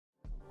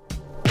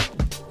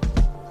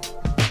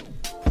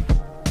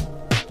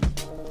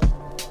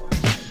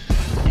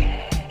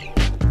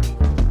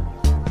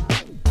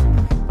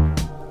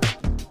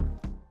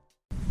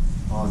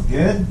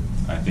good?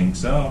 I think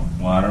so.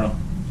 Well, I don't know.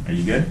 Are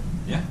you good?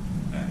 Yeah.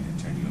 I can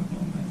turn you up a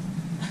little bit.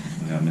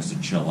 We got Mr.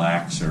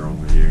 Chillaxer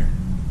over here.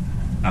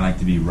 I like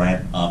to be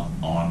right up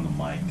on the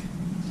mic.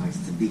 Likes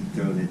to deep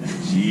throat it.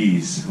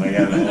 Jeez, why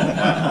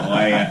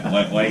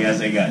you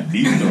guys ain't got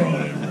deep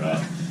throated,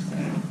 bro?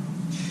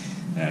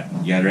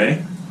 You guys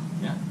ready?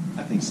 Yeah.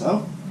 I think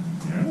so.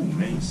 Oh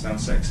man, you sound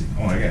sexy.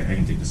 Oh, I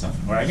can take this off.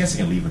 Or I guess I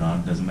can leave it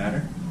on. Doesn't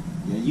matter.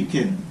 Yeah, you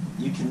can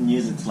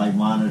use it to like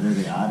monitor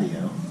the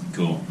audio.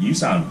 Cool. You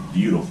sound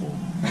beautiful.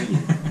 Thank you.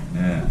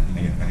 Yeah,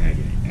 I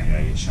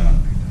gotta get Sean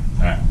up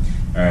here.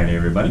 All right,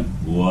 everybody.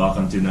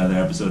 Welcome to another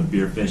episode of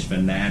Beer Fish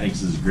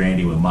Fanatics. This is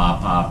Grandy with Ma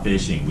Pa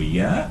Fishing. We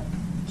got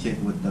Kit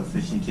with the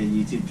Fishing Kid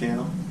YouTube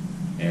channel.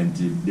 And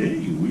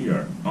today we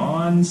are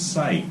on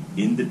site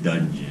in the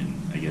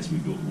dungeon. I guess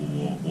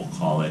we'll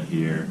call it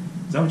here.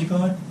 Is that what you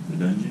call it? The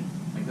dungeon?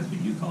 I think that's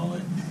what you call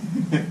it.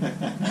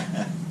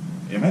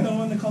 Am I the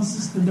one that calls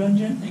this the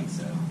dungeon? I think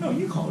so. No,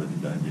 you call it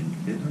the dungeon.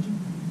 The dungeon?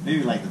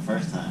 Maybe like the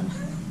first time.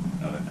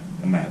 Okay.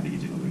 I might have to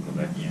get you a little bit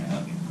back.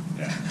 Yeah. Okay.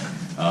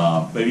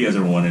 Yeah. But if you guys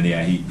are wondering,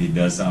 yeah, he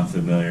does sound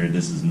familiar.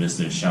 This is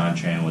Mr. Sean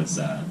Tranwitz,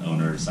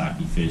 owner of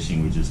Saki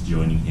Fishing. We're just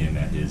joining him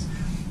at his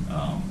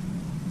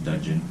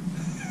dungeon.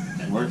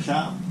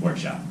 Workshop?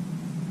 Workshop.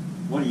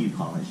 What do you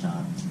call it,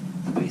 Sean?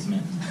 The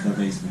basement. The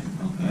basement.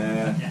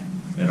 Okay. Yeah.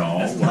 It all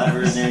That's works.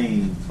 clever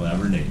name.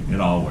 Clever name.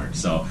 It all works.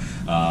 So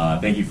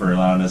thank you for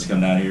allowing us to come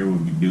down here.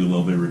 We do a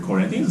little bit of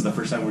recording. I think this is the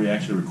first time we're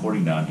actually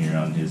recording down here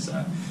on his,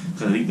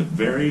 because I think the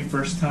very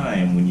first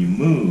time when you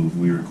moved,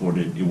 we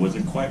recorded, it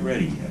wasn't quite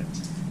ready yet.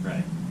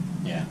 Right.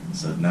 Yeah.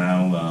 So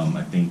now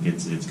I think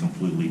it's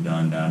completely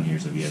done down here.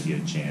 So if you guys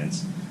get a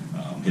chance,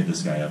 hit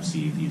this guy up,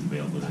 see if he's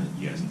available.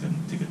 You guys can come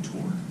take a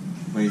tour.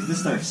 Wait, is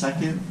this our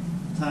second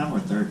time or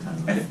third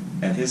time?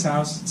 At his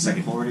house,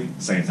 second Recording?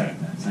 Second time.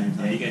 Same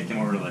time. Yeah, you guys came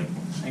over like,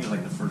 I think it was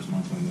like the first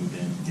month we moved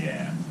in.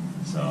 Yeah.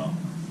 So.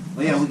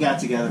 Well, yeah, we got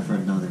together for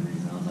another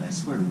reason. I was like, I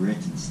swear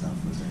Rich and stuff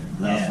was there.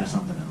 That was Yeah. for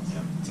something else.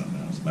 Yep,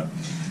 something else.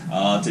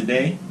 But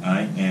today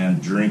I am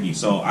drinking.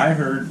 So I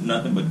heard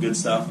nothing but good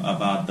stuff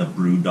about the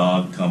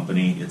Brewdog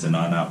Company. It's a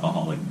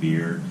non-alcoholic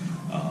beer.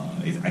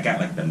 I got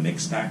like the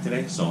mix pack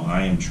today, so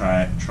I am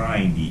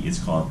trying the. It's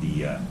called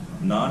the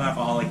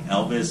non-alcoholic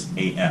Elvis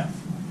AF.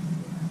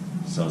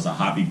 So it's a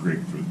hoppy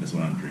grapefruit. That's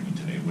what I'm drinking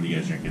today. What are you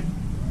guys drinking?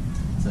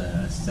 It's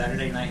a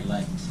Saturday Night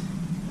Light.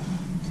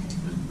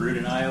 It was brewed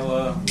in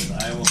Iowa with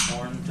Iowa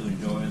corn to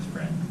enjoy as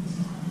friends.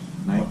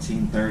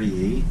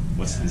 1938.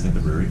 Is that the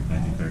brewery?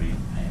 1938.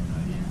 I have no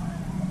idea.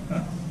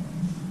 Huh.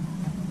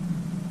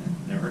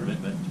 Never heard of it,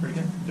 but it's pretty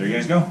good. There you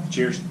guys go.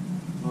 Cheers.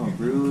 Oh,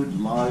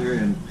 brewed, lager,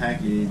 and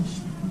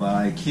packaged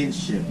by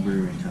Kinship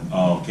Brewing Company.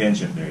 Oh,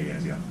 Kinship. There you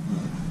guys go.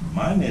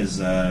 Mine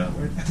is. I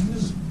think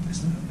this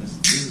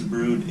is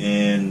brewed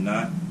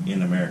not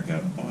in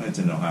America. Oh, it's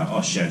in Ohio.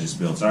 Oh shit! I just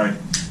spilled. Sorry.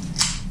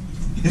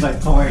 He's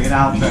like pouring it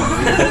out.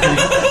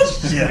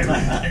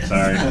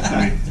 Sorry.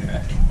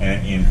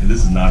 And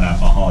this is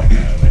non-alcoholic, by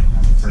the way.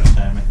 First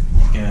time I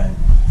think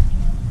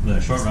the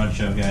Short Rod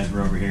Show guys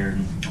were over here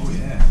and Oh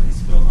yeah. they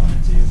spilled on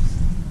it too.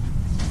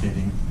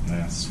 Fitting.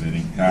 That's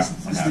fitting. This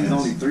thing's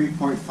only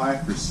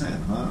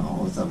 3.5%, huh?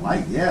 Oh, it's a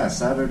light. Yeah,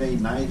 Saturday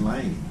Night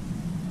Light.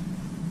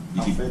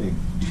 How fitting.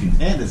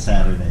 And it's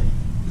Saturday.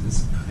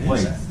 Wait,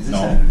 is it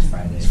Saturday? It's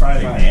Friday. It's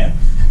Friday, man.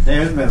 Hey,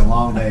 it's been a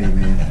long day,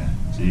 man.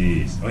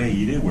 Jeez. Oh, yeah,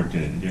 you did work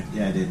today, did you?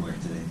 Yeah, I did work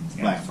today. It's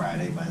Yeah. Black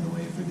Friday, by the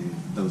way, for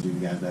those of you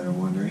guys that are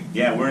wondering.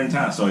 Yeah, we're in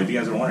town. So if you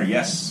guys are wondering,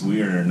 yes,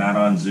 we are not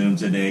on Zoom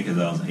today because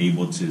I was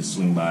able to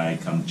swing by,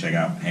 come check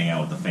out, hang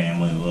out with the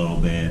family a little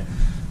bit.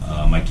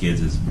 My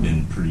kids has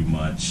been pretty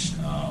much,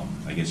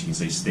 I guess you can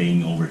say,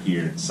 staying over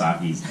here at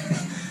Saki's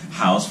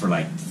house for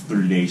like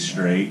 3 days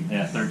straight.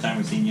 Yeah, third time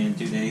we've seen you in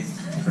 2 days.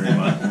 Pretty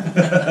much.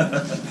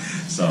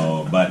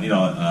 So, but I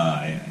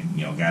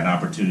got an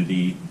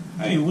opportunity.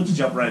 I mean, we'll just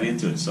jump right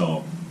into it.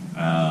 So,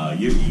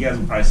 you guys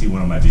will probably see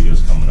one of my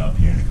videos coming up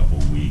here in a couple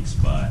of weeks.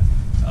 But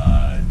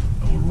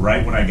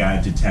right when I got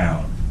into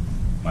town,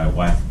 my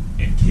wife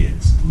and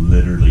kids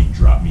literally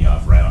dropped me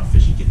off right on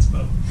Fishing Kid's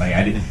boat. Like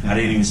I didn't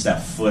even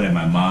step foot at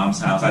my mom's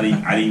house. I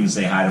didn't even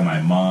say hi to my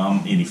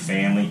mom, any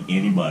family,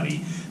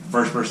 anybody.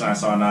 First person I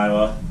saw in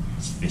Iowa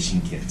was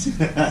Fishing Kids.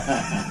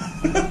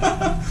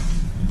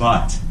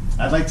 But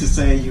I'd like to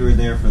say you were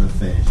there for the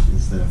fish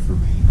instead of for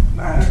me.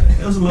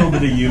 it was a little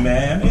bit of you,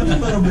 man. It was a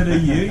little bit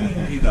of you,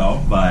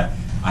 But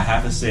I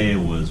have to say it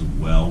was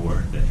well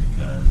worth it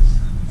because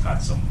I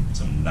caught some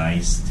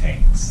nice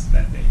tanks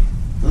that day.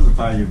 Those are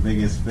probably your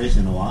biggest fish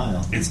in a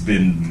while. It's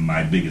been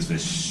my biggest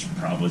fish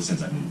probably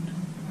since I moved.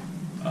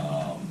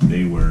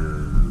 They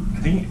were,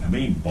 I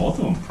mean, both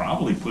of them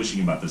probably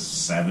pushing about the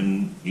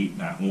 7, 8.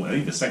 Well, I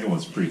think the second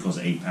one's pretty close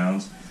to 8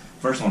 pounds.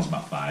 First one's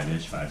about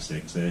 5-ish, 5,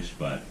 6-ish.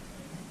 But,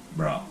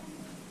 bro,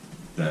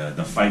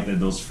 the fight that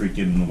those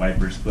freaking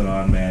wipers put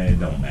on, man, it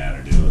don't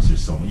matter, dude. It was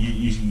just so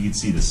you could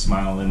see the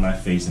smile in my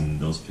face in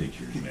those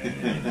pictures, man,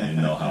 and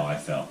know how I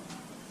felt.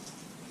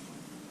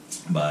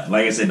 But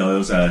like I said, though, it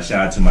was a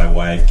shout out to my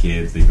wife,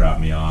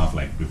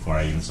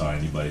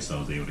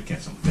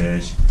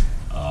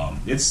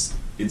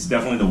 it's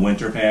definitely the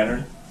winter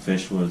pattern.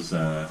 Fish was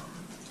on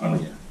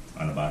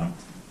the bottom.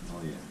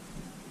 Oh yeah.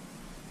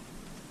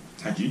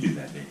 How'd you do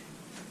that day?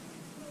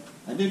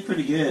 I did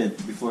pretty good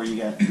before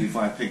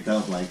I picked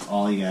up like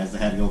all you guys. I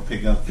had to go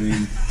pick up 3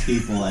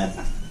 people at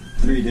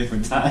 3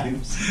 different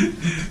times.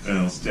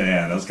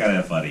 That was kind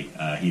of funny.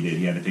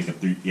 He had to pick up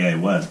 3. Yeah, it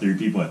was 3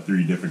 people at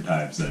 3 different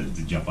times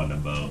to jump on the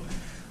boat.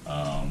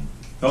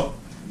 Felt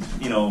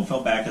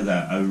bad because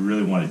I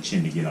really wanted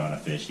Chin to get on a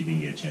fish. He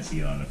didn't get a chance to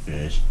get on a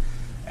fish.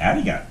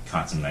 Addie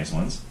caught some nice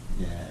ones.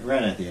 Yeah,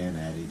 right at the end,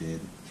 Addie did.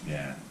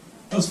 Yeah,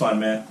 that was fun,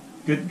 man.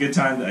 Good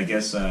time, I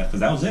guess,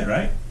 because that was it,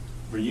 right?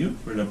 For you,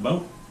 for the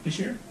boat this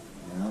year.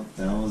 Well,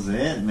 that was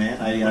it,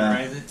 man. I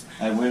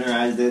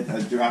winterized it.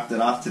 I dropped it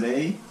off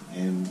today,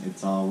 and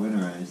it's all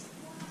winterized.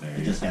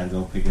 I just gotta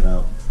go pick it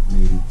up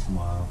maybe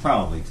tomorrow,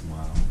 probably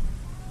tomorrow.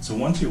 So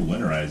once you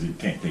winterize it, you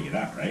can't take it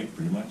out, right?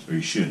 Pretty much, or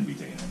you shouldn't be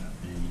taking it out.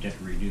 And you'd have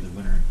to redo the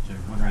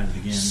winterize it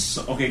again.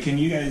 So, okay, can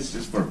you guys,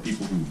 just for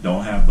people who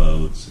don't have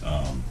boats,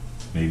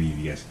 maybe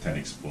you guys can kind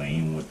of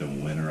explain what the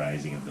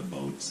winterizing of the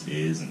boats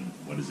is and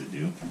what does it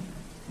do?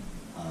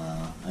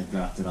 I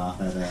dropped it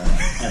off at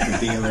the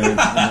dealer. And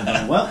I was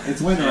like, well,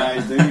 it's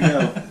winterized. There you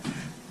go.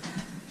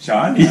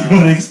 Sean, do you want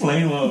to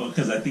explain? Well,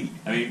 because I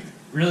mean,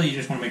 really, you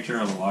just want to make sure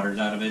all the water's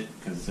out of it,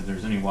 because if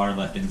there's any water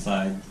left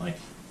inside, like,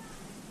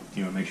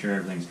 you want to make sure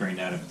everything's drained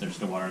out. If there's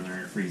still water in there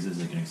and it freezes,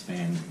 it can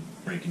expand,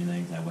 break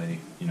anything. That way,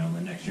 the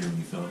next year when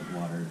you fill it with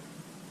water,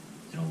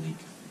 it'll leak.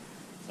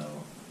 So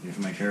you have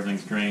to make sure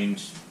everything's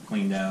drained,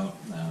 cleaned out.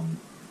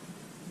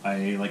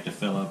 I like to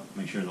fill up,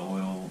 make sure the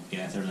oil,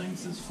 gas,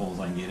 everything's as full as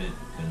I can get it,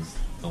 because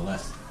the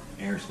less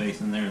airspace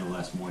in there, the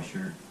less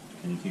moisture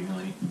can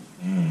accumulate.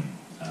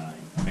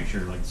 Make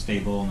sure like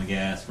stable in the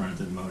gas, run it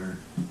through the motor.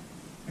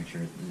 Make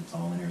sure it's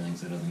all in everything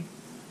so it doesn't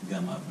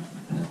gum up.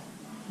 Yeah.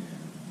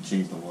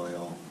 Change the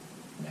oil.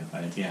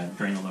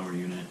 Drain the lower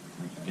unit,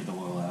 get the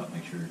oil out,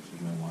 make sure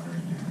there's no water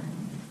in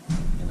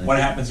there. What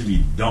happens if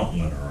you don't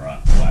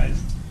winterize?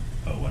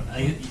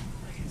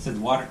 So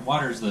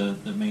water's the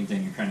main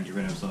thing you're trying to get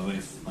rid of. So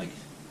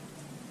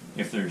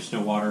if there's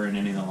still water in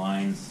any of the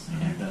lines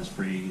and it does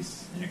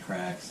freeze and it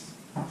cracks,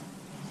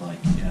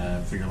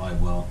 it's for your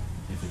live well.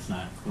 If it's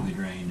not fully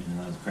drained and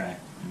it does crack,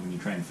 and when you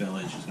try and fill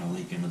it, it's just going to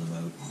leak into the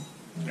boat.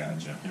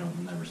 Gotcha. It'll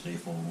never stay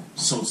full.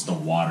 So it's the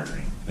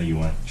watering that you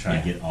want to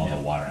try to get all the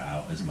water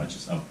out as much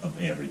as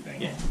of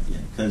everything. Yeah,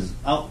 because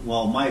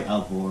my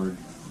outboard,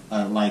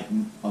 like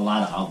a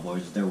lot of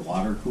outboards, they're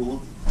water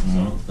cooled,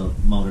 so the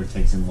motor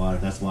takes in water.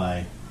 That's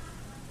why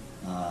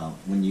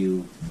when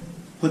you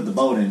put the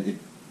boat in,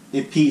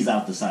 it pees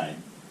out the side.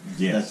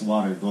 Yeah, that's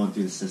water going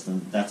through the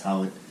system. That's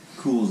how it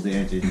cools the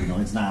engine.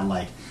 It's not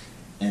like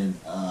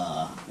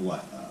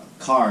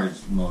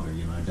car's motor.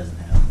 It doesn't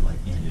have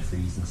like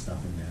antifreeze and stuff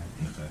in there.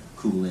 Okay.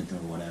 Coolant or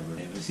whatever.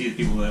 Yeah, but see the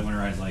people that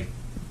winterize like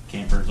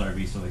campers,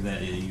 RVs, stuff like that,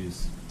 they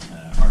use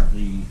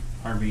RV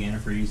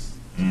antifreeze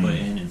to put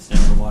in instead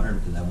of the water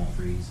because that won't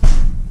freeze.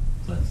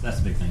 So that's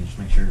the big thing. Just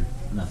make sure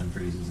nothing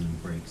freezes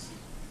and breaks.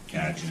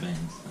 Gotcha.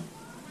 Expands,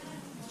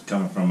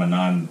 Coming from a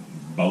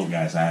non-boat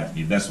guy,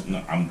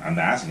 I'm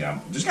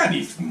asking. There's got to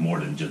be more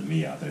than just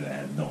me out there that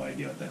has no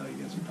idea what the hell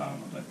you guys are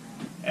talking about.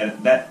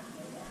 But that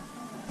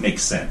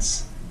makes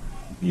sense.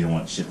 You don't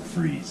want shit to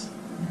freeze.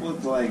 Well,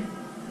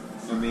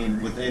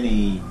 with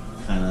any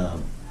kind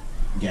of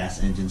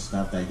gas engine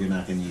stuff that you're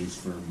not going to use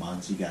for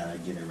months, you got to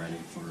get it ready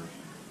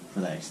for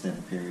that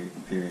extended period.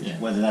 Yeah.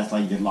 Whether that's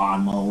like your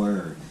lawnmower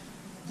or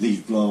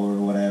leaf blower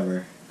or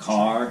whatever.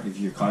 If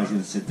your car's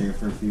going to sit there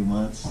for a few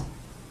months.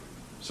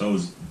 So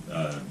is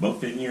boat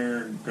fit in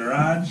your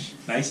garage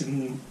nice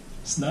and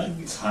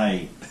snug?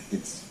 Tight.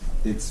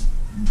 It's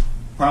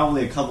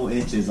probably a couple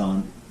inches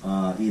on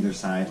either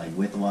side, like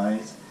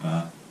width-wise.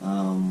 I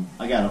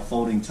got a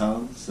folding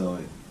tongue, so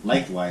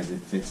lengthwise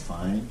it fits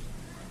fine.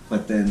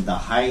 But then the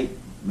height,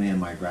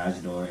 my garage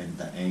door and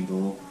the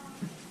angle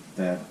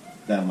that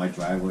my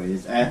driveway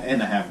is,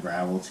 and I have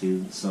gravel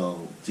too.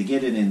 So to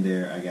get it in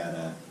there, I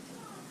gotta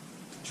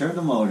turn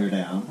the motor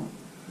down,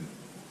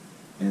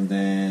 and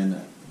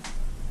then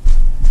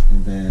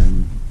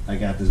I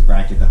got this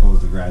bracket that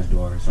holds the garage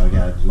door, so I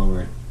gotta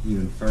lower it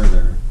even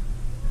further.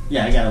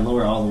 Yeah, I gotta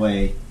lower it all the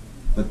way,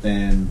 but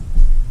then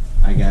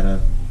I gotta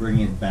bring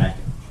it back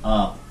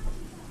up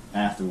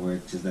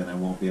afterwards, because then I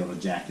won't be able to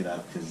jack it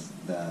up because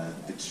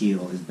the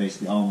keel is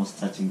basically almost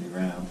touching the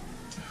ground.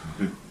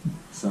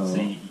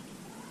 So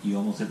you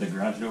almost hit the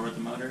garage door with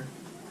the motor,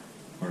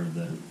 or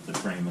the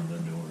frame of the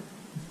door?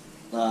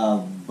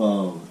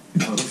 Both.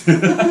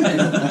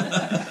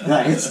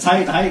 It's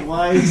tight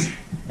height-wise,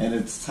 and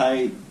it's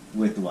tight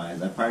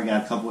width-wise. I probably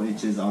got a couple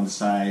inches on the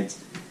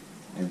sides,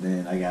 and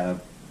then I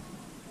got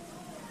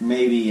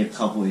maybe a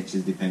couple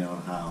inches depending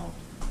on how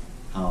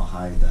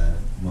high the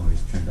motor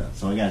is trimmed up.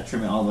 So I got to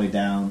trim it all the way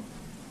down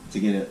to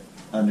get it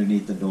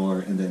underneath the door,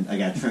 and then I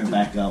got to trim it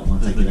back up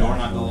once I get it. Does the door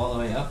not go all the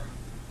way up?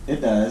 It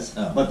does,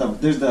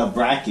 but there's the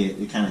bracket.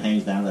 It kind of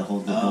hangs down that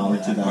holds the door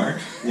to the part?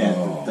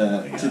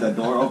 To the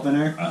door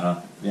opener.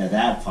 Uh-huh. Yeah,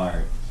 that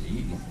part.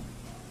 Jeez.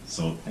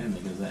 So I didn't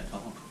think it was that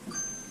tall.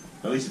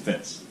 At least it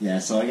fits. Yeah,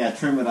 so I got to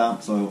trim it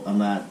up so I'm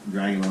not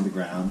dragging on the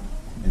ground.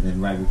 And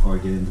then right before I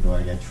get in the door,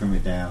 I got to trim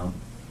it down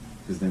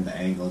because then the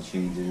angle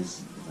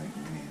changes. It's like,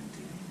 man,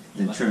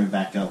 dude. Then trim it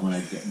back up when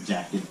I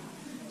jack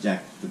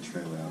the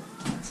trailer out.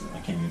 So. I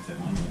can't even fit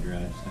mine in the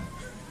garage. So.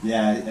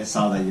 Yeah, I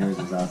saw that yours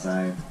was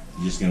outside.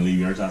 You just gonna leave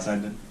yours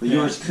outside then? But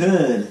yours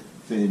could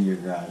fit in your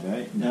garage,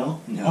 right? No?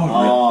 No.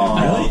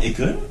 Oh, really? It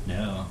could?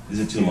 No. Is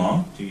it too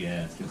long?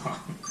 Yeah, it's too long.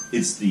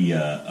 It's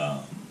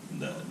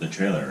the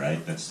trailer,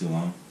 right? That's too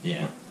long?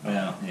 Yeah.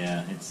 Well,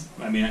 yeah. It's.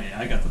 I mean,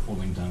 I got the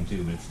folding tongue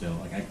too, but it's still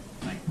like I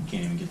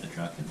can't even get the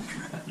truck in the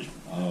garage.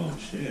 Oh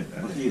shit!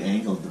 What if you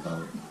angled the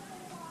boat?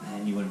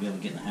 And you wouldn't be able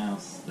to get in the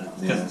house.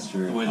 That's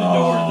true. The way the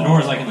door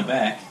is like in the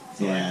back.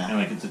 So yeah.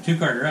 Like, it's a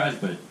 2-car garage,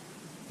 but if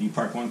you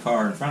park one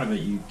car in front of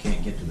it, you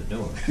can't get to the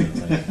door. So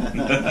it's like,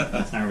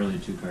 it's not really a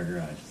 2-car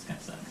garage. It kind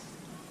of sucks.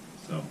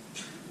 So,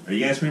 are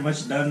you guys pretty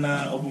much done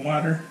open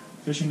water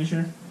fishing this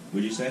year?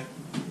 Would you say?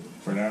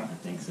 For now? I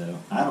think so.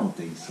 I don't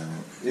think so.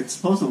 It's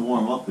supposed to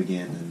warm up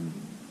again.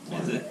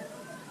 Is it?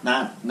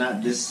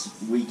 Not this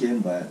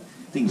weekend, but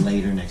I think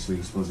later next week.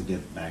 It's supposed to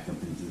get back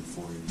up into the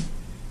 40s.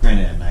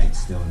 Granted, at night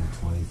still in the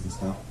 20s and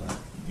stuff. But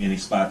any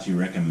spots you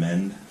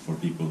recommend for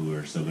people who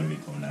are still going to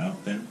be going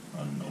out then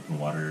on open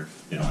water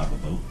if they don't have a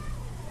boat?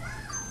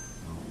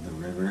 The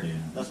river. Yeah.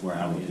 That's where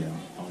I would go.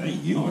 Hey,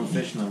 you all the would.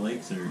 fish in the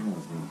lakes are.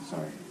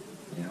 Sorry.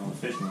 Yeah, all the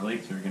fish in the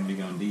lakes are going to be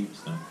going deep,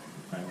 so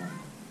probably won't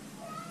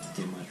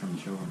get much from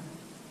the shore.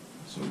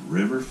 So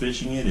river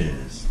fishing it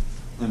is.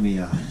 Let me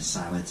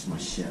silence my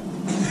shell.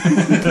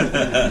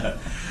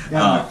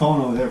 Got my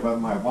phone over there, but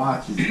my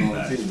watch is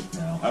going too.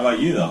 No. How about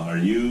you though? Are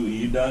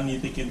you done? You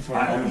thinking for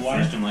I open haven't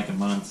water? fished in like a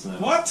month. So.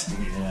 What?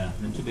 Yeah,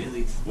 been too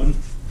busy. When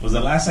was the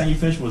last time you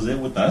fished? Was it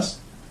with us?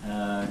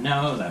 No,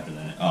 it was after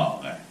that. Oh,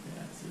 okay.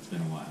 Yeah, it's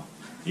been a while.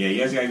 Yeah, you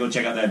guys gotta go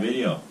check out that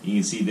video. You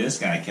can see this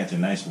guy catch a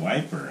nice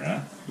wiper,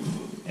 huh?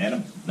 And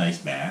a nice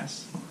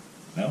bass.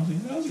 That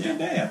was a good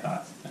day, I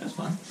thought. That was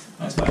fun.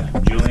 That's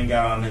fun. Julian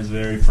got on his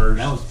very first.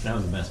 That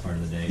was the best part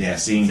of the day. Yeah,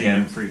 seeing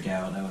him freak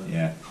out. That was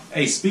Yeah.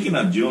 Hey, speaking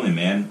of Julian,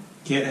 man,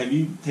 kid, have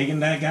you taken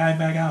that guy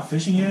back out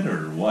fishing yet,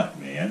 or what,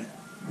 man?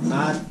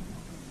 Not.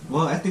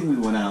 Well, I think we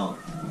went out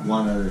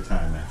one other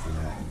time after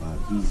that, but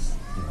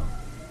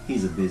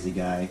he's a busy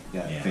guy,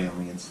 got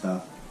family and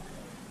stuff.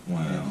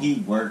 Wow. And he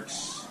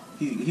works.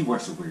 He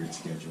works a weird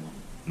schedule.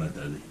 Not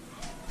does he?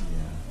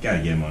 Yeah. Gotta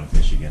get him on a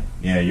fish again.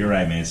 Yeah, you're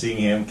right, man. Seeing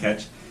him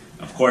catch.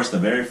 Of course, the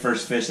very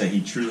first fish that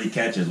he truly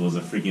catches was a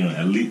freaking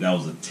elite. That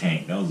was a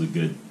tank. That was a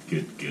good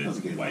That was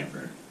a good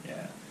wiper.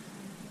 Yeah.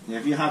 Yeah,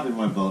 if you hop in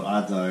my boat,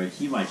 odds are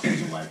he might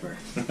catch a wiper.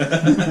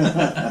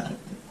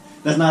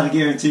 That's not a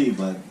guarantee,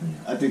 but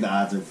I think the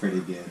odds are pretty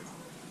good.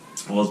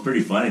 Well, it's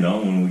pretty funny though.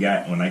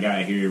 When I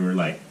got here,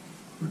 we're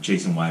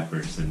chasing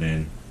wipers, and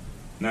then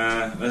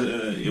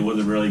it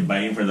wasn't really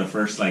biting for the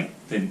first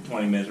 10,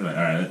 20 minutes. We're like,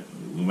 all right,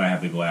 we might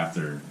have to go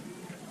after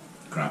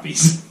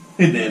crappies,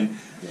 and then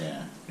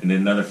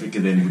another fish.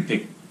 And then we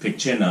pick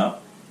chin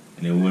up,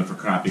 and then we went for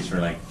crappies for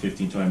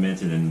 15, 20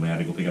 minutes, and then we had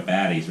to go pick up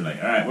baddies. We're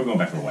like, all right, we're going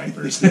back for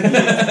wipers, and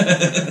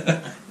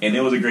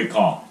it was a great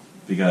call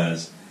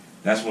because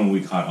that's when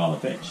we caught all the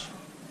fish.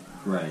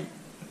 Right.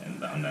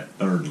 And on that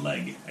third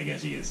leg, I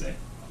guess you could say.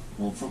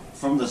 Well,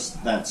 from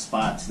that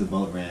spot to the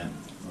boat ramp,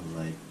 I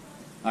was like,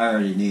 I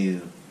already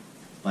knew.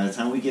 By the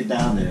time we get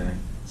down there,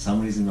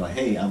 somebody's gonna be like,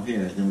 "Hey, I'm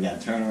here." Then we got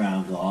to turn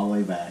around, go all the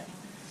way back,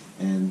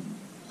 and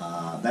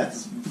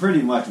that's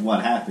pretty much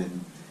what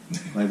happened.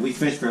 We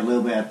fished for a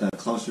little bit at the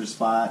closer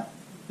spot.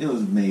 It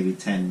was maybe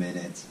 10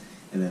 minutes,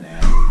 and then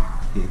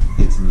Abby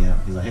hits me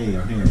up. He's like, "Hey,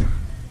 I'm here."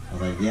 I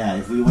was like, "Yeah,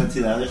 if we went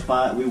to the other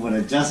spot, we would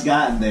have just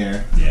gotten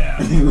there. Yeah,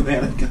 we would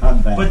have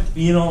gone back." But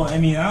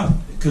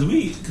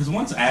because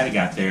once Addie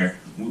got there,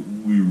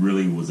 we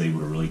really was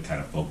able to really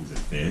kind of focus and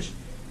fish.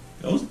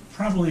 It was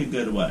probably a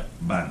good about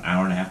an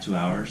hour and a half, 2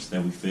 hours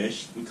that we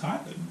fished. We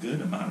caught a good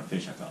amount of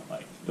fish. I felt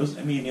like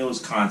it was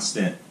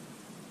constant.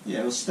 Yeah,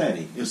 it was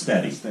steady. It was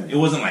steady. It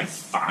wasn't like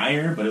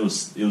fire, but it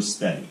was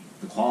steady.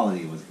 The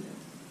quality was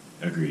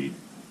good. Agreed.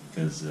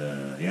 Because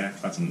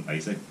caught some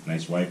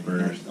nice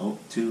wipers.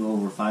 2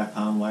 over 5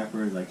 pound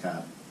wipers. I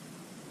caught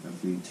a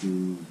few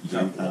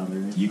 2-3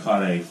 pounders. You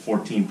caught a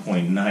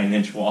 14.9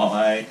 inch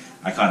walleye.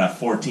 I caught a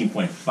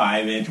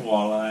 14.5 inch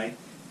walleye.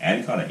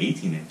 Addie caught an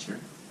 18 incher.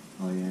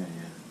 Oh yeah.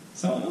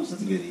 So That's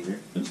a good eater.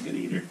 It was a good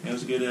eater. It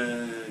was a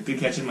good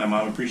catch, and my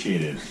mom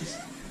appreciated it.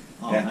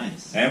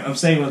 Nice. And I'm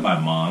staying with my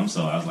mom,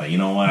 so I was like, you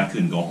know what? I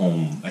couldn't go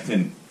home. I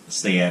couldn't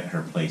stay at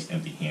her place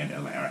empty-handed.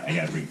 I'm like, all right, I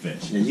gotta bring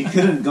fish. Yeah, you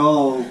couldn't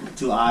go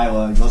to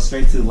Iowa and go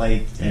straight to the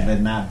lake and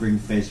then not bring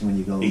fish when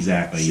you go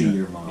see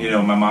your mom.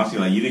 My mom's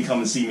like, you didn't come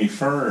and see me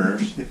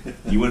first.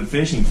 You went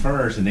fishing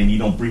first, and then you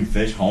don't bring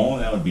fish home.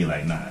 That would be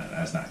like, nah,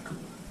 that's not cool.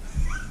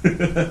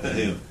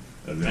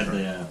 The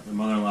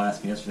mother-in-law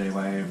asked me yesterday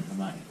why I'm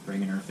not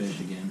bringing her fish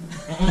again.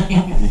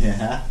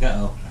 Yeah.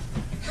 Uh-oh.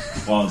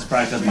 Well, it's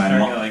probably because my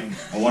mom.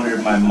 I wonder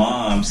if my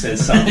mom said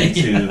something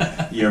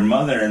to your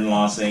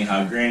mother-in-law saying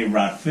how Granny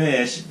brought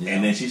fish,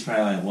 and then she's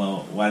probably like,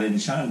 "Well, why didn't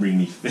Sean bring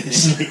me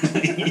fish?"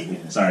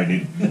 Sorry,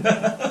 dude.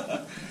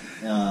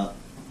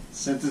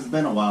 since it's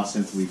been a while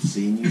since we've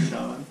seen you,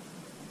 Sean,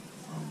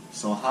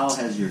 so how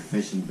has your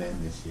fishing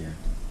been this year?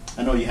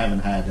 I know you haven't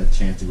had a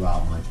chance to go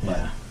out much,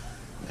 but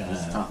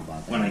let's talk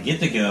about that. When I get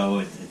to go,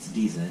 it's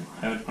decent.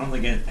 I don't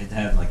think I'd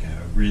have like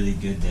a really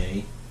good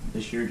day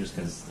this year, just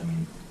because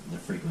the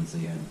frequency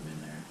hasn't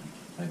been there.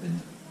 Like, I've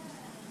been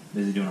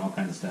busy doing all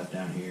kinds of stuff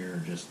down here, or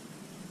just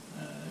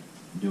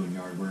doing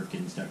yard work,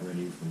 getting stuff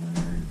ready for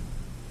winter.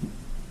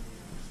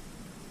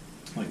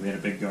 Like, we had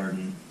a big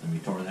garden, and we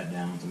tore that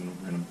down, so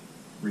we're going to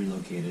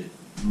relocate it,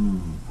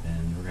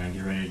 and we're going to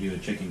get ready to do a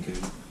chicken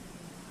coop.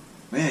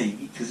 Man,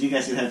 because you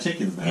guys can have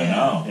chickens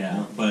now.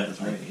 Yeah, but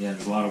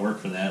there's a lot of work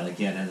for that. Like,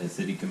 to have the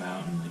city come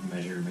out and like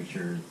measure, make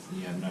sure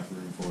you have enough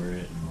room for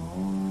it.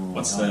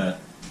 What's the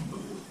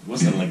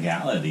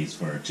legalities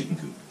for a chicken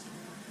coop?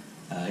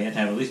 You have to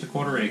have at least a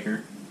quarter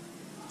acre.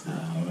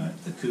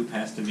 The coop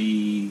has to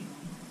be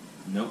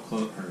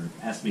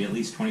has to be at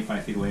least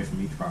 25 feet away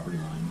from each property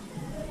line.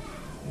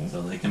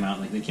 So they came out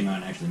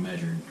and actually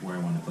measured where I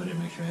wanted to put it,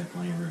 make sure I had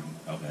plenty of room.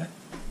 Okay.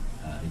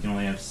 You can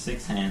only have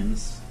 6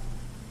 hens,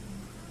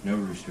 no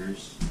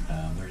roosters.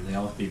 They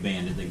all have to be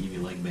banded. They give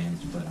you leg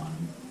bands to put on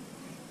them.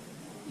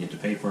 You have to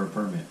pay for a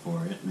permit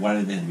for it. Why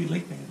did they have to be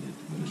leg banded?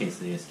 In case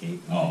they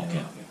escape. Oh,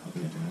 okay.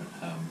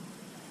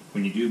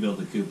 When you do build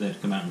a coop, they have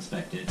to come out and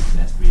inspect it. It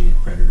has to be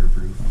predator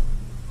proof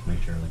to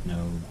make sure like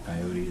no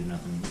coyotes or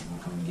nothing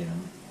will come and get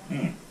them.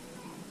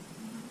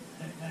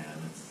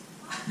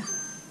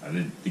 I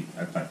didn't think.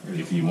 I thought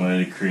if you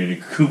wanted to create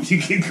a coop, you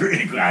could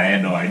create a coop. I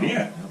had no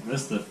idea.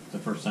 This is the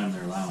first time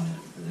they're allowing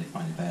it. They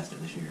finally passed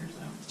it this year.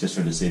 So Just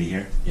for the city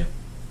here? Yep.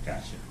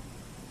 Gotcha.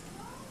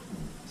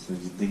 So you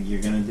think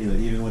you're going to do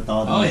it, even with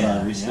all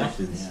those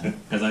restrictions? Yeah.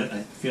 Because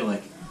I feel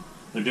like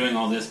they're doing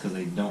all this because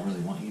they don't really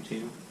want you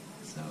to.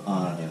 So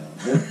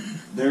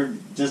they're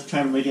just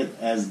trying to make it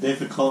as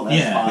difficult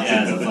as possible.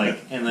 Yeah, so it's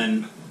like, and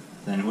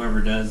then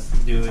whoever does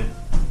do it,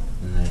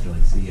 then they have to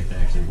like see if it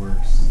actually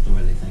works the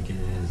way they think it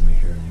is, make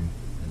sure everything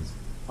is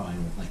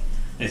fine with like.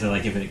 They said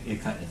like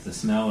if the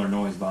smell or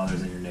noise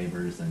bothers your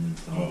neighbors, then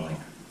they'll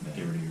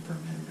get rid of your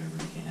permit or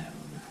whatever. You can't have them.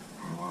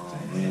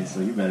 Man, so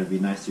you better be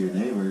nice to your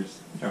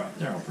neighbors.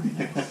 They're all pretty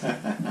nice.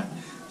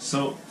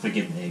 So if they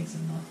give eggs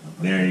and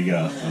there you go.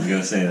 I was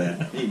gonna say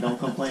that. Hey, don't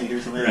complain.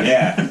 Here's some eggs.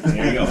 Yeah,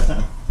 there you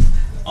go.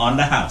 On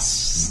the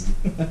house.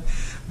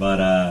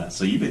 But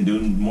so you've been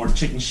doing more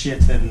chicken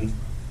shit than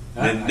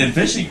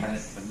fishing.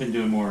 I've been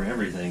doing more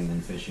everything than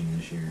fishing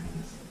this year.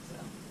 So.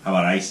 How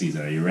about ice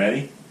season? Are you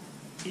ready?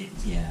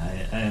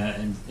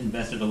 I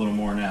invested a little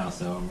more now,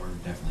 so we're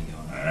definitely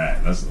going. All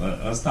right,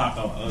 let's talk.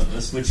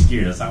 Let's switch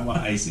gears. Let's talk about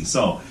icing.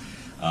 So,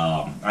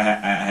 I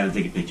had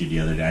to take a picture the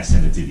other day. I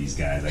sent it to these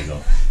guys. I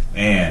go,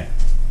 man,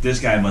 this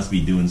guy must be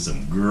doing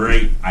some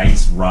great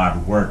ice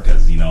rod work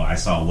because I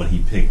saw what he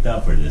picked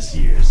up for this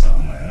year. So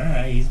I'm like, all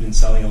right, he's been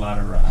selling a lot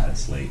of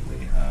rods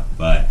lately.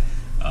 But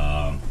you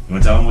want to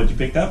tell him what you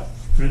picked up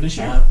for this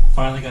year?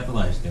 Finally got the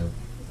live scope.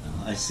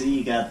 I see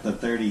you got the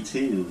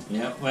 32.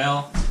 Yeah,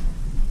 well.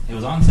 It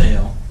was on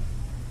sale,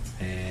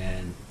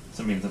 and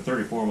the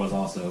 34 was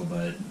also,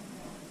 but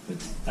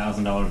it's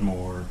 $1,000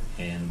 more,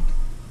 and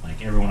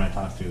like everyone I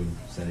talked to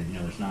said,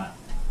 there's not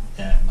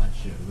that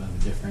much of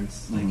a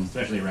difference, like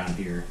especially around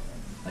here,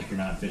 like you're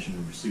not fishing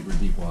in super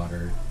deep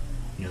water,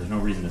 there's no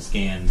reason to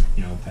scan,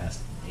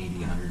 past 80,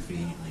 100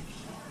 feet, like.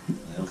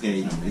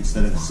 Okay,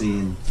 instead of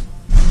seeing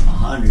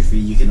 100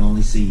 feet, you can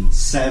only see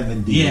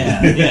 70.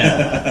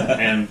 Yeah,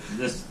 and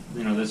this.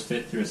 This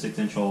fit through a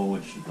 6-inch hole,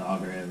 which the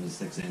auger had was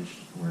 6-inch,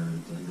 where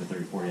the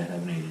 34 had to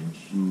have an 8-inch.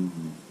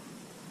 Mm-hmm.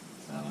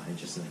 So I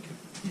just like,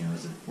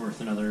 is it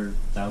worth another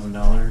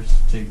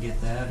 $1,000 to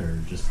get that, or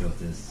just go with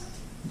this?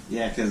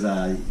 Yeah, because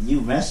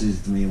you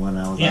messaged me when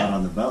I was out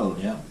on the boat.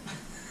 Yeah.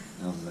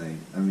 I was like,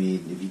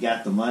 if you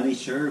got the money,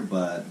 sure,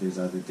 but there's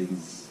other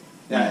things.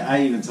 Yeah,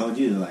 I even told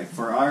you, like,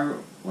 for our,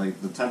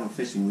 like, the type of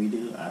fishing we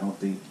do, I don't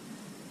think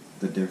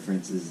the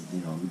difference is,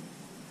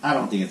 I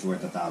don't think it's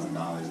worth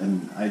 $1,000.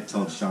 And I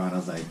told Sean, I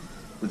was like,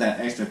 with that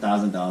extra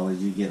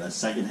 $1,000, you get a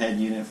second head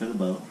unit for the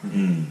boat,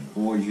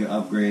 or you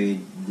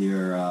upgrade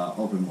your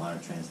open water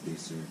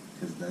transducer.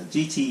 Because the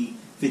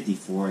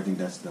GT54, I think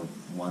that's the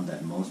one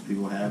that most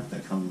people have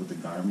that comes with the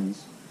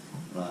Garmin's,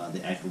 the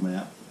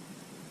EchoMap.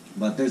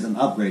 But there's an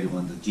upgraded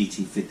one, the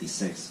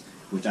GT56,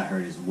 which I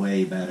heard is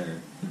way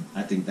better.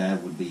 I think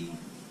that would be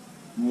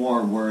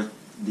more worth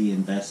the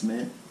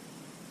investment.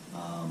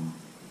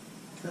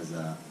 Because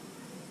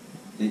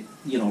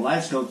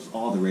live scope's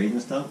all the rage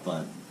and stuff,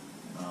 but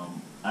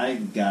I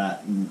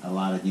got a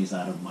lot of use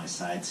out of my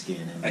side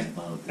scan in the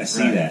boat. I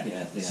see that.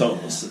 Yeah, so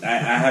I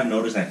have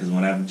noticed that because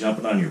when I'm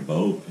jumping on your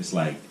boat, it's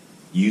like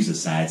you use a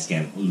side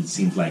scan. It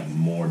seems like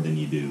more than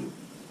you do,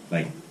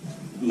 like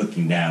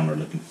looking down or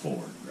looking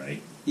forward,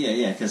 right?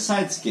 Yeah, because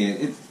side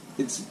scan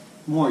it's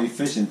more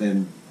efficient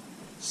than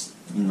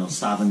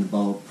stopping the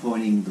boat,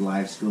 pointing the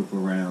live scope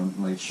around.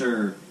 Like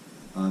sure,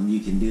 you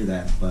can do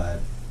that,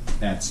 but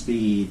at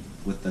speed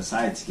with the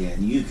side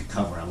scan, you could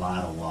cover a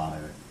lot of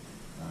water.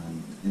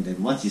 And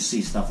then once you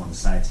see stuff on the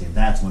side scan,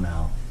 that's when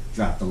I'll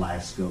drop the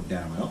live scope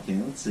down. Like, okay,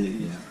 let's see.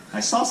 Yeah. I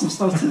saw some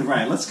stuff to the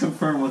right. Let's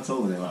confirm what's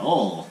over there. Like,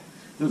 oh,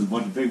 there's a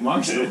bunch of big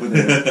marks over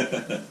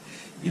there.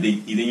 You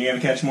think you're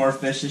gonna catch more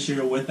fish this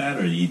year with that,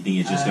 or do you think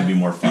it's just gonna be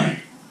more fun?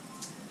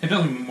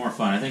 It'll be more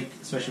fun, I think,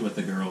 especially with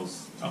the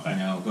girls. Okay. You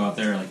know, go out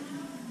there, like,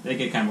 they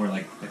get kind of more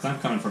like, because I'm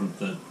coming from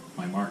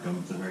my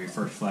Markham, the very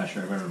first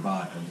flasher I've ever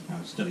bought, and I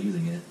was still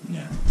using it.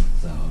 Yeah.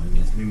 So, I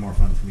mean, it's going to be more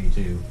fun for me,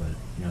 too. But,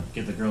 you know,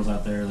 get the girls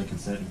out there, they can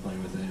sit and play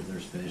with it. If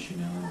there's fish, you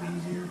know, it'll be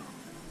easier.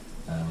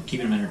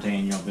 Keeping them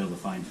entertained, you'll be able to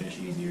find fish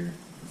easier,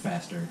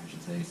 faster, I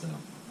should say, so.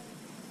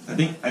 I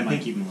think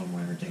keep them a little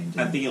more entertained,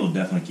 too. I think it'll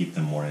definitely keep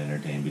them more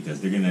entertained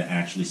because they're gonna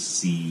actually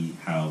see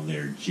how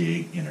their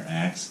jig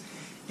interacts.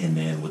 And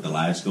then with the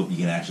live scope, you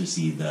can actually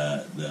see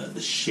the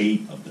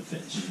shape of the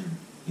fish,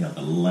 you know,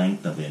 the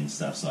length of it and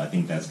stuff. So I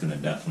think that's going to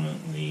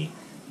definitely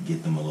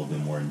get them a little bit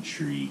more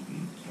intrigued,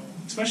 and,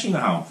 especially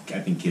now I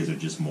think kids are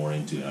just more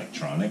into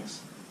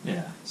electronics.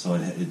 Yeah. So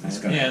it's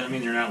going to... Yeah, I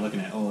mean, you're not looking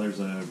at, oh, there's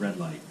a red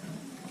light.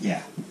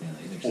 Yeah. Yeah,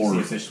 they actually see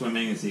a fish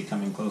swimming, they see it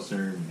coming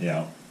closer.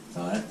 Yeah.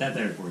 So that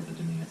there's worth it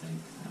to me, I think.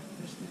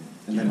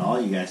 And then all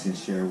you guys can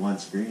share one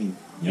screen.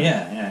 Yep.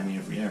 Yeah. I mean,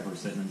 if we're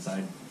sitting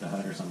inside the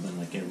hut or something,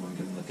 like everyone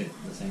can look at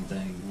the same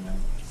thing, you know.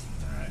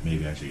 All right,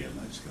 maybe I should get a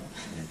live scope.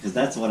 Because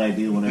that's what I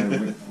do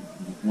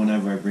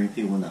whenever I bring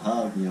people in the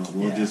hub. You know,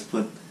 we'll just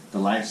put the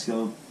live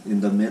scope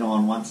in the middle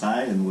on one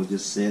side, and we'll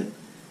just sit.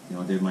 You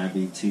know, there might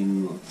be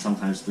 2,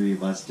 sometimes 3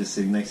 of us just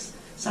sitting next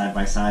side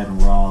by side, and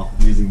we're all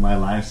using my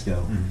live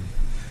scope.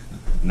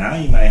 Mm-hmm. Now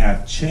you might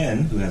have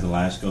Chen, who has a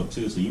live scope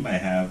too, so you might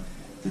have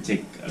to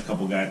take a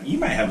couple guys. You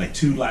might have like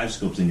 2 live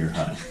scopes in your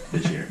hut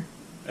this year.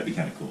 That'd be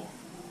kind of cool.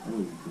 That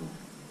would be cool.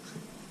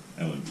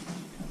 That would,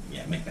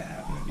 yeah, make that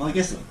happen. Well, I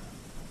guess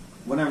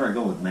whenever I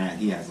go with Matt,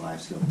 he has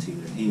live scope too,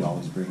 and he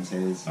always brings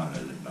his. Oh,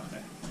 no,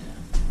 okay.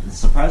 And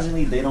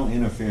surprisingly, they don't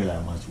interfere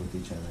that much with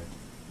each other.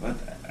 But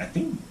I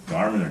think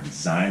Garmin are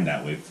designed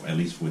that way, at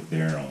least with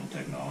their own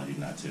technology,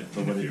 not to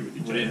interfere with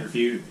each other. Would it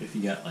interfere if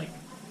you got like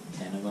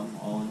 10 of them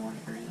all in one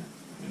area?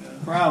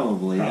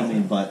 Probably. I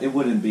mean, but it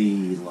wouldn't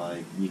be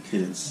like you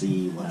couldn't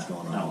see what's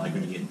going on. Not like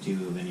when you get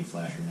 2 of any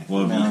flasher next to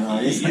Well, No,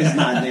 it's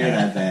not near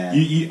that bad.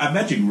 I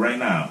bet you right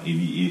now,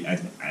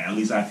 at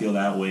least I feel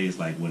that way, is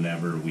like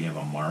whenever we have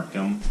a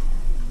Markham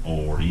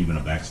or even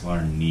a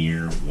Vexilar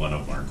near one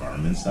of our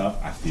Garmin stuff,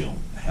 I feel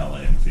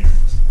hella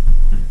interference.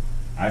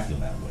 I feel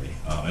that way.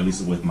 At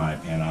least with my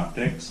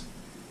Panoptics.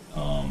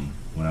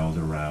 When I was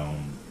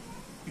around,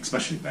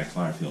 especially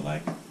Vexilar, I feel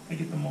like I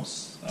get the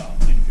most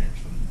interference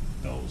from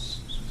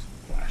those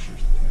flashers.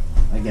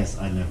 I guess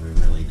I never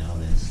really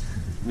noticed.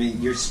 I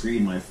mean, your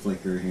screen might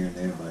flicker here and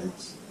there, but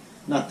it's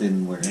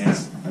nothing where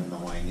it's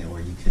annoying and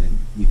where you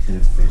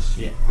couldn't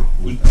fish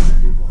with other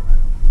people around.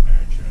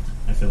 Very true.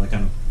 I feel like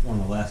I'm one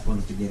of the last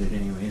ones to get it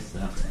anyway, so.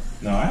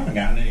 No, I haven't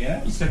gotten it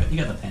yet. You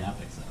got the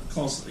Panoptics though.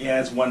 Close.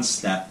 Yeah, it's one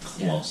step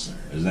closer.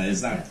 Yeah.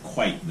 It's not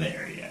quite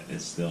there yet.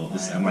 It's still.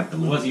 I'm like the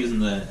little. I was using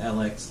the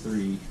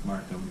LX3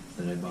 Markham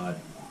that I bought.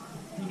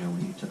 You know,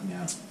 when you took me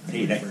out.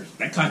 Hey,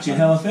 that caught you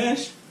hella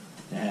fish.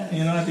 Yeah.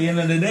 You know, at the end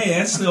of the day,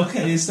 that's still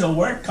okay. It still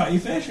worked. Caught you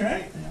fish,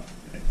 right?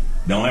 Yeah.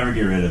 Don't ever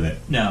get rid of it.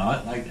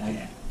 No, like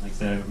I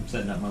said, I'm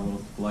setting up my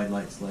little glide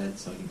light sled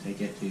so I can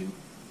take it too.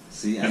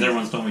 See, because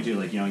everyone's told me too,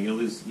 like, you know,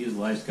 you'll use the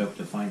live scope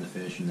to find the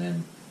fish, and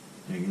then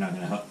you know, you're not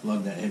going to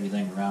lug that heavy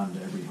thing around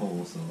to every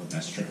hole. So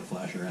that's take true. a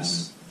flash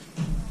around.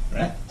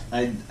 Right.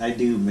 I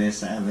do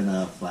miss having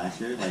a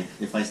flasher. Like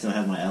if I still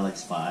have my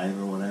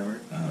LX5 or whatever,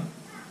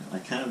 I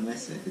kind of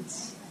miss it.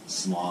 It's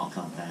small,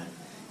 compact.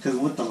 Because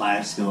with the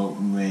live scope,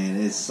 man,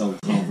 it's so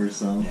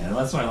cumbersome. Yeah,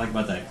 that's what I like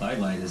about that glide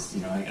light is,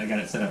 you know, I got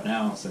it set up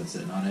now, so it's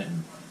sitting on it,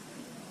 and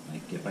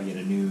like if I get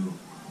a new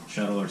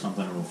shuttle or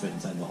something, it will fit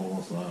inside the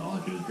hole. So all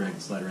I do is drag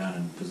the sled around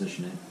and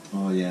position it.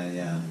 Oh yeah.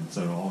 And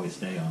so it'll always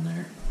stay on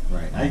there.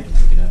 Right. I can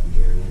pick it up and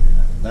carry it or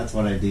nothing. That's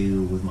what I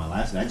do with my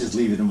live scope. I just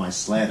leave it in my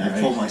sled. I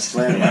pull my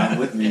sled around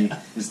with me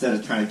instead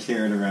of trying to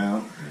carry it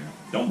around.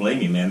 Don't blame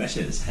me, man. That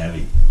shit is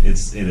heavy. It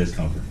is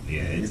comfort.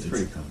 Yeah, it's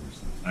pretty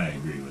cumbersome. I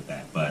agree with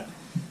that, but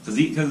because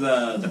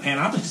the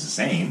Panoptic is the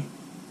same.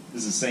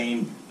 It's the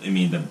same. I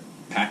mean, the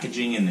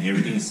packaging and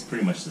everything is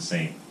pretty much the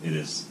same. It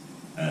is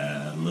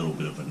a little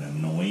bit of an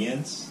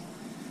annoyance,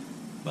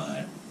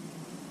 but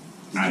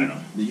I don't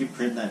know. Did you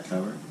print that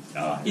cover?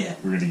 Yeah,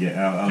 we're gonna get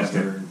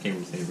cover,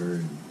 cable saver.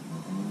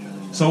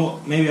 And so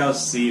maybe I'll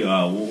see.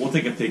 We'll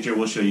take a picture.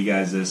 We'll show you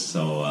guys this.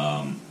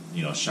 So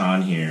you know,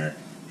 Sean here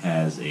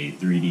has a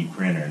 3D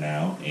printer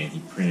now, and he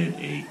printed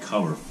a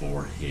cover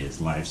for his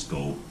live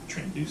scope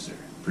transducer.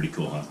 Pretty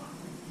cool, huh?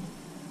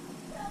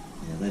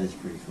 Yeah, that is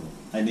pretty cool.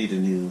 I need a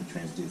new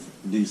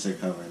transducer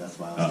cover. That's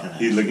why I was kind of.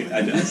 He's looking. I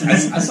you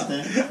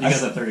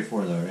got the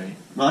 34 though, right?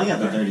 No, I got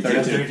the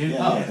 32. 32?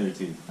 Yeah,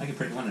 32. I can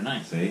print one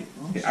tonight. See,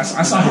 I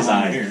saw his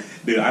eyes,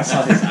 dude. I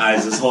saw his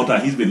eyes this whole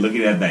time. He's been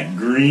looking at that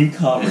green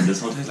cover this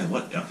whole time. He's like,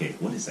 "What? Okay,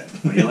 what is that?"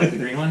 Do you like the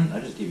green one?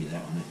 I'll just give you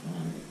that one.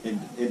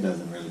 It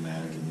doesn't really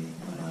matter to me.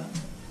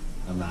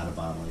 I'm not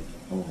about like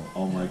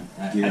all my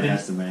gear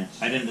has to match.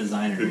 I didn't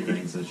design or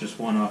anything, so it's just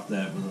one off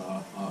that was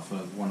off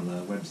of one of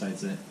the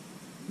websites that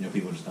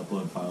people just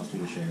upload files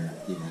to share.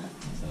 Yeah.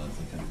 So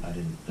it's like I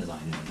didn't design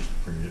it; I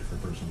just printed it for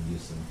personal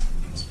use. So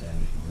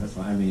That's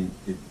fine. I mean,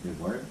 it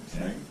works,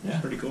 right? Yeah,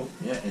 It's pretty cool.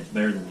 Yeah, it's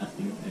better than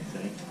nothing, I'd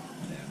say.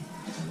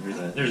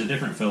 Yeah. There's a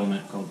different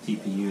filament called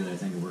TPU that I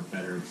think would work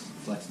better. It's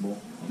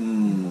flexible,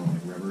 Mm.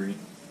 like rubbery.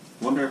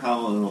 Wonder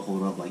how it'll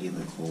hold up like in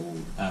the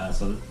cold.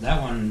 So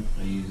that one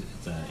I use,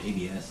 it's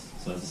ABS.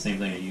 So it's the same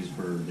thing I use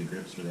for the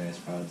grips for the ice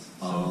rods.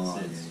 So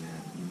it's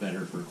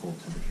better for cold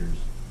temperatures.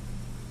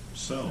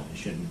 So, It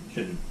shouldn't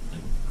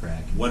like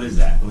crack. what is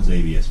that? What's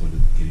ABS? Can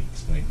you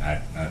explain?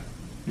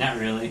 Not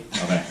really.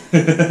 Okay.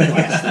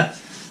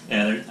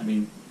 Yeah,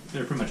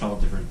 they're pretty much all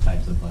different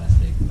types of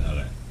plastic. But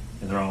Okay.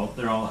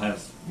 they're all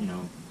have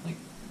like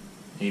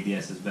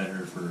ABS is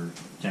better for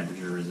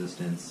temperature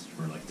resistance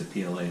for like the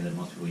PLA that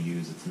most people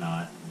use. It's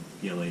not.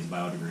 PLA is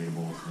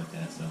biodegradable, stuff like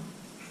that. So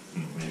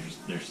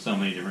there's so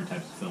many different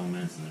types of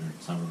filaments, and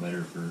some are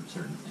better for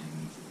certain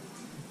things.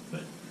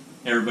 But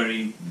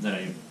everybody that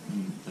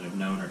I've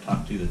known or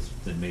talked to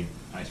that made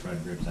ice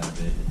rod grips out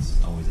of it,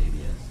 it's always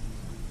ABS.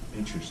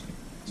 Interesting.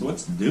 So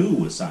what's new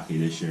with Saki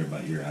this year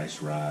about your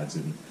ice rods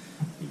and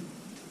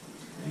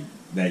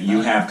that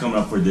you have coming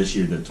up for this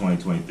year, the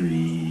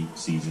 2023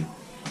 season?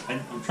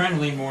 I'm trying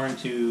to lean more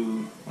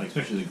into, like,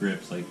 especially the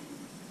grips, like,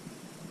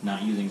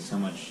 not using so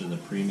much of the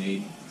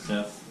pre-made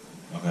stuff.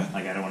 Okay.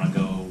 Like, I don't want to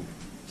go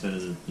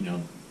to,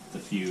 the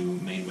few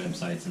main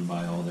websites and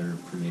buy all their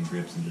pre-made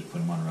grips and just put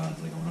them on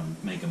rods. Like, I want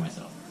to make them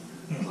myself.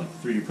 Hmm.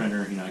 Like, 3D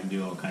printer, I can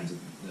do all kinds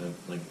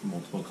of, like,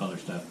 multiple color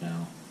stuff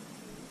now.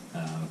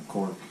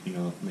 Cork,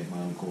 make my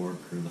own cork,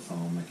 or the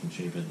foam, I can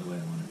shape it the way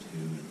I want it to.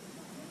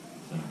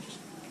 So, just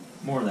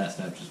more of that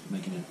stuff, just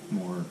making it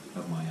more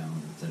of my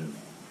own instead of,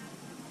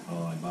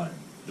 I bought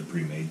The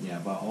pre-made. Yeah, I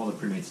bought all the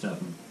pre-made stuff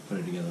and put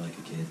it together like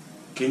a kid.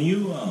 Can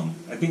you,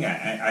 I think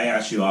I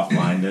asked you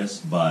offline this,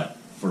 but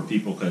for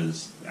people,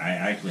 because I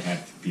actually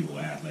had people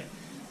ask, like,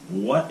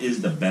 what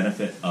is the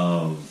benefit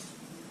of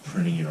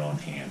printing your own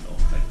handle,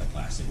 like the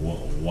plastic?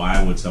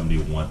 Why would somebody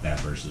want that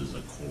versus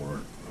a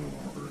cork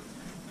or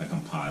a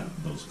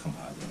composite, those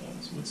composite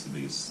ones? What's the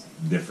biggest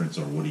difference,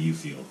 or what do you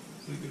feel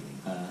is a good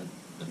one?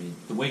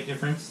 The weight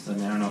difference, I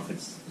don't know if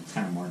it's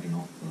kind of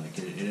marginal. Like,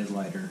 it is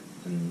lighter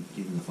than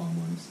even the foam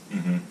ones.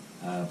 Mm-hmm.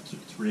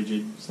 It's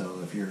rigid,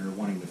 so if you're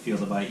wanting to feel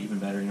the bite even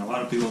better, a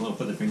lot of people will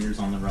put their fingers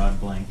on the rod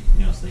blank,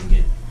 so they can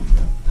get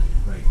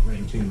right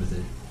in tune with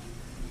it.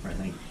 Where I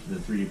think the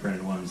 3D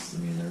printed ones,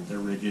 they're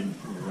rigid,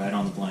 they're right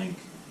on the blank,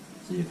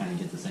 so you kind of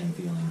get the same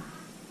feeling.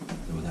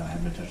 So without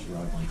having to touch the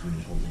rod blank, you can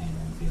just hold the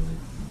handle and feel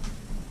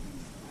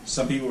it.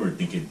 Some people were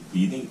thinking, do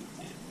you think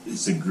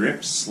is the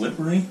grip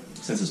slippery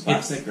since it's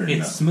plastic, or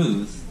it's no?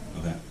 smooth.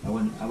 Okay. I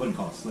wouldn't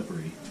call it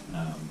slippery.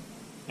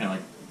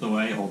 Like the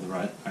way I hold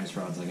the ice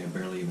rods, like I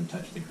barely even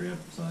touch the grip.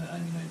 So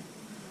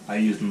I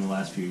used them the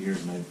last few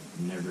years, and I've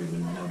never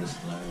even noticed.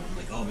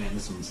 Like, oh man,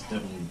 this one's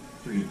definitely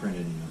 3D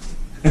printed.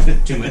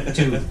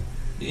 Too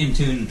in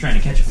tune, trying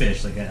to catch a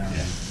fish. Like I don't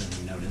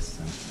even notice.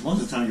 So.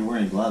 Most of the time you're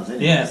wearing gloves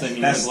anyway. Yeah, so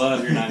with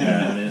gloves, you're not going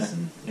to notice.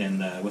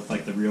 And with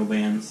like the real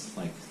bands,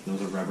 like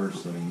those are rubber,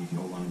 so you can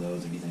hold on to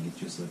those if you think it's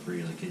too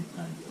slippery.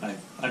 Like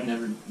I've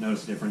never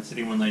noticed a difference.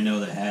 Anyone I know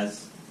that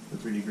has the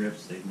 3D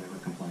grips, they've never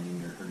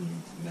complained or heard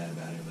anything bad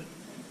about it. But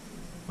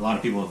a lot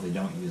of people, if they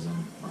don't use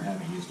them or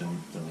haven't used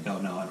them, they're like, oh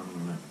no, I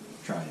don't want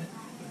to try it.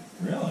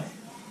 But, Really?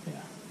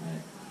 yeah.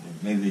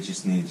 Maybe they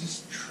just need to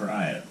just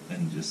try it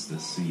and just to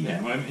see.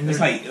 Yeah, well, it's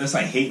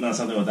like hating on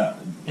something without.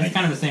 It's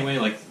kind of the same way.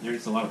 Like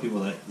there's a lot of people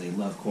that they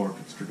love cork.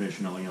 It's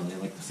traditional. They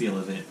like the feel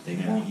of it. They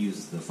won't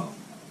use the foam.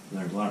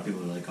 There's a lot of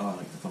people that are like, oh, I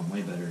like the foam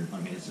way better.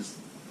 It's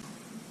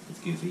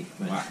goofy.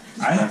 But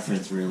I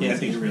preference really. Yeah, I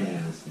think it really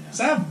is. Yeah.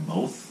 So I have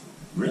both.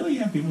 Really,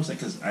 have people say,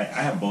 because I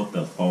have both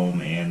the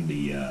foam and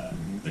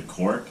the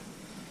cork.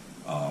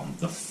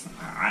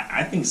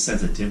 I think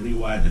sensitivity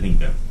wise, I think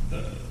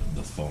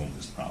the foam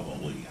is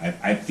probably.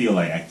 I feel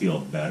like I feel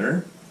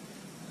better.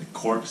 The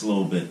cork's a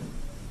little bit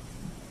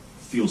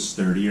feels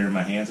sturdier in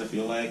my hands. I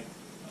feel like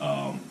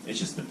it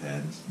just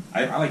depends.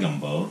 I like them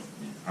both.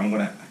 I'm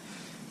gonna.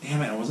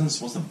 Damn it! I wasn't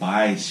supposed to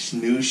buy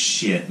new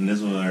shit, and this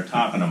is what they're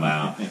talking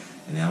about.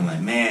 And then I'm like,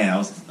 man, I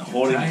was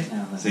holding.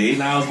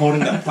 Now I was holding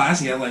the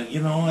plastic. I'm like,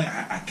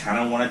 I kind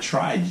of want to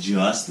try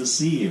just to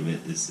see if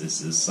it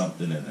is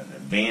something an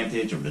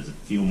advantage, or does it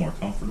feel more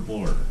comfortable,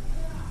 or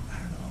I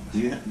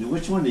don't know.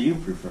 Which one do you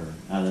prefer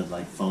out of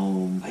like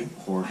foam,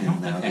 cork, I don't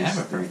and think I have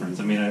a preference.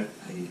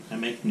 I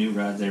make new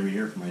rods every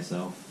year for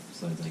myself,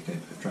 so like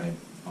I've tried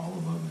all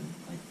of them, and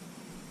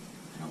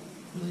I don't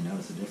really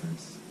notice a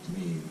difference to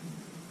me.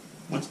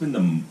 What's been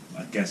the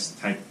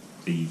type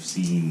that you've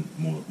seen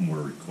more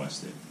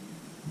requested?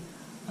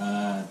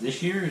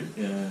 This year,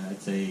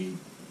 I'd say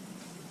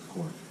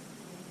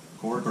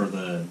cork, or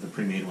the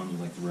pre-made ones with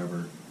like the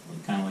rubber,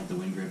 kind of like the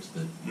wind grips,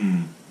 but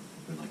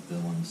they're like the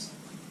ones,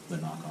 the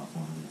knockoff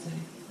ones. I'd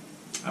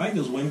say. I like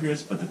those wind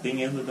grips, but the thing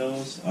is with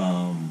those,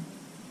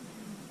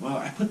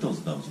 I put those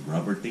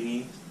rubber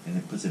thingies, and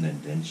it puts an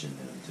indention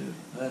in them too.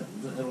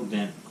 It'll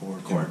dent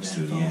corks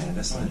too. Yeah,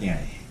 that's the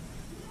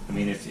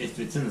thing. If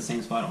it's in the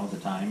same spot all the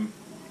time,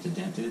 to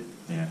dent it,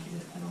 Yeah.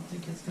 I don't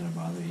think it's going to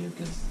bother you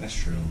because That's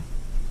true.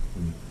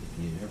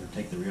 if you ever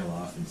take the reel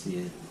off and see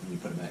it and you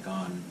put it back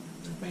on,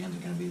 the bands are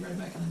going to be right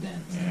back in the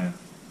dent. Yeah,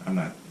 I'm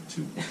not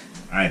too.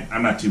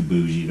 I'm not too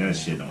bougie. That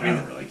shit don't. I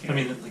don't really care. I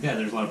mean, like that.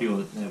 There's a lot of people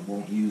that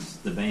won't use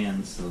the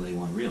bands, so they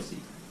want a real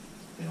seat.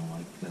 They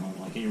don't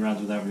like any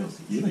rods without real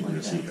seats. You like real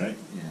that. seat, right?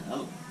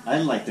 Yeah, I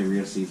like the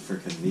rear seat for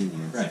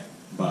convenience. Right.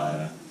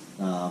 But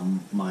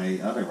my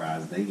other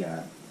rods, they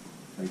got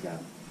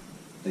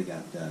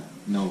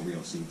no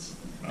real seats,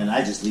 and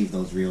I just leave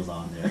those reels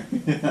on there.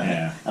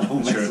 Yeah, I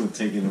don't mess true. with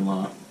taking them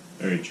off.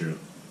 Very true.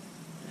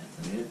 Yeah,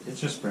 I mean, it's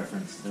just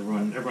preference.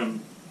 Everyone,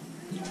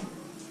 you know,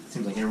 it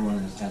seems like everyone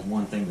has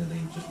one thing that they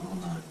just will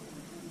not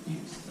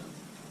use.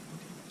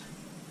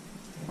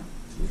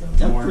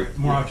 So.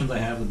 More options I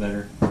have, the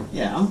better.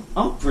 Yeah,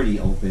 I'm pretty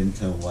open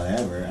to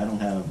whatever. I don't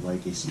have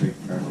like a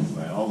strict preference.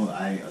 But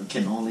I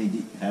can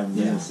only have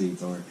real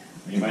seats, or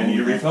You might need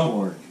a refill.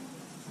 fork.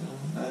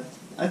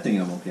 I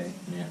think I'm okay.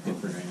 Yeah, good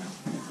for right now.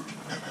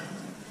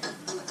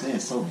 Man,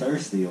 it's so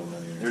thirsty over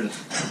there.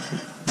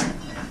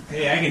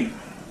 Hey,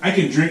 I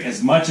can drink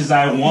as much as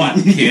I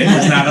want, kid.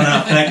 It's not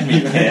gonna affect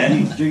me,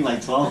 kid. Drink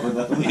like 12 of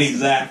those.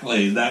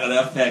 Exactly. It's not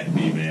gonna affect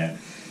me, man.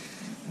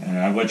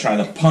 I'm gonna try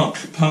the punk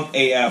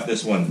AF.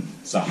 This one.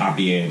 It's a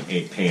hoppy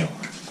pale.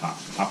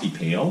 Hoppy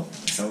pale.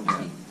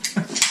 Okay.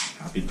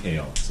 Hoppy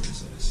pale. That's what it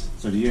says.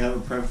 So do you have a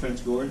preference,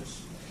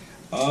 Gords?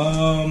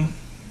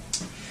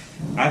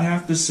 I'd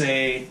have to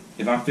say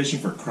if I'm fishing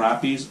for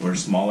crappies or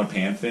smaller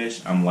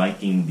panfish, I'm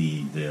liking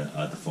the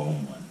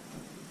foam one.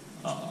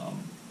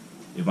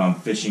 If I'm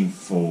fishing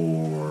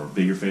for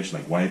bigger fish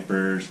like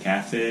wipers,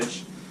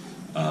 catfish,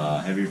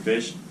 heavier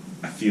fish,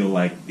 I feel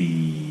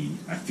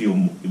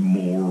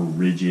more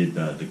rigid.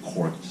 The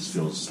cork just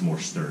feels more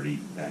sturdy.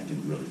 That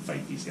can really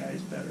fight these guys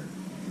better.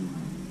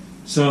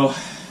 So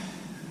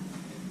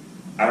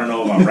I don't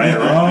know if I'm right or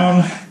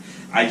wrong.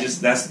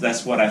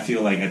 That's what I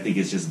feel like. I think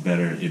it's just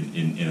better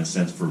in a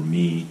sense for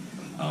me,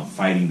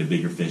 fighting the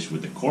bigger fish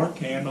with the cork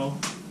handle,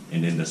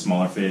 and then the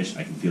smaller fish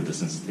I can feel the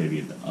sensitivity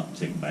of the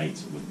uptick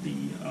bites with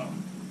the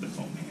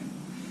foam handle.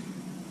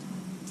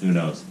 Who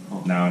knows?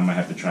 Now I might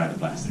have to try the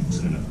plastics.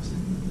 Who knows?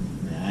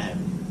 Man, I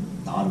haven't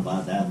even thought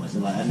about that much.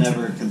 Like, I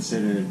never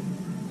considered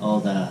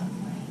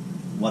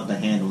what the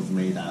handle's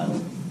made out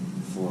of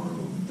for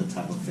the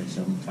type of fish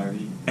I'm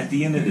targeting. At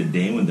the end of the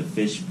day, when the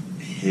fish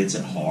hits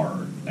it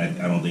hard, I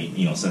don't think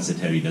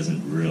sensitivity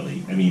doesn't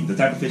really. I mean, the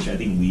type of fish I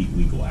think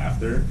we go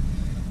after,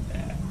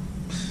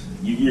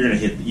 you're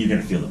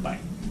gonna feel the bite.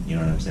 You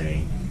know what I'm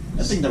saying?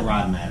 I think the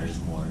rod matters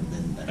more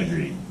than the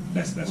Agreed. handle.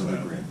 That's Or what the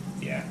I grip.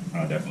 Yeah, I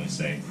would definitely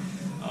say.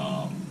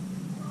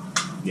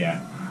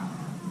 Yeah.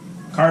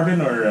 Carbon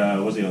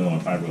or what's the other one?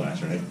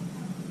 Fiberglass, right?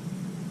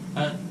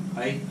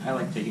 I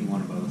like taking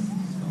one of both.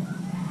 So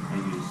I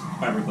use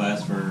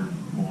fiberglass for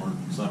more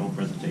subtle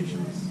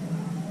presentations.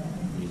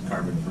 I use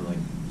carbon for like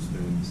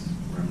spoons,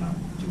 where I'm not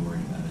too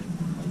worried about it.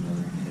 I'd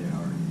rather hit it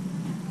hard.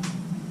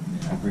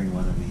 Yeah, I bring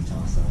one of each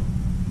also.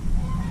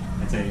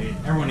 I'd say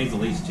everyone needs at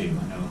least two.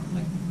 I know,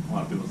 like a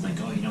lot of people think,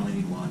 oh, you only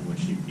need one,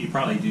 which you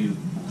probably do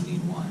only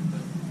need one,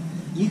 but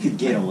You could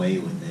get away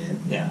with it.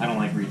 yeah, I don't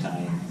like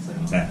retying, so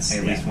I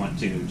at least want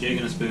two. Jig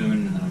and a spoon,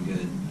 and then I'm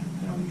good.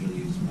 I don't usually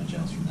use much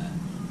else from that.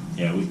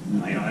 Yeah,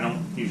 I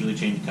don't usually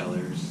change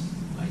colors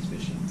ice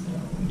fishing. So.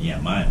 Yeah,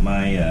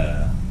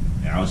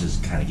 I was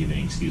just kind of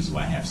giving excuses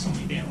why I have so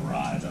many damn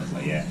rods. I was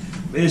like, yeah,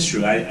 but it's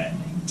true.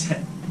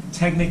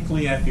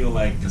 Technically, I feel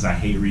like, because I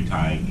hate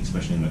retying,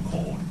 especially in the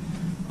cold.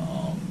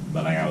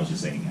 But like I was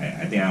just saying,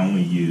 I think I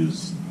only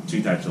use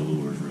two types of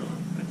lures really: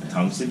 like the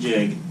tungsten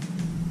jig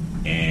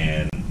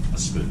and a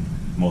spoon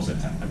most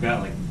of the time. I've got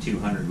like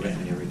 200 with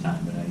me every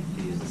time, but I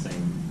use the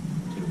same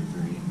 2 or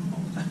 3 all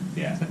the time.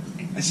 Yeah.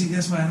 I see.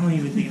 That's why I don't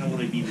even think I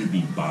want to even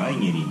be buying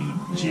any new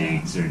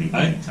jigs or anything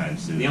anytime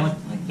soon. The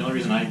only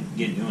reason I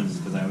get new ones is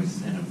because I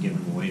always end up giving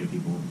them away to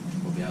people.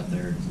 We'll be out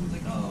there, and someone's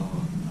like,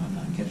 "Oh, I'm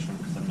not catching them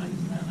because I'm not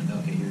using that." Like,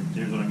 okay,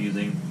 here's what I'm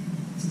using.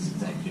 It's this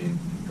exact jig.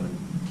 Go ahead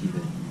and keep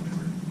it.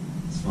 Whatever.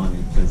 It's funny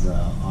because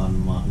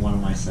on one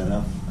of my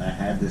setups, I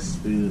had this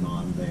spoon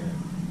on there.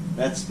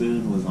 That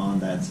spoon was on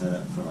that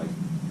setup for like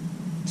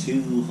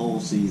 2 whole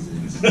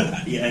seasons.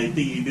 Yeah, I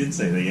think you did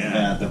say that.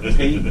 Yeah, the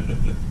paint,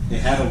 it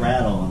had a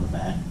rattle on the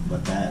back,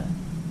 but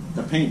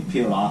the paint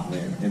peeled off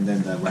it, and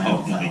then the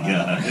rattle Oh my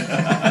fell out.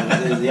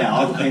 god! Yeah,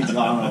 all the paint's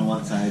gone on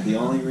one side. The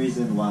only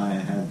reason why I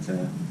had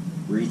to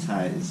retie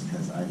it is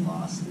because I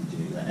lost the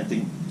jig. I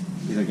think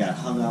either got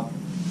hung up.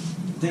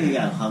 I think it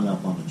got hung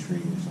up on a tree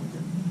or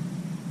something.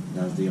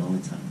 That was the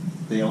only time.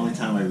 The only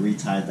time I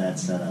retied that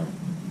setup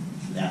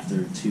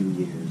after 2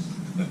 years.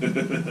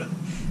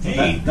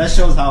 Hey, That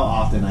shows how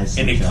often I switch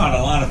and it up. caught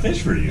a lot of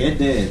fish for you. It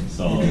did.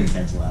 So- It did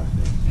catch a lot of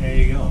fish. There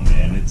you go,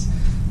 man. It's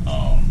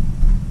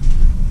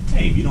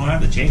hey, if you don't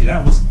have to change it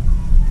out,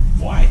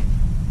 why?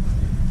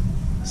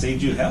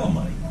 Saved you a hell of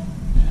money.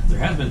 Yeah, there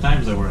has been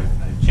times though where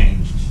I've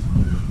changed.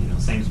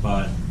 Same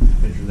spot,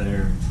 fish are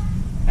there.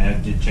 I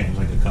did change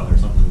like a color or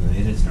something, and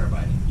it did start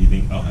biting. You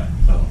think? Okay.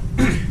 So,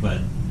 but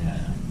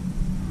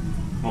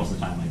most of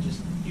the time I just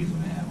use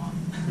what I have on.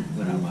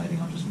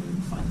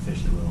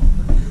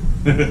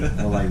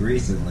 Well, like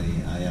recently,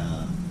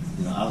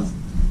 I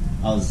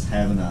was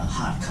having a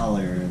hot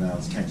color and I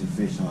was catching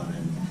fish on it.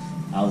 And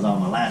I was on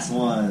my last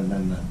one, and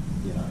then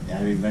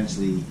I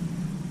eventually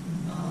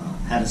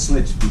had to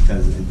switch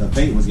because the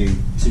bait was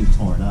getting too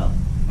torn up,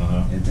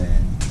 and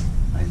then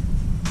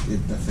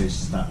the fish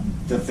stopped.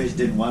 The fish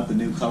didn't want the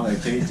new color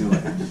change to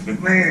it.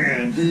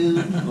 Man,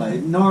 dude,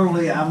 like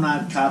normally I'm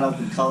not caught up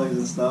in colors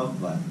and stuff,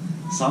 but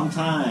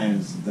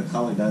sometimes the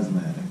color does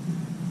matter.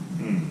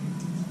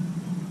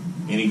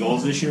 Any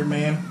goals this year,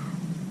 man?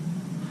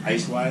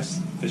 Ice-wise,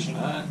 fishing?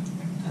 I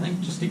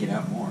think just to get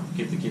out more,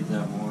 get the kids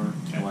out more,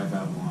 get the wife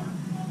out more.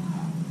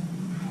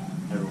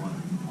 Everyone.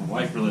 My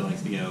wife really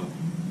likes to go.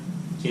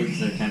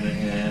 Kids are kind of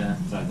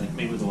so I think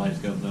maybe with the wives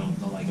go, they'll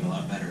like it a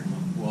lot better.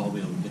 We'll all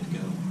be able to get to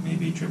go.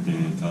 Maybe a trip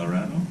to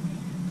Colorado?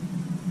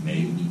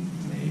 Maybe.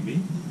 If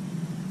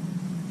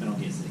I don't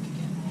get sick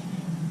again.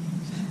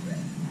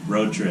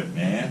 Road trip,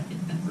 man.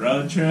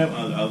 Road trip.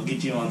 I'll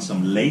get you on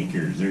some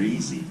Lakers. They're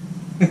easy,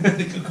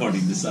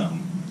 according to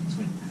some.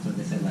 That's what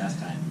they said last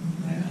time.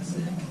 I got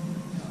sick.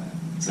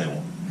 Say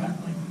what? Got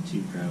like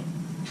 2 trout.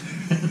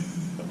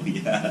 Oh,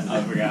 yeah,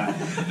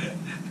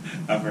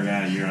 I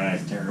forgot. You're right.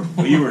 It's terrible.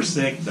 Well, you were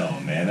sick though,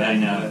 man. I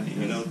know.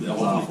 It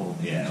was awful.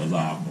 Yeah, it was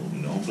awful.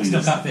 Hopefully,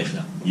 Still caught fish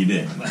though. You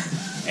did.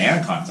 And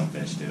I caught some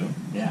fish too.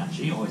 Yeah,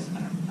 she always. I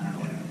don't know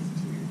what it is.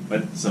 It's weird.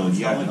 But so That's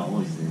you how got it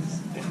always is.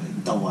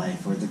 The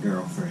wife or the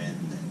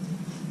girlfriend.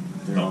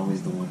 They're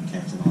always the one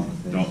catching all the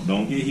fish.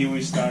 Don't get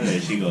Huey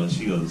started. She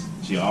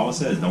always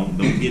says, don't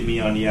get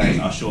me on the ice.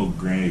 I'll show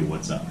Granny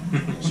what's up.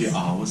 She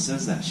always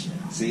says that shit.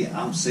 See,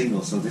 I'm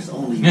single, so there's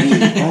only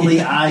me.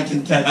 Only I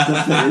can catch the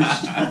fish.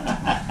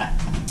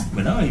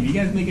 But no, if you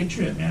guys make a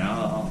trip, man,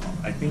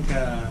 I think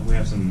we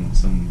have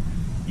some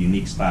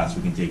unique spots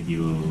we can take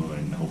you,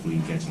 and hopefully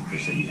you can catch some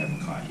fish that you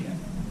haven't caught yet.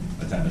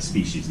 A type of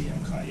species you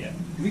haven't caught yet.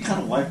 Have you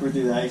caught a wiper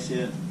through the ice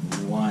yet?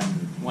 One.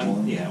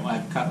 Yeah, well,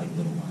 I've caught like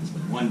little ones,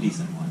 but one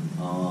decent one.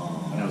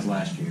 Oh. That was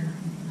last year.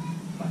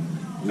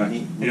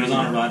 Finally. It was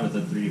on a rod with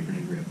a 3D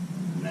printed grip,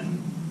 and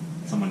then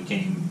someone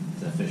came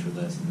to fish with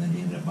us, and then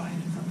he ended up buying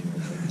it from me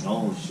right there.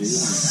 Oh, shoot.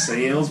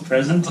 Sales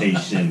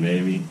presentation,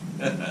 baby.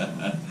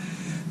 Yeah,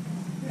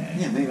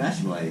 maybe I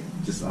should like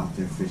just out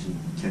there fishing,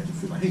 catching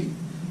fish. Like, hey,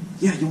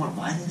 yeah, you want to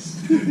buy this?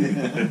 Do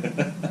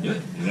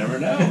it. You never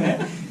know,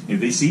 man. If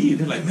they see you,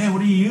 they're like, man,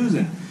 what are you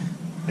using?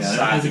 Yeah,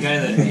 there was a guy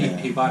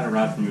that he bought a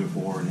rod from me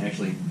before, and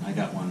actually I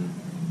got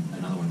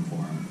another one for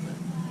him. But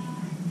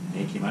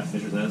he came out to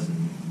fish with us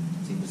and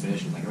seen the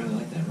fish. He's like, I really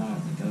like that rod. I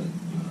was like, oh,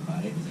 you want to buy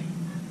it? He's like,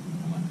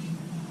 how much?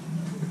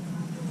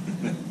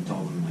 I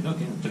told him, like,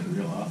 okay, I took the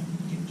reel off,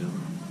 gave it to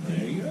him.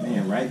 There you go.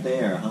 Man, right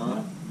there,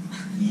 huh?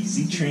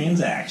 Easy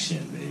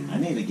transaction, baby. I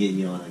need to get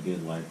you on a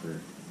good wiper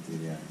through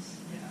the ice.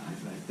 Yeah,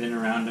 I've been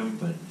around him,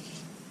 but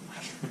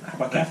How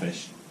about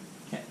catfish?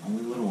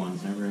 only little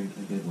ones, never a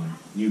good one.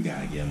 You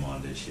gotta get him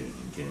on this shit.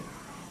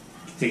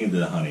 Take him to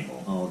the honey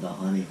hole. Oh, the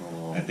honey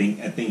hole. I think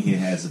he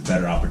has a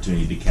better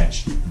opportunity to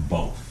catch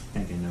both. I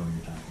think I know what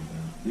you're talking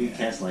about. You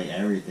catch like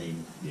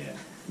everything. Yeah.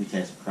 You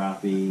catch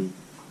crappie,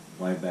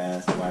 white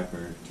bass,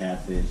 wiper,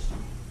 catfish,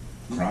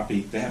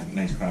 Crappie. They have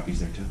nice crappies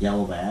there too.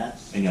 yellow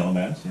bass. And yellow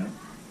bass, yeah.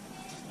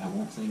 I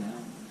won't say no.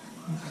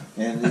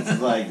 And it's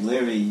like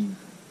literally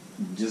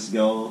just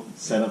go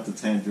set up the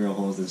tent, drill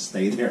holes, and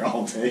stay there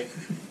all day.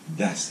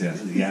 That's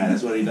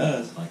what he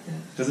does. Like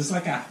that. Because it's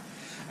like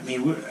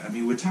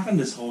we're talking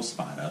this whole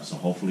spot up, so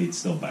hopefully it's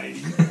still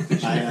biting.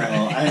 I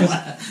know.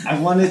 I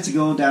wanted to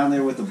go down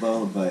there with the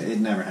boat, but it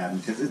never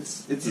happened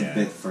because it's a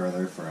bit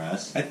further for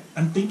us.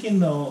 I'm thinking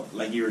though,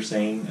 like you were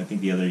saying, I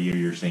think the other year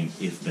you were saying,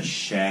 if the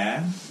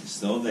shad is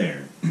still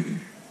there,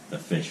 the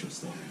fish will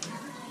still be there.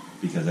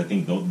 Because I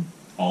think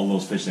all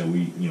those fish that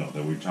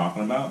we're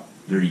talking about,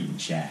 they're eating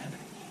shad.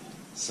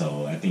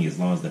 So I think as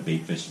long as the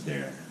bait fish is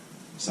there,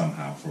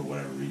 somehow for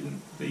whatever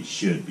reason, they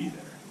should be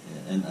there.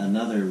 And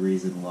another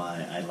reason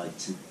why I like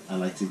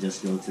to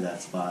just go to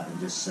that spot and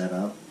just set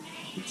up.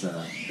 It's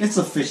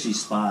a fishy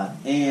spot,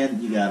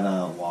 and you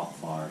gotta walk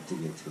far to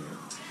get to it.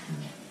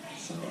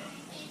 So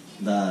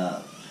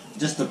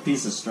just the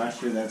piece of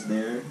structure that's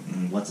there,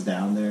 what's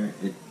down there,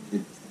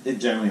 it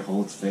generally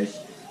holds fish.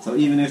 So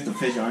even if the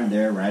fish aren't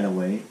there right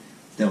away,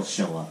 they'll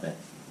show up at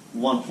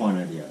one point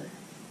or the other.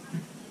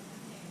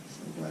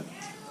 So, but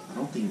I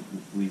don't think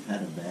we've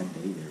had a bad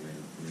day there.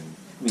 Really.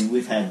 I mean,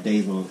 we've had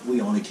days where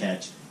we only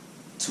catch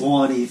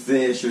 20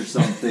 fish or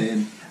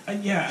something.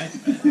 I'd have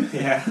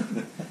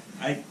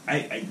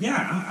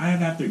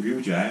to agree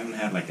with you. I haven't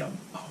had like a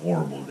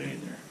horrible day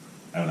there.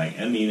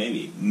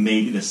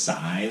 Maybe the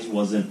size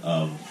wasn't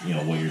of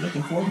what you're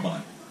looking for,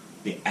 but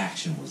the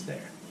action was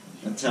there.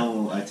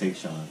 Until I take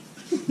Sean.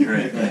 You're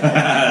right.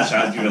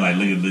 Sean's you were like,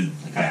 look at this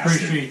I'm bastard.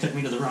 pretty sure you took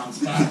me to the wrong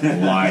spot.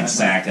 Wide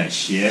sack of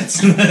shit.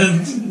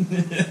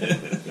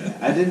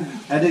 I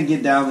didn't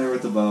get down there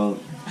with the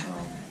boat.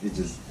 It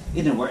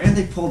didn't work. And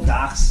they pulled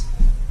docks.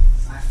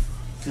 I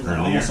feel like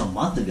almost a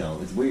month ago.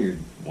 It's weird.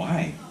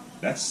 Why?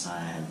 I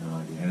have no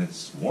idea. And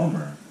it's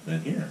warmer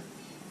than here.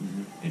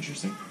 Mm-hmm.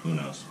 Interesting. Who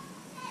knows?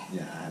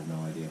 Yeah, I have no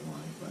idea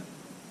why, but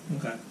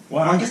Okay.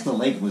 Well, I guess the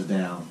lake was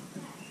down.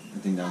 I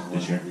think that was one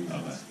This of year? the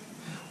reasons. Okay.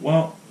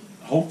 Well,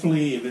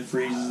 hopefully if it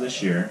freezes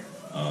this year,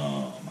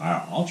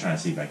 I'll try and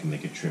see if I can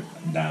make a trip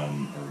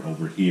down or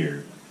over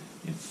here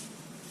in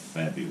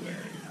February,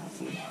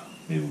 hopefully.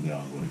 Maybe we can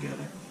all go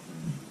together.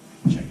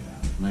 Check it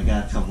out. And I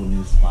got a couple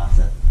new spots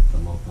at the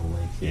local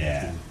lake here,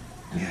 Yeah.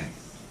 too.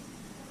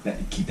 Yeah.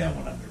 Keep that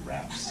one under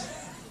wraps.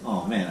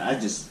 Oh, man,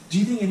 Do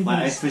you think my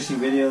anybody... ice fishing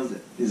videos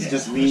is Yeah,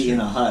 just me sure. in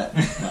a hut.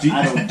 Do-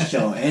 I don't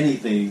show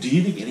anything. Do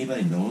you think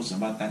anybody knows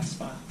about that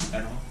spot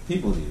at all?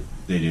 People do.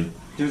 They do?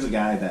 There's a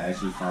guy that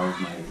actually follows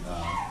my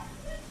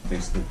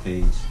Facebook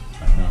page.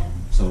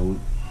 So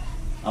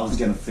I was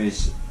gonna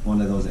fish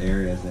one of those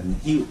areas, and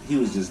he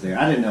was just there.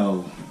 I didn't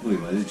know who he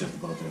was. It was just a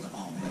boat there. I was like,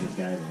 oh man, this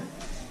guy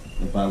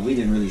there. But we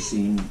didn't really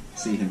see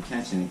him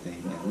catch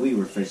anything. And we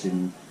were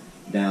fishing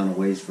down a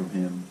ways from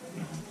him,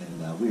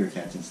 and we were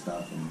catching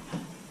stuff. And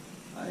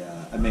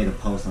I made a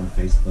post on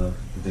Facebook,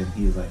 and then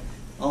he was like,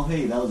 "Oh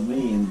hey, that was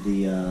me." And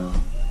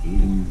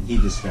he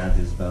described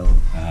his boat.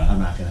 I'm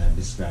not gonna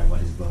describe what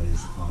his boat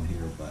is on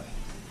here, but.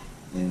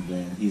 And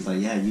then he's like,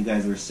 "Yeah, you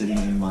guys were sitting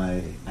in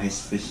my ice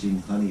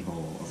fishing honey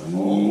hole." I was like,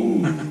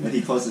 "Oh!" And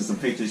he posted some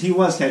pictures. He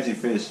was catching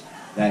fish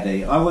that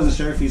day. I wasn't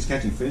sure if he was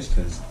catching fish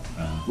because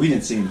we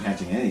didn't see him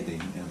catching anything.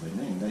 And I was like,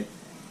 "Man,"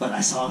 but I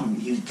saw him.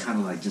 He was kind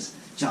of like just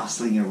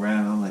jostling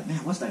around. I'm like, "Man,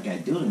 what's that guy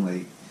doing?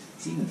 Like,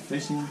 is he even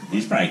fishing?"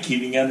 He's probably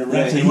keeping under Yeah,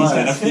 wraps. he and was. He's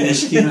got a He was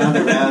fish. keeping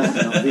under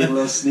wraps, being a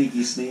little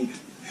sneaky sneak.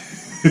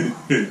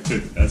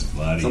 That's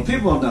funny. So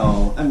people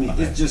know. I mean,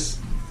 Okay. it's just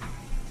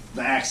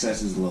the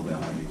access is a little bit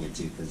hard to get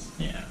to because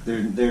Yeah.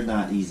 they're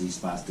not easy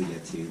spots to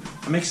get to.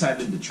 I'm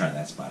excited to try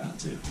that spot out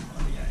too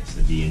on the ice.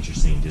 It'd be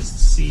interesting just to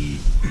see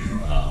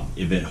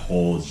if it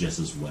holds just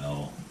as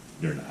well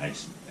during the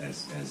ice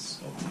as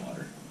open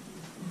water.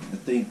 I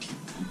think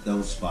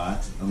those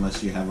spots,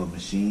 unless you have a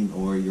machine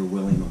or you're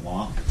willing to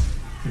walk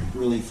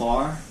really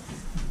far,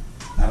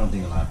 I don't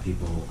think a lot of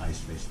people ice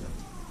fish them.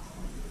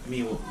 I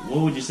mean,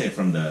 what would you say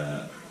from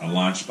a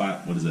launch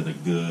spot? What is it, a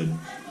good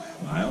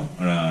mile?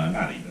 Or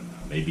not even a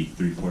mile, maybe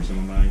 3/4 of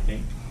a mile, I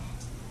think.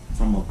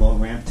 From a boat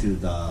ramp to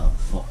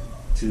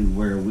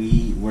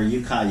where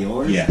you caught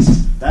yours,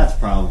 Yes. that's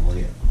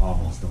probably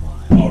almost a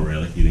mile. Oh,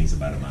 really? You think it's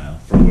about a mile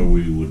from where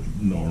we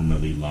would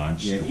normally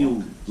launch? Yeah, to if you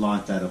walk?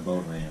 launched at a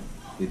boat ramp,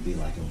 it'd be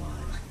like a mile.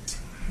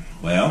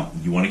 Well,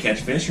 you want to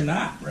catch fish or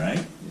not, right?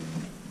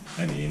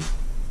 Yeah. I mean,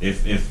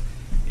 if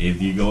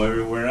you go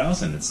everywhere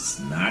else and it's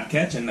not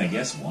catching, I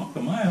guess walk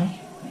the mile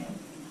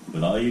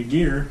with all your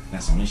gear.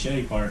 That's the only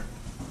shitty part.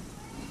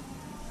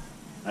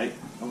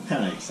 I'm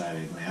kind of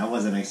excited, man. I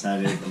wasn't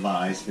excited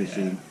about ice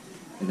fishing,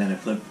 and then I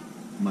put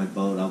my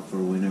boat up for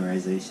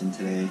winterization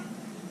today.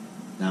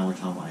 Now we're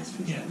talking about ice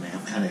fishing. Yeah. Man,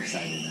 I'm kind of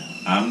excited now.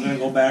 I'm gonna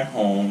go back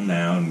home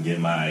now and get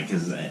my,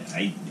 because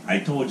I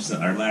told you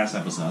our last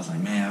episode, I was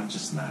like, man, I'm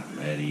just not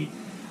ready.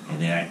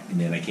 And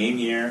then I came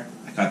here.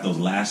 I caught those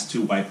last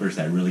 2 wipers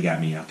that really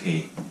got me.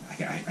 Okay,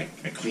 I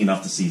cleaned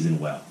off the season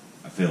well.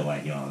 I feel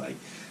like,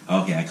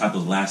 okay, I caught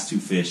those last 2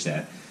 fish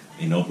that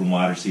in open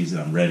water season.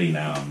 I'm ready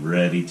now. I'm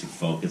ready to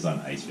focus on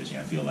ice fishing.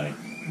 I feel like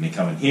me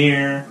coming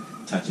here,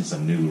 touching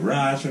some new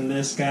rods from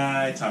this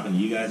guy, talking to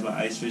you guys about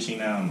ice fishing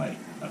now. I'm like,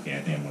 okay,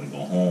 I think I'm gonna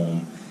go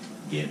home,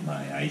 get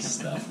my ice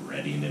stuff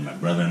ready. And then my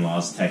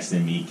brother-in-law's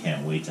texting me,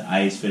 can't wait to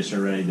ice fish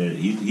already.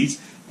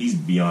 He's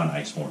beyond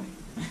ice horny.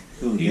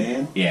 Who,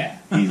 Dan? Yeah,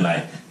 he's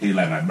like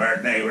my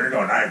birthday. We're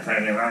going ice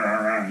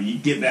fishing. You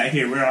get back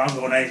here. We're all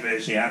going ice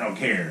fishing. I don't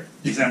care.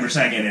 December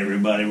 2nd,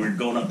 everybody. We're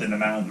going up in the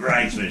mountains. We're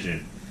ice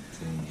fishing.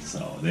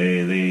 So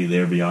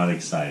they're beyond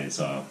excited.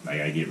 So I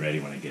gotta get ready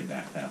when I get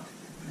back now.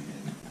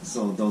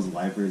 So those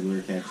wipers we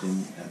were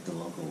catching at the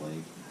local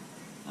lake,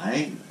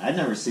 I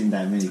never seen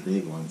that many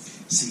big ones.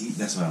 See,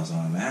 that's what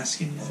I'm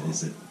asking you.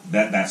 Is it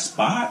that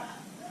spot?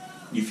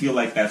 You feel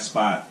like that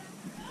spot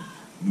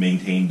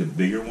maintained the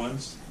bigger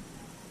ones?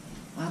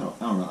 I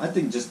don't know. I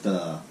think just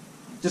the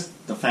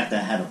fact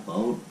that I had a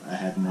boat, I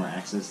had more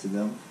access to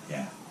them.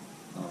 Yeah.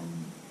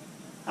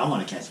 I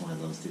want to catch one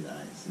of those two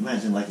guys.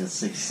 Imagine like a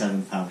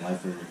 6-7 pound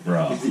wiper.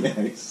 Bro.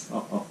 Yes.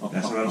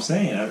 That's what I'm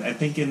saying. I'm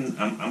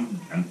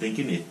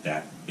thinking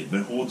if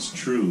it holds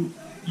true,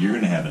 you're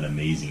gonna have an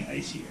amazing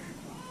ice year.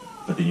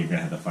 But then you're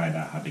gonna have to find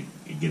out how to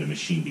get a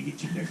machine to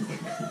get you there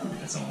quicker.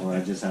 That's all. Or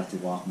I just have to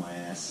walk my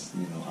ass, a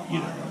You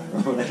mile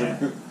know, or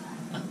whatever.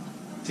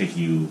 Take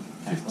you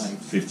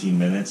 15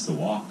 minutes to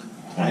walk.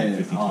 20,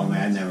 15 man, I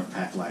minutes. never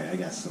pack light. I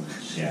got so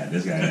much. Yeah,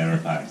 this guy never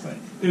packs like.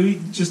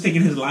 Dude, just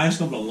taking his live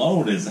scope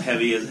alone is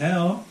heavy as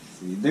hell.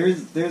 See,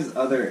 there's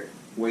other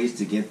ways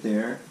to get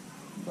there,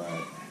 but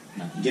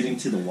getting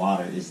to the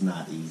water is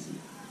not easy.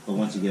 But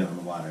once you get on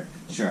the water,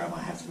 sure, I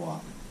might have to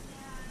walk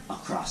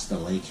across the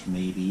lake,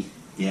 maybe.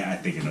 Yeah, I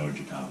think I know what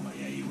you're talking about.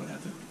 Yeah, you would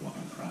have to walk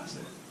across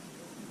it.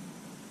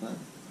 But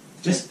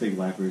Just- just big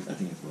wipers, I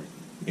think it's worth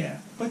it. Yeah,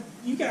 but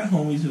you got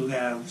homies who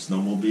have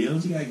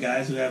snowmobiles. You got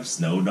guys who have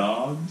snow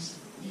dogs.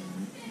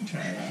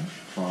 Try it out.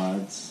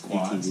 Quads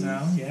Quads ATVs.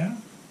 now, yeah.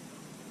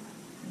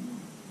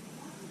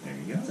 There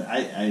you So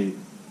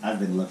go. I've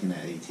been looking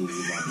at ATV.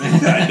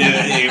 I do.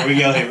 Here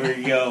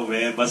we go,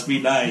 man. Must be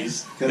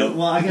nice.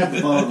 Well, I got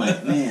the boat.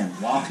 Like, man,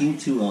 walking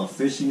to a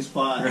fishing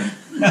spot. Man,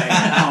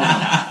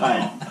 I don't know.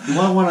 Like, do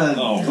I want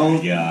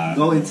to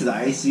go into the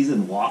ice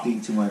season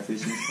walking to my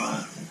fishing spot?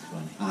 That's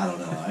funny. I don't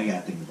know. I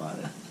got to think about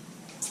it.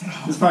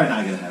 It's probably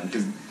not gonna happen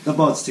because the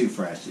boat's too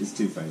fresh. It's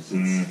too fresh.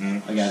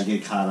 I gotta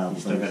get caught up.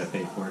 You still gotta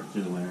pay for it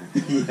through the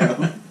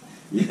winter.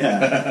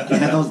 yeah.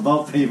 Those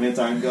boat payments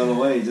aren't going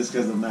away just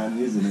because I'm not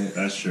using it.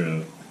 That's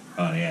true.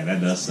 Oh yeah,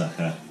 that does suck.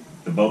 Huh?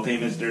 The boat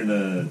payments during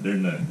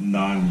the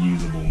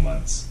non-usable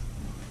months.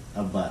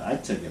 But I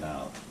took it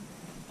out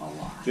a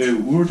lot.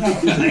 Dude, we were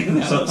talking.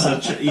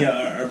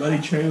 Our buddy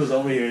Trey was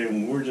over here,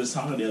 and we were just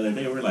talking the other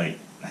day. We're like,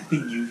 I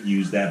think you've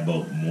used that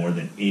boat more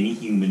than any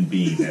human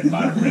being that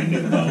bought a brand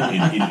new boat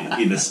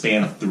in the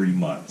span of 3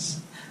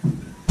 months.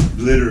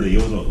 Literally,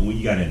 it was when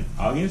you got in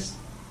August,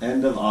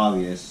 end of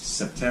August,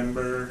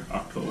 September,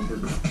 October.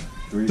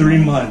 3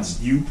 months.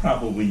 You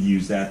probably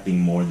used that thing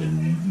more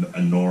than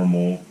a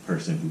normal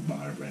person who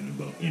bought a brand new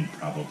boat in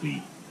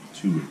probably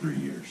 2 or 3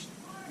 years.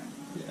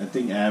 I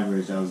think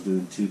average I was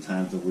doing 2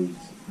 times a week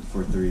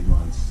for 3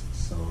 months.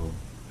 So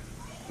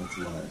that's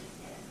what,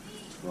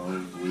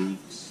 12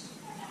 weeks.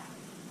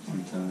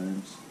 2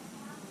 times,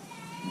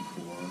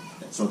 4.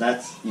 So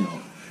that's,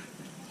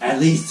 at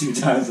least 2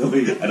 times a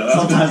week.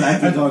 Sometimes I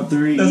could go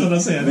 3. That's what I'm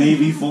saying.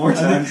 Maybe 4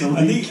 times a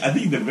week. I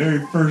think the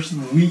very first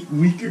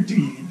week or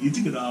 2 you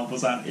took it off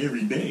was out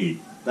every day.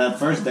 That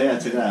first day I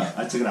took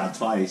it out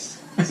twice.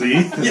 See?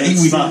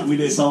 We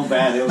did so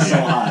bad. It was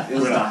so hot. It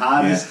was the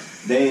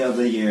hottest day of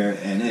the year,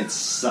 and it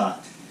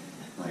sucked.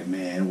 Like,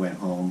 man, went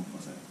home. I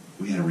was like,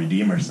 we had to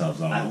redeem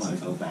ourselves on I want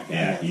to go back.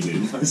 Yeah, you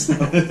did.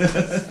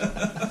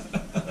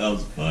 That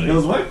was funny. It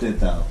was worth it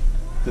though,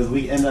 because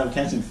we ended up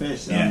catching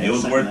fish. Yeah, it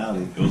was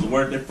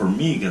worth it for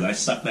me because I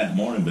sucked that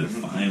morning, but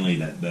finally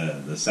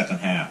the second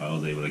half I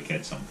was able to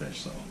catch some fish.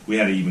 So we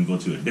had to even go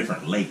to a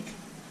different lake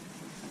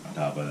on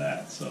top of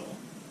that. So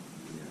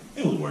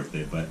it was worth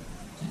it, but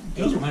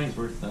it was money's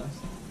worth though.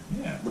 So.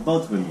 Yeah, the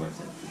boat's been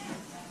worth it.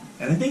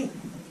 And I think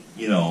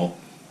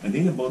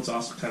the boats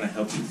also kind of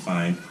help you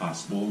find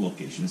possible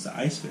locations to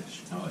ice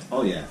fish.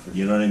 Oh yeah.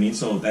 You know what I mean?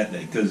 So that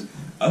because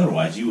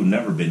otherwise you would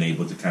never been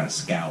able to kind of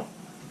scout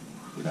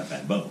without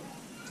that boat.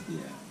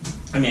 Yeah.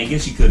 I mean, I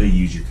guess you could have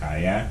used your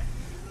kayak,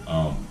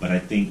 but I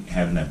think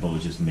having that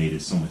boat just made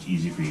it so much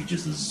easier for you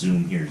just to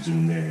zoom here,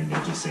 zoom there, and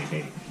then just say,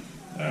 hey,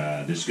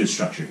 there's good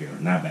structure here,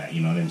 not bad.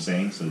 You know what I'm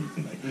saying? So you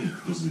can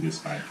this is a good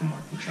spot to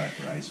mark and try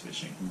for ice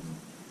fishing. Mm-hmm.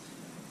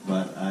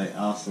 But I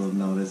also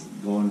noticed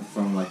going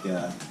from like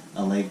a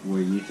lake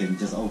where you can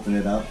just open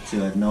it up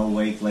to a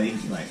no-wake lake,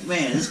 like,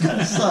 man, this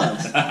kind of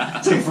sucks.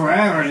 It took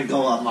forever to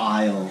go a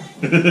mile.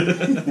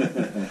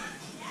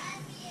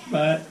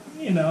 But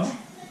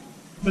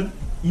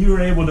you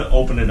were able to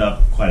open it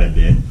up quite a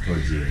bit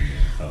towards the end.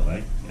 I felt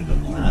like in the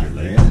larger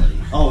lake.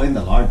 Really. Oh, in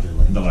the larger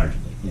lake. The larger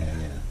lake. Yeah.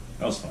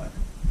 That was fun.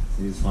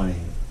 It was funny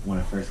when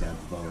I first got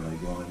the boat,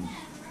 like going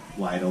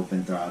wide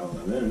open throttle.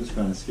 Like, it was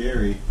kind of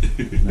scary.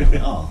 And I'm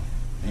like, oh.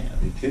 Man,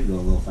 it could go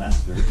a little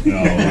faster. Oh,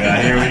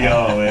 yeah, here we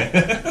go,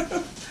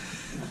 man.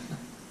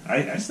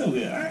 I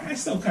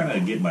still kind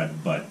of get my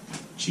butt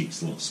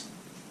cheeks a little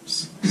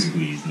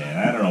squeezed, man.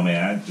 I don't know,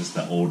 man. Just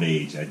the old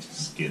age, I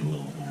just get a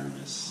little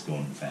nervous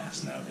going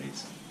fast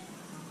nowadays.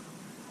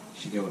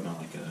 You should go with not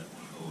like a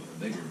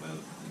bigger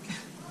boat.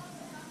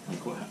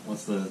 Like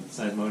what's the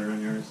size motor on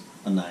yours?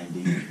 A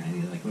 90.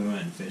 90. Like we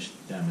went and fished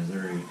down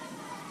Missouri.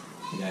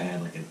 The guy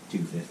had like a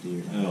 250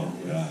 or something. Oh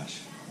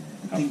gosh.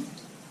 Yeah, I think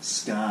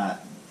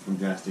Scott from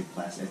Drastic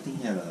Plastic, I think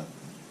he had I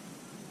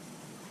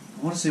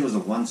want to say it was a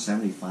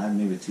 175,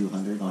 maybe a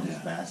 200 on his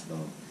bass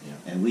boat.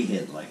 Yeah. And we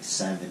hit like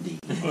 70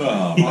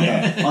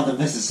 on the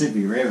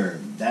Mississippi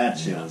River. That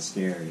shit was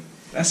scary.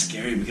 That's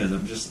scary because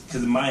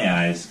in my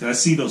eyes, because I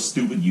see those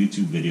stupid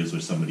YouTube videos where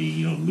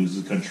somebody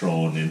loses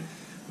control and then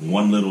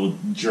one little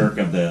jerk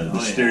of the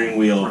steering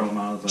wheel,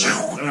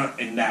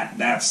 and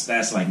that's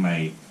like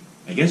my,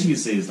 I guess you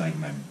could say it's like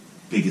my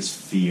biggest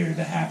fear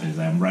that happens.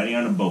 I'm riding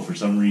on a boat for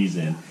some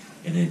reason.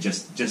 And then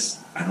just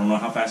I don't know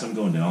how fast I'm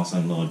going. Then all of a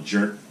sudden, a little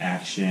jerk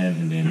action,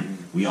 and then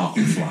we all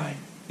go flying.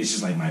 It's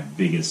just like my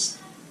biggest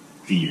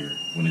fear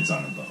when it's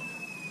on a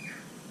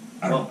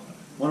boat.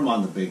 When I'm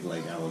on the big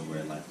lake, I always wear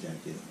a life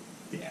jacket.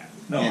 Yeah,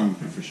 no,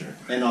 for sure.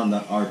 And on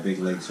our big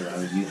lakes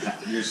around,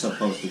 you're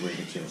supposed to wear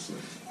the kill switch.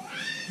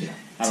 Yeah,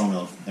 I don't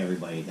know if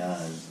everybody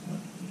does.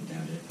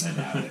 I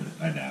doubt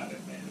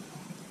it, man.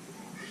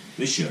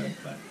 They should,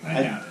 but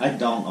I doubt it. I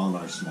don't on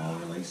our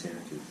smaller lakes here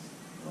because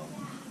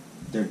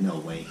there's no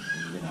way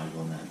you're not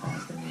going that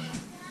fast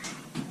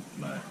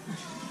anymore.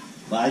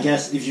 But I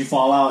guess if you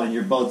fall out and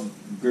you're both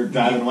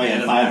driving away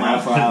at 5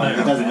 miles per hour, it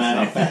doesn't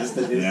matter how fast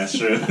it is. That's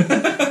true.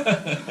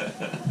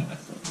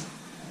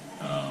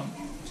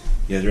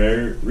 You guys ready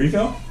to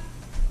refill?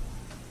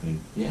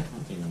 Yeah,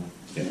 I'll take one.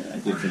 Yeah, I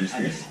did finish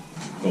this.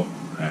 Cool. All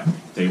right,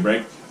 take a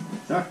break.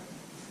 Sure.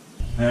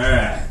 All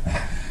right.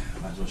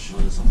 Might as well show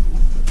this off a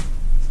little bit.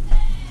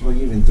 Well,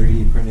 you even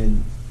 3D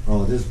printed.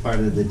 Oh, this is part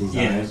of the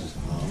design. Yeah.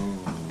 Oh.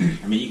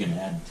 I mean, you can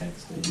add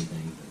text to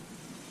anything.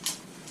 But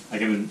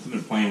like I've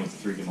been playing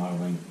with 3D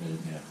modeling, but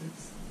yeah,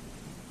 it's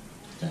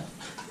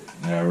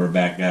tough. All right, we're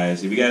back,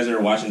 guys. If you guys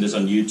are watching this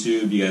on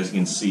YouTube, you guys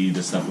can see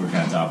the stuff we're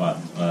kind of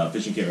talking about.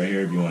 Fishing kit right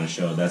here, if you want to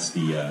show. That's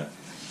the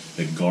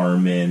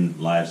Garmin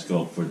live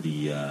scope for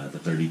the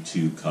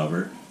 32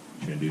 cover.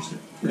 Transducer.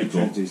 Pretty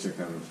cool. Transducer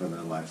cover for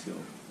the live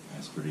scope.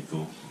 That's pretty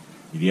cool.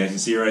 If you guys can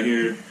see right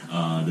here,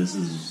 this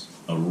is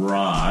a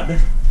rod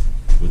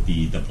with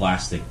the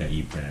plastic that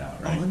you printed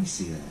out, right? Oh, let me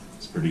see that.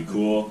 It's pretty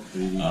cool.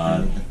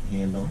 3D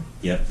handle.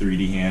 Yep,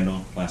 3D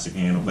handle, plastic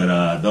handle.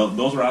 But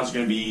those rods are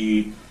going to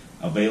be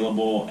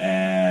available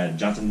at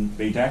Johnson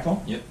Bay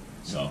Tackle. Yep.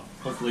 So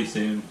hopefully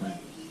soon.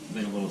 I've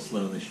been a little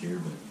slow this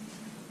year,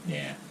 but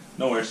yeah.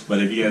 No worries,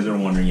 but if you guys are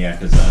wondering, yeah,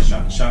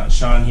 because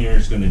Sean here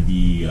is going to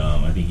be,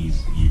 I think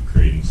he's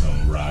creating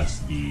some rods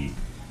to be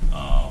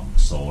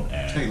sold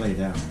at. Take lay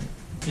down, right?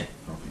 Yeah.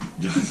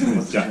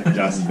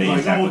 Johnson Bay.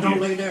 Like, oh,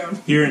 don't lay down.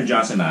 Here in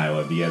Johnson,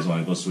 Iowa, if you guys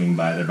want to go swing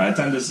by there. By the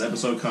time this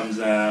episode comes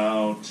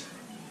out,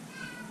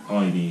 how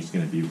long do you think it's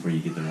going to be before you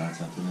get the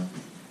rods out to them?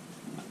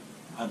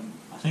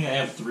 I think I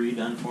have 3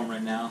 done for them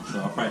right now,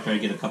 so I'll probably try to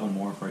get a couple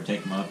more before I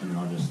take them up, and then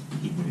I'll just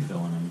keep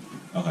refilling them.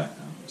 Okay.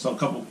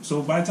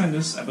 So by the time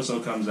this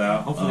episode comes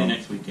out, hopefully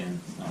next weekend.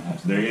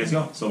 There you guys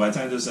go. So by the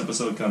time this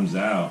episode comes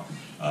out,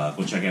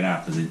 go check it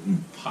out because it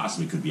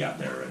possibly could be out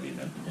there already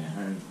then.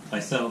 Yeah, I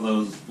sell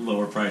those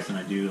lower price than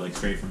I do like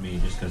straight from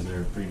me, just because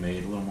they're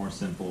pre-made, a little more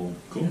simple,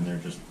 cool, and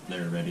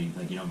they're ready.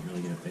 Like you don't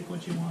really get to pick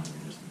what you want;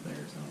 they're just there,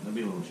 so they'll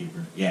be a little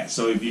cheaper. Yeah.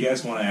 So if you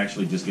guys want to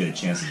actually just get a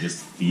chance to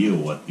just feel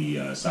what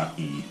the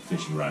Saki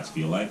fishing rods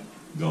feel like,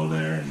 go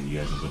there and you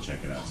guys can go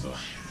check it out. So.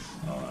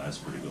 That's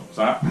pretty cool.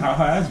 So how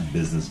has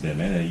business been,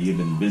 man? Have you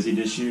been busy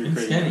this year?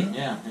 It's steady,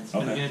 yeah. It's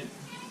been good.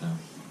 So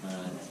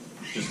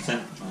just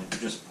sent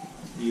just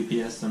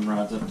UPS some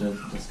rods up to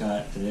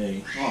Scott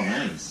today. Oh,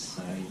 nice.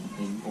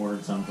 He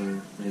ordered some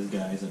for his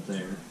guys up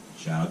there.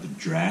 Shout out to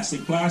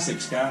Drastic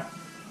Plastics, Scott.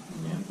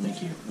 Yeah,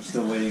 thank you. I'm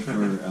still waiting for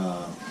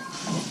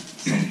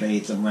some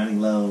baits. I'm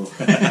running low.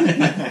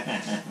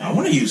 I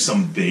want to use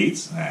some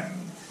baits.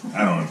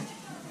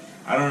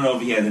 I don't know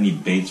if he has any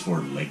baits for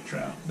lake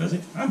trout. Does he?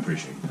 I'm pretty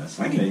sure he does.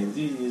 Okay, you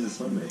use a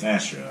swim bait.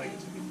 That's true. I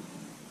guess.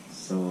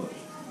 So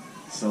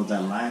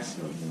that last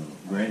show,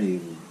 Grady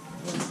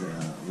was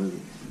really.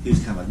 He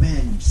was kind of like,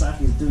 man,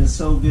 Saki's doing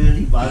so good.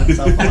 He bought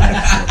himself a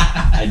live scope.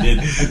 I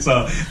did.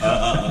 So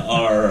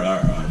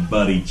our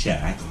buddy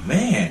Chad, I go,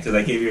 man, because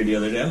I came here the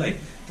other day, I'm like,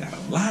 got a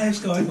live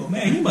scope. I go,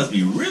 man, he must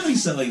be really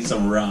selling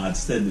some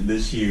rods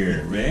this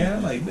year, man.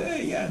 I'm like,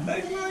 man, you got a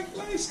nice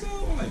live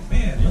scope. I'm like,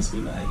 man, it must be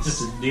nice.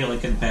 Just a deal I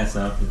couldn't pass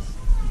up. It's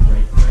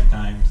right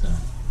time, so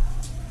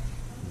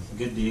it's a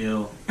good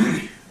deal.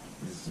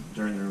 It's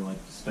during their like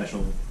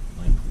special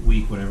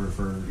week, whatever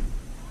for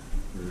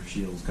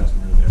Shields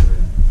customers, whatever.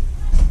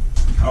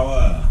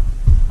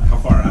 How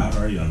far out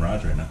are you on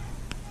rods right now?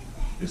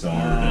 Just on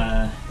order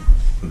to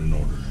put an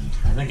order in.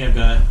 I think I've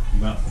got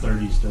about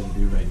 30 still to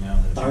do right now.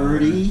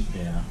 30?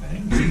 Yeah.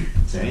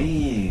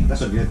 Dang,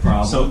 that's a good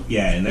problem. So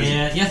yes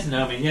and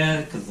no. I mean,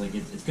 yeah, because like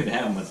it's good to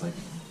have them, but it's like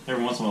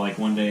every once in a while, like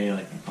one day,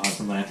 like I'll have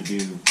something I have to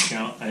do.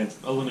 I have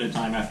a limited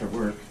time after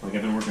work. Like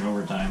I've been working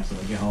overtime, so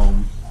I get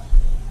home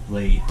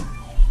late,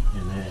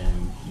 and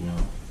then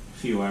a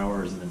few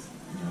hours, and it's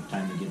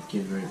time to get the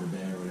kids ready for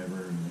bed or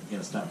whatever, and you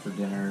gotta stop for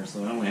dinner.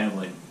 So I only have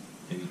like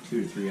maybe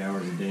 2 to 3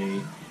 hours a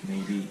day,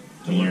 maybe.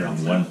 And you're a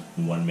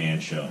one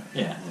man show.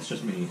 Yeah, it's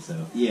just me.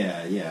 So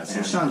yeah.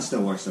 So Sean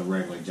still works a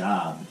regular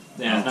job.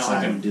 Yeah, it's not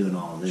like I'm doing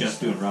all this.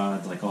 Just doing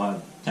rods. Like I'll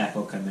have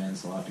tackle come in,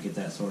 so I'll have to get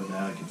that sorted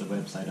out, get the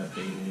website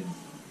updated.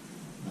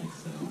 Like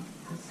so,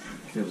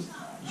 if it was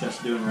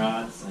just doing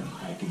rods,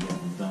 I could get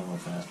them done a little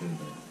faster.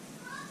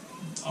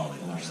 But all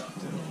the other stuff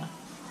too. Yeah.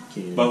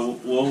 Kids. But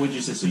what would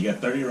you say? So you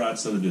got 30 rods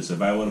still to do. So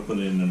if I would have put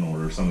it in an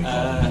order, something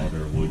called an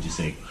order, what would you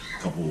say?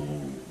 A couple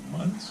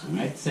months?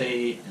 I'd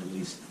say at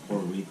least 4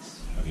 weeks.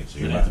 Okay, so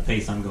you're at the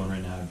pace I'm going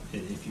right now.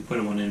 If you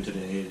put one in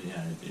today,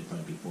 it'd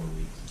probably be 4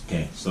 weeks.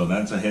 Okay, so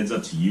that's a heads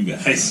up to you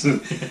guys.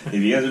 If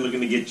you guys are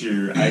looking to get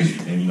your ice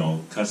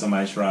and custom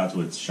ice rods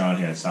with Sean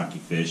here at Saki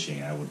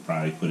Fishing, I would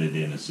probably put it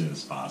in as soon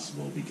as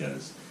possible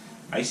because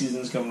ice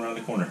season is coming around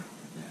the corner.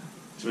 Yeah.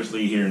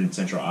 Especially here in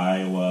central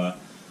Iowa,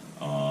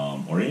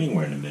 or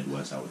anywhere in the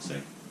Midwest, I would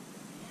say.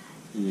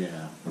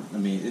 Yeah, I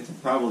mean it's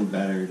probably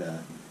better to.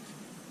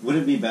 Would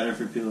it be better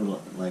for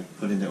people to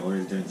put in their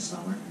orders during the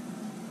summer?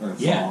 Or fall?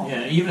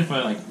 Yeah. Even if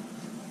I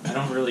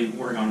don't really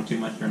work on them too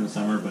much during the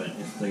summer, but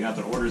if they got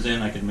their orders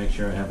in, I can make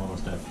sure I have all the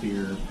stuff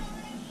here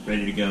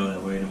ready to go.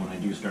 That way, when I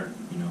do start,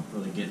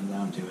 really getting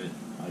down to it,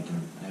 I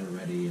can have it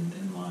ready and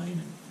in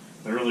line.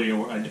 But earlier,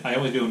 I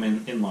always do them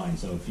in line.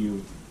 So if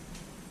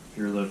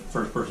you're the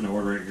first person to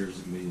order it, yours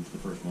is gonna be the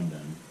first one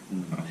done.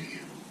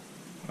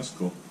 Mm-hmm. That's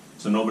cool.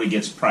 So nobody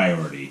gets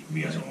priority.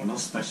 You guys no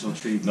special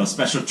treatment. No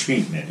special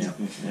treatment. Yeah.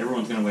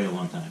 Everyone's gonna wait a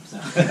long time. So.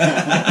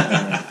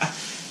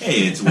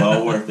 Hey, it's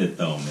well worth it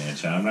though, man.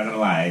 Sean, I'm not gonna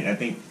lie. I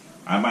think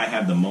I might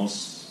have the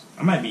most.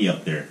 I might be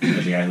up there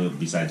as the guy who,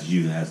 besides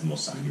you, has the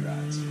most Saki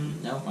rods.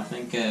 No, I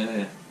think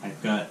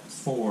I've got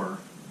 4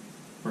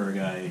 for a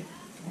guy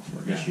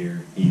this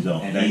year. He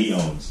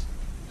owns.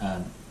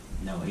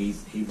 No,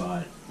 he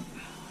bought.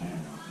 I don't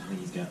know. I think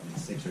he's got like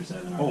 6 or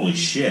 7. Holy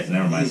shit!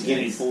 Never mind. He's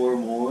getting 4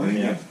 more.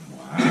 Yeah.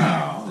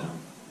 Wow. So.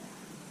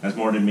 That's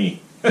more than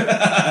me.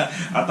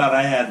 I thought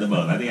I had the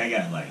most. I think I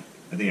got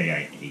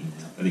 8.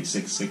 I think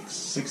 6 to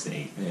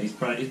 8. Yeah, he's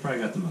probably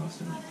got the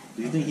most. Isn't he?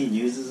 Do you think he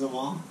uses them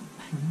all?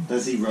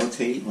 Does he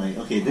rotate? Like,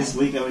 okay, this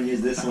week I'm gonna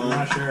use this one.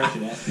 I'm not sure. I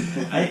should ask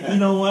him. You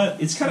know what?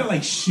 It's kind of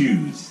like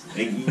shoes.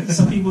 Like,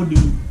 some people do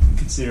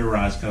consider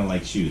rods kind of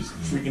like shoes.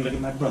 Freaking look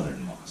at my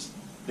brother-in-laws.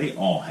 They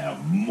all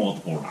have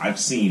multiple rods. I've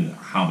seen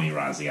how many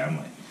rods they have. I'm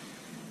like,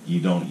 you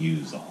don't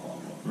use all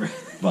of them. Right.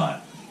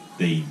 But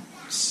they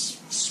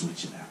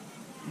switch it out.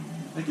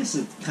 I guess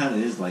it kind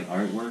of is like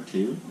artwork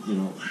too. You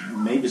know,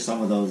 maybe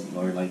some of those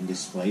are like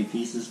display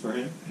pieces for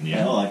him.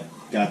 Yeah. Like,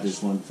 oh, I got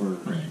this one for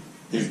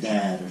his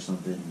dad or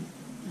something.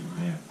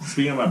 Yeah.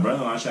 Speaking of my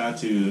brother-in-law, shout out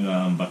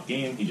to Buck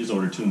Game. He just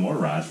ordered 2 more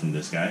rods from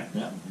this guy.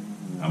 Yeah.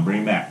 I'm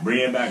bring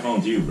it back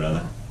home to you,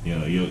 brother. You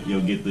know,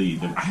 you'll get the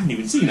I haven't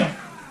even seen them.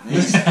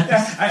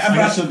 I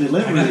brought some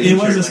delivery. It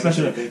was a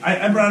special.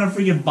 I brought a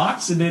freaking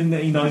box and then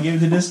I gave it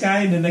to this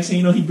guy, and the next thing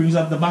you know, he brings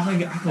up the box. I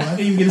didn't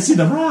even get to see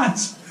the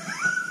rods.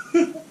 I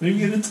didn't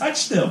even get to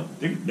touch them.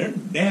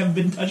 They haven't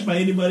been touched by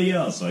anybody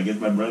else. So I guess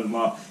my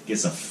brother-in-law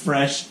gets a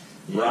fresh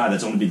rod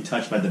that's only been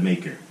touched by the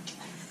maker.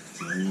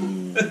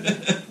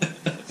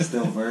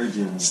 Still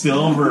virgin.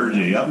 Still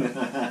virgin.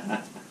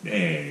 Yep.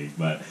 Hey,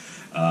 but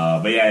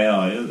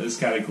yeah, it's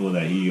kind of cool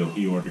that he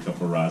ordered a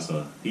couple of rods,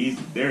 so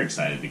they're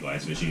excited to go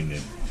ice fishing,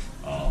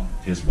 and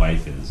his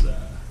wife is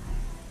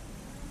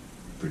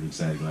pretty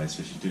excited to go ice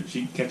fishing too.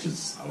 She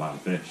catches a lot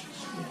of fish.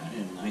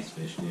 Yeah, and nice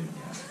fish, dude.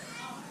 Yeah.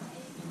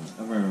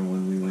 I remember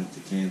when we went to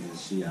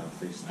Kansas, she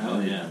outfished. Oh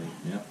yeah,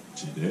 yep.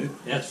 She did.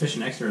 Yeah, it's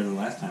fishing next to her the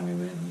last time we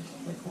went, and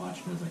just, like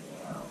watched, and I was like,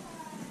 wow,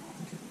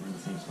 we're in the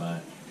same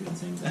spot, doing the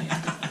same thing.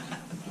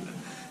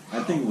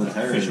 I think with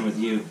her fishing with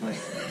you.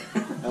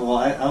 Well,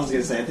 I was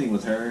gonna say, I think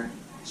with her,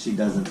 she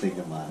doesn't think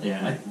about it.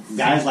 Yeah,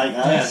 guys like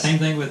us. Yeah, same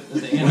thing with the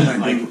What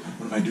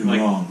am I doing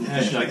wrong?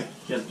 Yeah,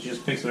 she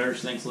just picks whatever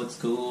she thinks looks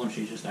cool, and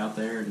she's just out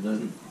there. It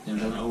doesn't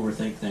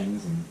overthink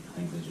things, and I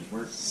think that just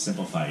works.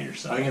 Simplify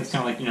yourself. I think it's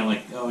kind of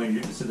like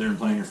you just sit there and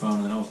play on your phone,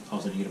 and then all of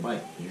a sudden you get a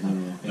bite. You're not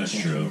paying That's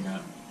attention, true. You're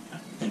not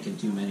thinking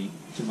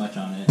too much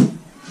on it.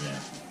 Yeah,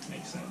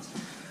 makes sense.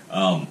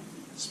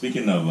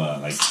 Speaking of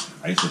like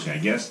ice fishing, I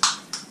guess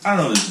I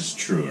don't know if this is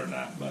true or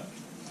not, but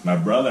my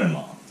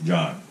brother-in-law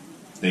John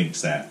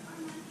thinks that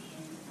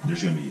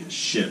there's going to be a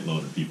shitload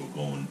of people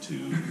going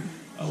to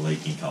a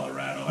lake in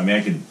Colorado. I mean,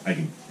 I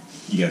can.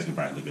 You guys can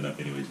probably look it up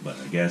anyways, but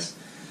I guess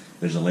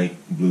there's a lake,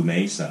 Blue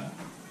Mesa,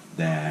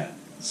 that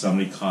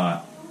somebody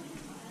caught,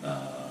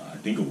 I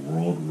think, a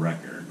world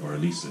record, or at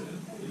least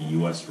a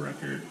U.S.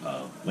 record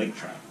of lake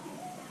trout.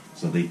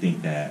 So they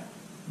think that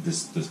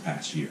this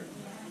past year.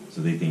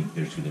 So they think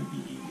there's going to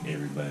be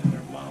everybody and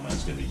their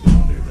mama's going to be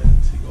going there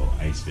to go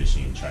ice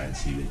fishing and try and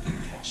see if they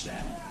can catch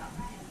that.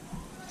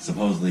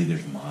 Supposedly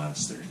there's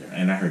monsters there,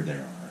 and I heard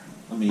there are.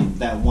 I mean,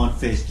 that one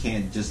fish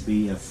can't just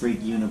be a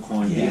freak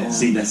unicorn. Yeah,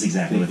 see, that's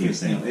exactly what he was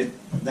saying. You know,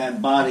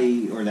 that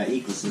body or that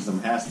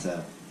ecosystem has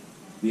to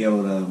be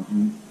able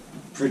to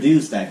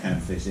produce that kind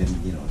of fish, and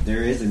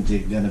there isn't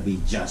going to be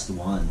just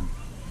one.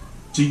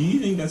 Do you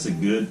think that's a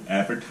good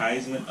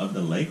advertisement of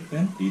the lake?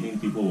 Then, do you think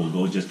people will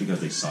go just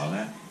because they saw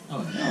that?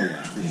 Oh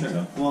yeah, for sure.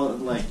 So? Well,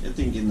 like I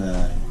think in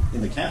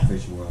the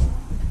catfish world,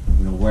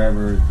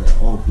 wherever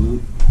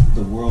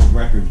the world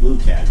record blue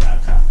cat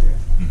got caught there,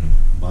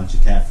 a bunch of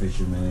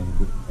catfishermen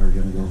are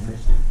going to go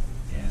fishing.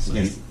 Yeah, so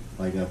against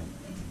like a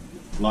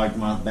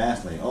largemouth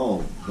bass lake.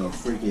 Oh, the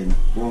freaking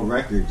world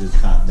record just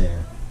caught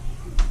there.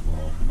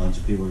 Well, a bunch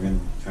of people are going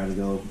to try to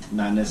go,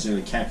 not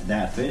necessarily catch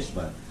that fish,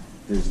 but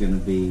there's going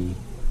to be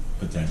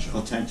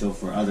potential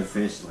for other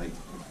fish like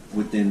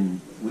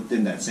within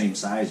that same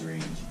size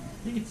range.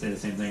 You could say the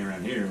same thing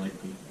around here. Like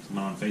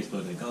someone on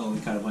Facebook, like, "Oh, we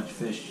caught a bunch of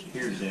fish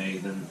here today."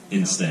 Then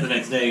instant. The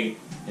next day,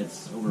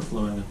 it's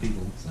overflowing with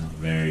people. So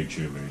very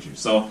true, very true.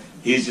 So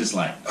he's just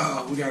like,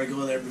 "Oh, we gotta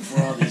go there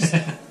before all these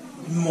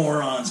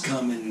morons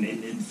come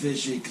and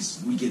fish it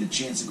because we get a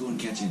chance to go and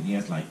catch it." And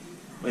he's like,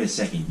 "Wait a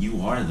second,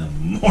 you are the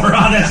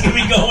moron that's gonna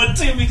be going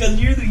too because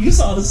you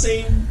saw the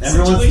same."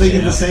 Everyone's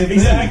thinking the same thing.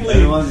 Exactly.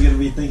 Everyone's gonna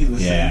be thinking the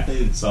same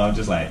thing. So I'm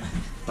just like,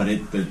 but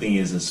the thing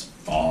is, it's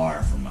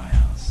far from my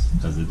house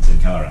because it's in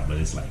Colorado, but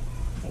it's like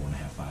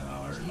 4.5, 5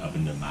 hours up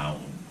in the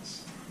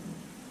mountains.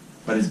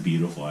 But it's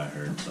beautiful, I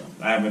heard. So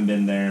I haven't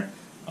been there.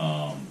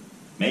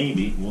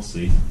 Maybe we'll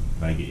see.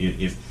 Like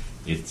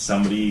if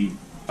somebody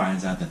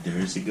finds out that there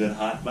is a good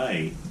hot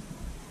bite,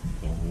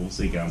 we'll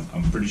see.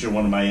 I'm pretty sure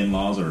one of my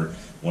in-laws or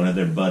one of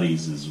their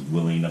buddies is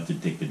willing enough to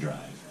take the drive.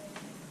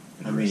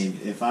 I mean,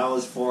 if I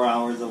was 4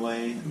 hours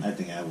away, I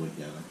think I would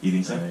go. You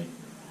think so? Right.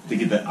 To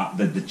get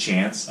the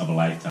chance of a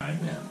lifetime.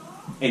 Yeah.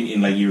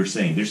 And like you were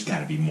saying, there's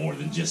got to be more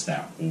than just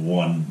that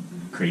one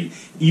crate.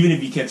 Even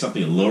if you catch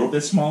something a little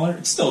bit smaller,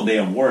 it's still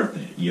damn worth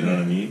it. You know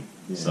what I mean?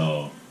 Yeah.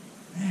 So,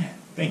 man,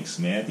 thanks,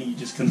 man. I think you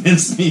just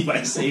convinced me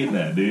by saying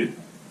that, dude.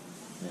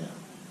 Yeah.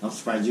 I'm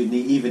surprised you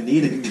even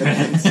needed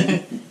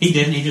convincing. He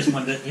didn't. He just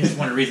wanted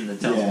a reason to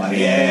tell us why.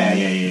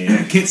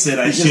 Yeah. Kid said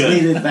I He should.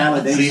 just needed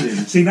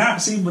validation.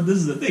 See, but this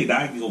is the thing.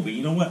 Now I can go, but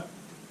you know what,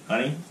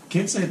 honey?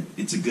 Kid said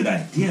it's a good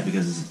idea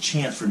because it's a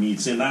chance for me.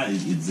 So now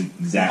it's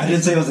exactly. I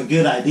didn't say it was a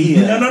good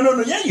idea.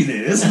 No. Yeah, you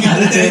did. It's a good I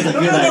didn't say it was a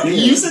good idea.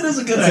 You said it was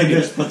a good I said idea.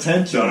 there's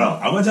potential. No.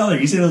 I'm gonna tell her.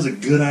 You said it was a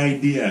good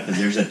idea because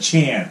there's a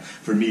chance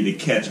for me to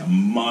catch a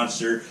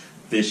monster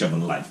fish of a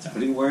lifetime.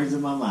 Putting words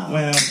in my mouth.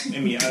 Well, I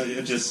mean,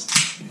 I just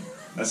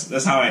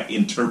that's how I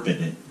interpret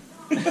it.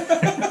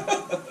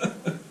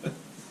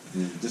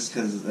 Just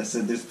because I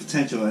said there's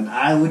potential and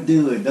I would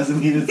do it doesn't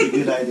mean it's a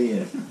good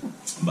idea.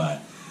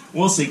 But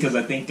we'll see because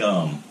I think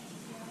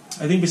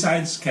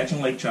besides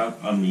catching lake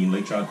trout,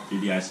 lake trout through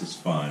the ice is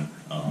fun.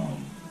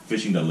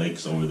 Fishing the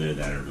lakes over there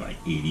that are like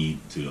 80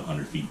 to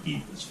 100 feet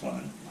deep is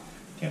fun.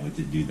 Can't wait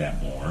to do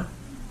that more.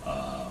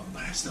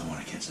 But I still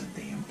want to catch that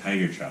damn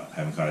tiger trout. I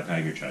haven't caught a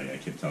tiger trout yet. I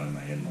kept telling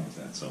my in-laws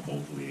that, so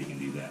hopefully I can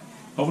do that.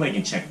 Hopefully I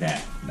can check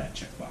that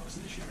checkbox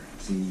this year.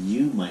 See,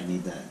 you might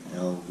need that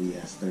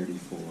LVS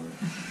 34.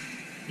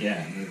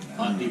 Yeah,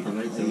 on deeper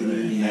lakes over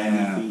there.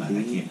 Yeah, but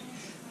I can't.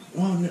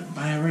 Well,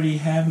 I already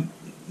have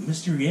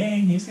Mr.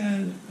 Yang. He's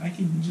got. I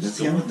can just. Does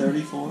he have a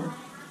 34?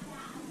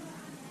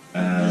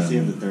 Does he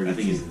have the 32? I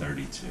think he's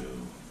 32.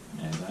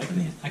 Yeah,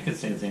 I could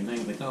say the same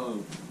thing. Like,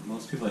 oh,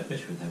 most people I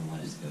fish with have a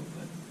live scope,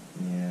 but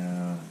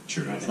yeah,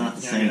 true. It's not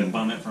the you're not gonna same.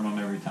 bum it from them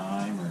every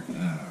time, or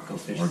go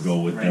fish or go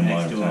with right them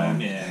next all to the time.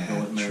 them. Yeah, go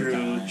with them every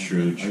time.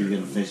 True. Are you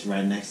going to fish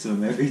right next to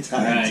him every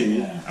time, Right, too?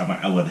 yeah.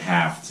 I would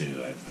have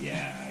to.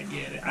 I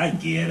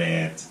get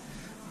it.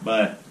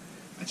 But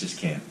I just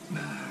can't.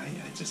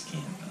 I just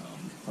can't.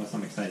 Plus,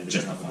 I'm excited to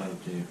Just get off the fun.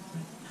 boat, too.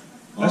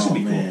 That should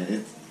be cool.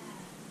 Man,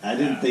 I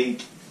didn't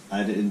think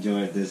I'd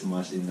enjoy it this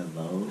much in the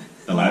boat.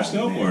 The live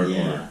scope,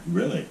 man, or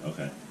really?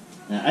 Okay.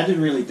 Now, I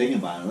didn't really think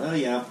about it. Well,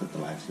 yeah, I'll put the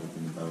live scope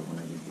in the boat when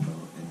I get the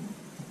boat. And,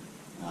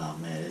 oh,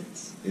 man,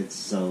 it's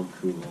so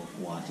cool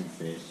watching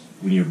fish.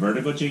 When you're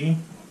vertical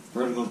jigging?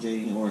 Vertical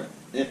jigging or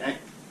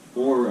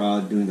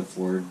doing the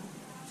forward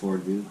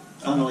view.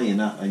 Funnily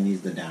enough, I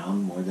use the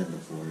down more than the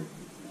forward.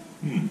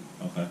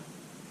 Okay.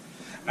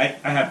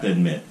 I have to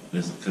admit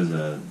this because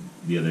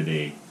the other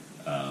day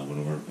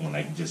when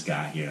I just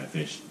got here and I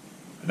fished,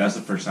 that's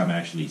the first time I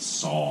actually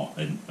saw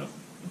a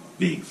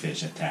big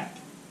fish attack,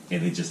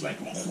 and it just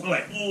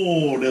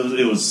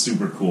it was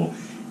super cool.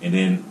 And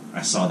then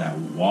I saw that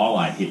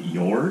walleye hit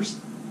yours.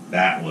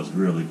 That was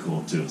really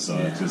cool too. So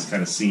it's just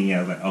kind of seeing it, I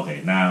was like,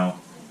 okay,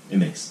 now it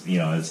makes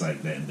it's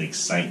like the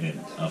excitement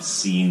of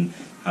seeing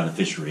how the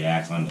fish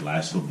reacts on the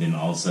live scope, then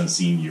all of a sudden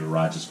seeing your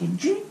rod just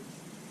go.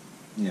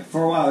 Yeah,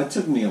 for a while, it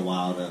took me a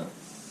while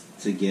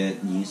to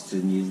get used to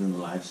using the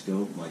live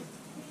scope, like,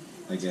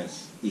 I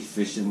guess,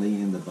 efficiently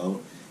in the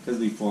boat. Because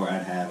before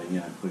I'd have it,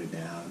 I'd put it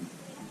down,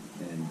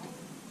 and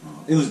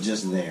it was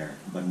just there.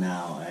 But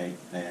now I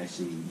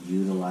actually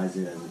utilize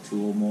it as a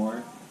tool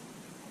more.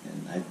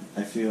 And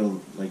I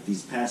feel like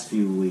these past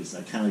few weeks,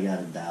 I kind of got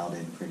it dialed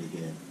in pretty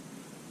good.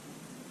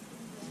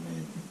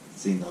 Man,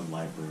 seeing those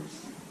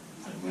wipers,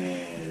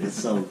 man, it's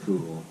so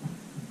cool.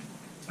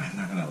 I'm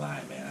not gonna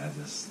lie, man.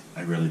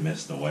 I really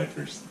missed the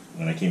wipers.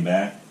 When I came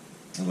back,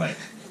 I was like,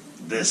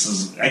 this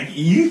is...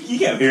 you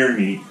kept hearing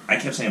me. I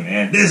kept saying,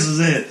 man, this is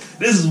it.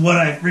 This is what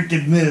I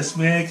freaking missed,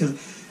 man. Because,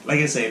 like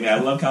I say, man,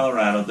 I love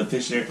Colorado. The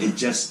fish there,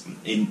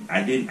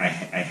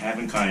 I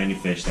haven't caught any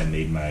fish that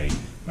made my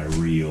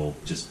reel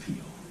just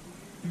peel.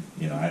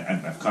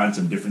 I've caught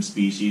some different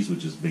species,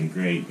 which has been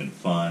great, been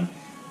fun.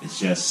 It's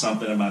just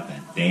something about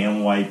that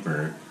damn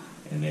wiper.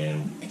 And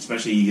then,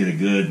 especially you get a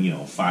good,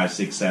 5,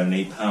 6, 7,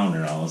 8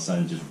 pounder, all of a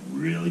sudden just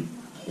really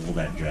pull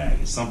that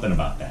drag. It's something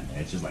about that, man.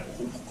 It's just like,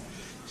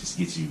 just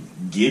gets you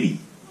giddy.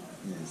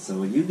 Yeah,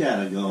 so you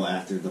gotta go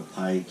after the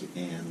pike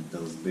and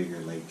those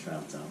bigger lake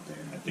trouts out there.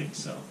 I think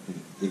so.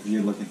 If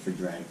you're looking for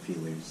drag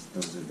peelers,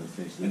 those are the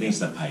fish. I think it's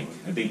the pike.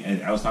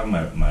 And I was talking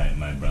about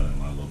my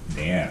brother-in-law, little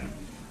Dan.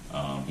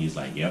 He's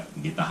like, yep,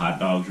 get the hot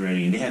dogs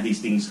ready. And they have these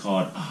things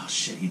called, oh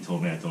shit, he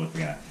told me, I totally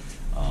forgot.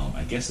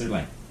 I guess they're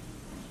like,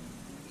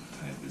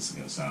 this is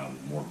going to sound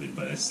morbid,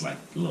 but it's like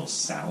little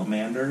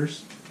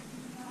salamanders.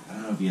 I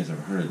don't know if you guys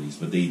ever heard of these,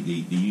 but they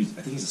use,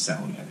 I think it's a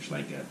salamander. It's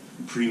like a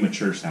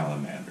premature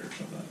salamander or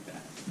something like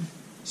that.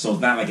 So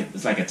it's not like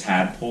it's like a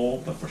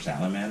tadpole, but for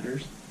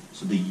salamanders.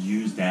 So they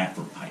use that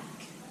for pike.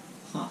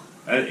 Huh.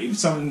 If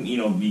something,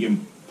 you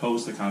can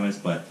post the comments,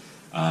 but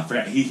I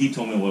forgot, he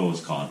told me what it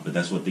was called, but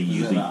that's what they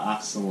usually... Is it an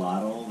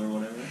axolotl or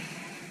whatever?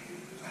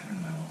 I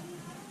don't know.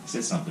 He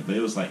said something, but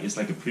it's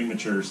like a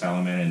premature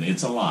salamander, and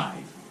it's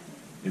alive.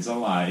 It's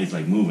alive. It's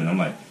like moving. I'm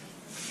like,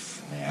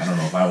 man, I don't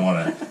know if I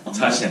want to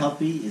touch it.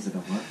 Puppy? Is it a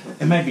mud puppy?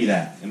 It might be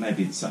that. It might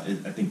be. I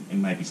think it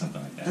might be something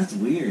like that. That's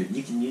weird.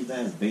 You can use that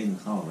as bait in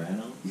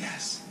Colorado.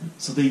 Yes.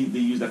 So they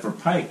use that for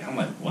pike. I'm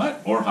like,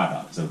 what? Or hot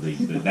dog. So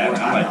that. Or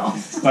I'm hot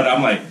like, but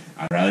I'm like,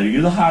 I'd rather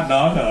use a hot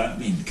dog. I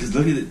mean, because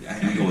look at it.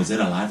 I go, is it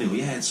alive? They go,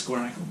 yeah, it's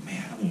squirting. I go,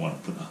 man, I don't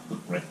want to put a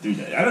hook right through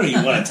that. I don't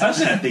even want to touch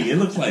that thing. It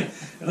looks like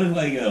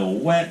a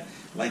wet,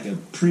 like a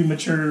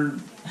premature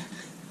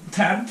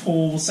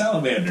tadpole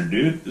salamander,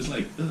 dude. It's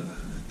like, ugh.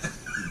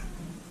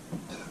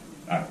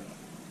 I don't know.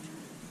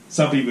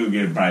 Some people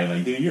get probably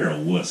like, dude, you're a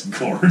wuss,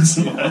 Cords.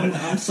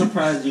 I'm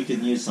surprised you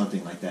can use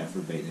something like that for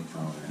bait in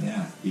Colorado.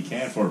 Yeah, you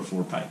can for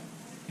pike.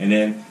 And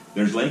then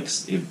there's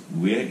lakes. If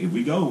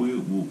we go,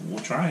 we'll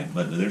try it.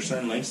 But there's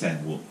certain lakes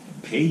that will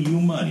pay you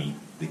money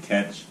to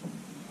catch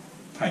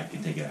pike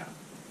and take it out.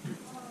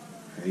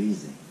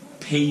 Crazy.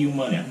 Pay you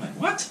money. I'm like,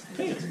 what?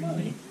 Pay us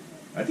money?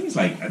 I think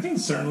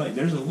it's certain lake.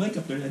 There's a lake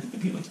up there. I think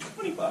they pay like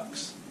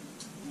 $20.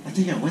 I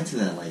think I went to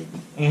that lake.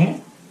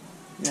 Mm-hmm.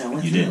 Yeah, I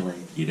went You to did. that lake.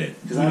 You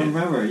did. Because I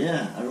remember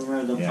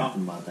them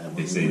talking about that.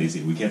 They say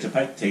we catch a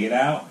pike, take it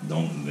out.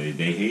 They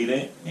hate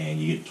it, and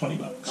you get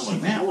 $20. I'm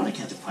like, man, I want to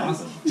catch a pike.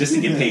 Awesome. Just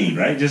to get paid,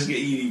 right? Just get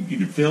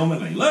you film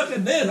it like, look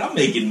at this, I'm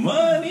making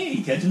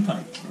money catching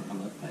pike. I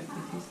love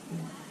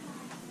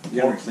pike.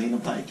 You ever clean a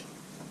pike?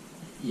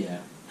 Yeah.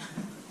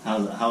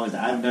 How is it?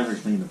 I've never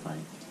cleaned a pike.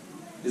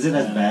 Is it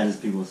as bad as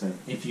people say?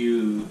 If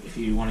you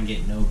want to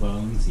get no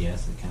bones,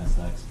 yes, it kind of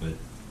sucks. But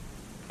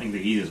I think the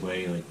easiest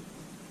way, like,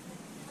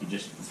 if you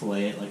just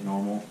fillet it like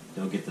normal,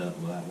 they'll get that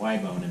Y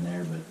bone in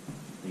there, but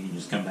you can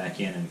just come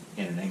back in and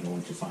at an angle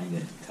once you find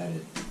it, cut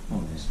it,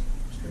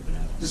 strip it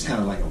out. Just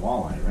kind of like a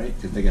walleye, right?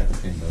 Because they got the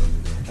pin bones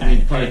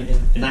in there.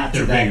 Not to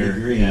they're that bigger,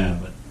 degree. yeah,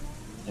 but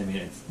I mean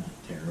it's not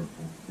terrible.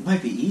 It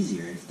might be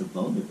easier if the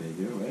bones are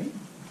bigger, right?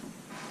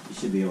 You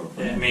should be able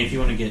to. I mean, if you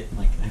want to get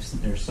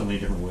there's so many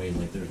different ways.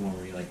 Like there's one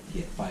where you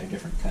get 5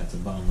 different cuts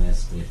of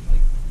boneless. You have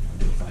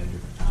to do it 5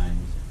 different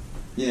times.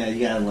 Yeah, you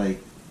gotta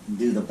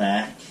do the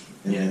back.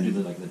 And then do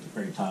the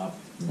very top,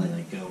 and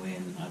then go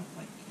in. I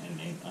don't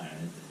know,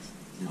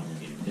 it's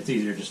complicated. It's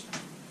easier just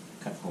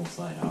cut the whole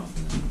side off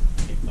and then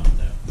take the bones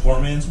out. Poor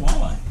man's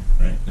walleye,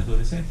 right? That's what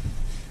they say.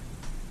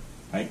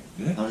 Pike.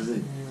 Yeah. How does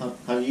it?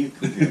 How do you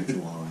compare it to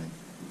walleye?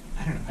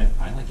 I don't know.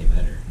 I like it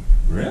better.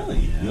 Really?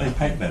 Yeah. You like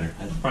pike better?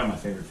 That's probably my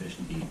favorite fish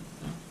to eat.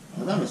 I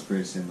thought it was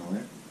pretty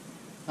similar.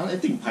 I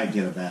think pike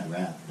get a bad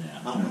rap. Yeah.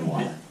 I don't know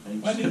why. I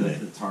think Why just do because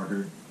they? it's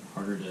harder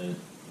to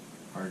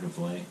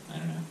fillet. I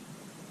don't know.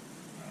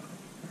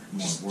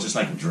 Just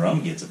like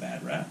drum gets a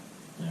bad rap.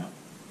 Yeah.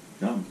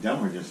 Dumb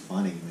are just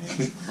funny, man.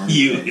 Funny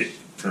You fish.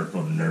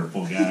 purple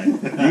nurple guy.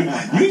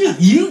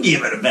 you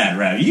give it a bad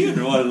rap. You're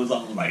the one who was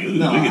all like, ooh,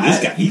 No, look at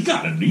this guy. He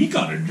got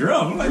a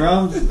drum. I'm like,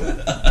 Drums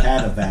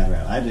had a bad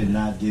rap. I did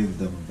not give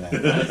them a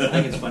bad I rap.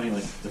 think it's funny,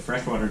 like the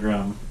freshwater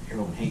drum,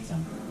 everyone hates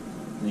them.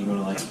 And you go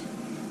to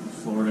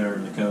Florida or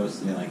the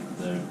coast, and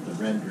the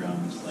red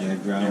drums,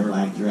 Red drum,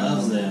 everyone black drum.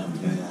 loves them.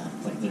 Yeah.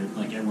 It's like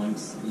they're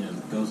everyone's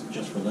goes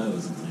just for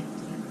those. It's like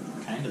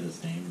they're kind of the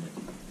same,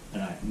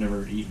 and I've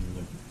never eaten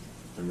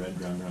the red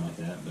drum like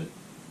that. But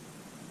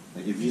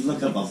If you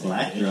look up a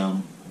black fish.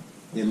 drum,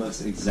 it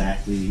looks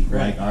exactly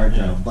Right. like our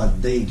drum, Yeah.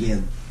 but they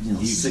give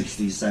Huge.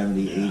 60,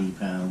 70, 80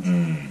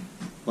 pounds.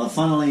 But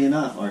funnily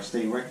enough, our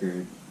state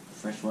record,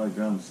 freshwater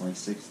drums,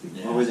 60.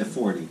 Yeah. Or was it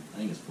 40? I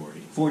think it's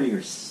 40. 40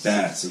 or 60.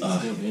 that's still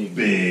a big.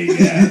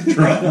 big ass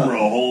drum, bro.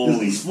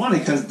 Holy. It's funny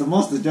because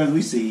most of the drums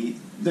we see,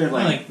 they're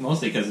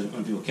Mostly because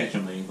when people catch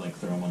them, they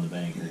throw them on the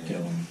bank and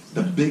kill them.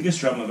 The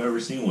biggest drum I've ever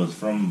seen was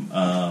from,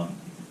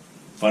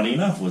 funny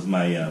enough, was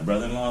my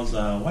brother-in-law's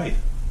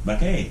wife,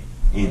 Buckay.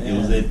 It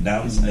was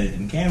down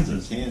in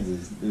Kansas.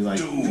 Kansas. It was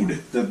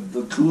Dude.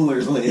 The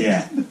cooler lid.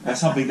 Yeah,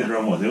 that's how big the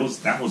drum was.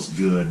 That was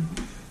good.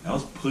 That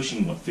was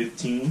pushing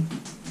 15.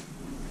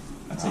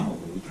 I'd say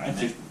Probably. probably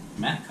 15.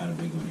 Matt caught a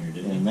big one here,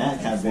 didn't Yeah, he?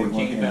 Matt caught a big one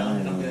 14 here.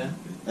 pounds, something like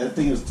that. I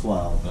think it was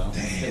 12. Well,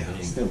 Damn. still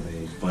big. Still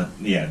big. But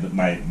yeah,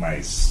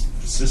 my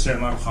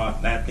sister-in-law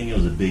caught that thing. It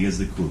was as big as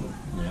the cooler.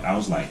 Yeah. I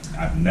was like,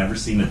 I've never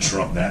seen a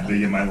drum that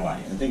big in my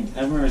life.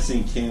 I remember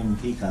seeing Kim.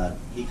 He caught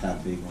a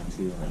big one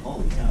too. Like,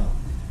 holy cow!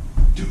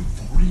 Dude,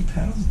 40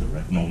 pounds is the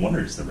record. No wonder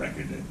it's the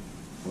record. Then.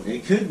 Well,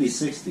 it could be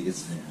 60.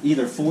 It's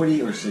either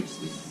 40 or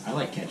 60. I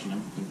like catching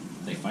them.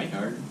 They fight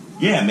hard.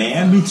 Yeah,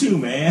 man. Me too,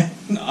 man.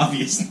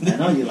 Obviously. I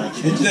know you like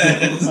it.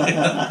 Yes.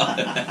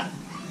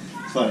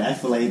 It's funny. I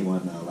filleted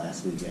one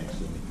last week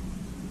actually.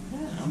 Yeah,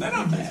 They're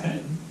not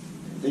bad.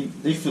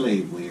 They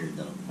fillet weird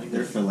though. Like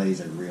Their they-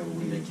 fillets are real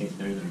They weird. taste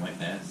better than white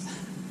bass.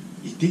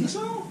 You think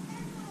so?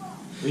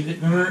 We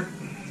did, remember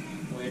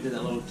when we did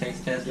that little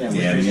taste test? Yeah, with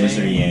Yeah,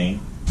 Mr. Yang.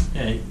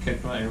 Yeah, he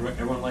cooked one.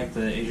 Everyone liked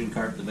the Asian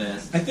carp the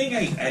best. I think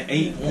I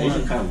ate The Asian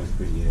one. carp was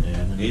pretty good. Yeah,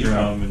 and then the Asian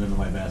drum, carp. and then the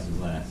white bass was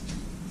last.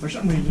 For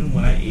some reason,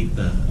 when I ate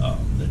the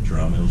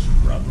drum, it was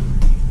rubber.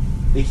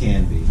 It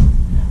can be. I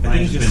think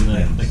Might it's have just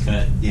been the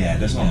cut. Yeah,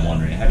 that's what I'm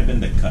wondering. It had to been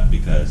the cut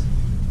because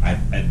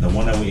the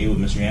one that we ate with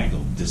Mr.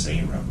 Yang, this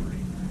ain't rubbery.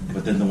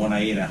 But then the one I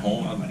ate at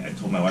home, I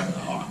told my wife,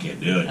 oh, I can't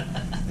do it.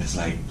 It's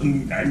like,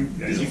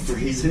 Did you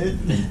freeze it?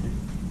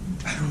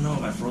 I don't know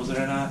if I froze it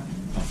or not.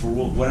 But for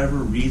whatever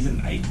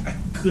reason, I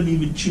couldn't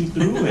even chew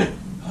through it.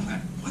 I was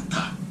like, what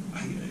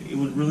the? It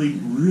was really,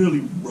 really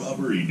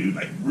rubbery, dude.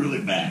 Like,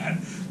 really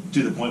bad.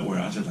 To the point where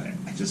I was just like,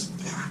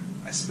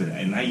 I spit it.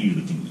 And I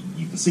usually can eat.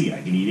 You can see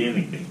I can eat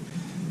anything.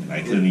 And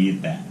I couldn't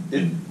eat that.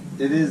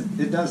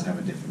 It does have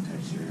a different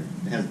texture.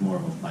 It has more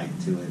of a bite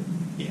to it.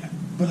 Yeah.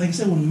 But like I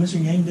said, when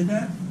Mr. Yang did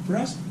that for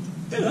us,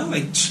 dude, I was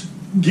like,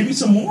 give me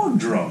some more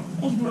drum.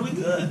 That was really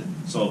good.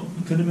 So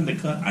it could have been the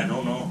cut. I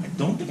don't know. I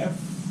don't think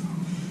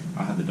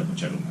I'll have to double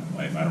check with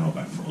my wife. I don't know if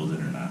I froze it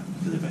or not.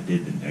 Because if I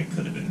did, then that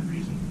could have been the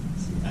reason.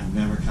 See, I've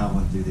never caught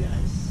one through the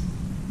ice.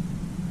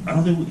 I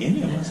don't think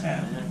any of us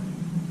have.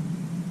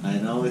 I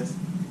know it's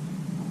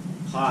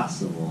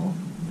possible.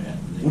 Yeah,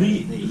 What do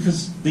you?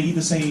 Because they eat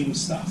the same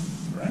stuff,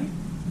 right?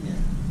 Yeah.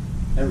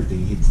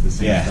 Everything eats the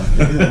same Yeah.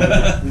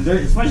 stuff.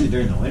 Especially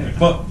during the winter.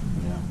 But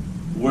Yeah.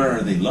 where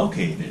are they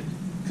located?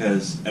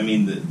 Because I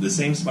mean, the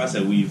same spots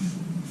that we've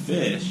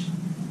fished,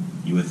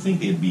 you would think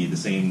they'd be the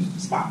same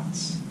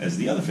spots as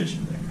the other fish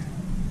in there.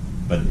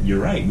 But you're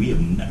right.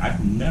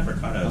 I've never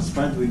caught I'm a.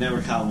 surprised we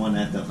never caught one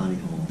at the honey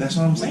hole. That's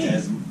what I'm Which saying.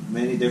 has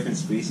many different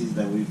species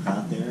that we've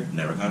caught there.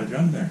 Never caught a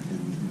drum there. And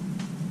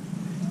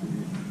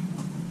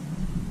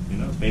You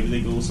know, maybe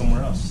they go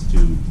somewhere else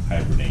to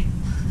hibernate.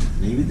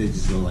 maybe they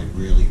just go like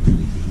really,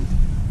 really deep.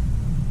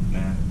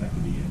 Nah, that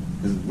could be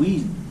it. Because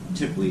we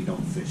typically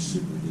don't fish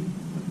super deep.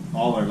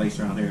 All our lakes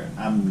around here,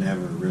 I'm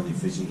never really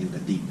fishing in the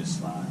deepest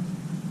spot.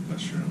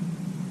 That's true.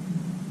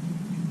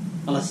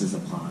 Unless it's a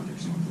pond or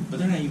something. But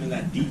they're not even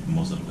that deep in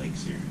most of the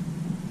lakes here.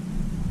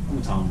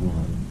 I'm talking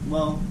about,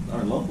 well,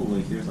 our local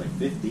lake here is like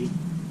 50. Is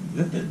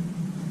that the?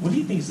 What do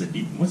you think is the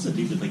deep? What's the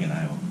deepest lake in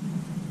Iowa?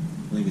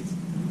 I think it's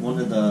one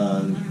of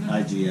the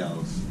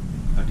IGLs.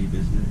 How deep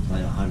is it?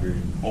 Like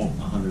 100, Oh.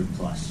 100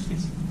 plus.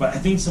 But I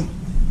think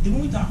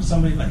didn't we talk to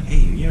somebody like, hey,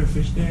 have you ever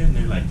fished there? And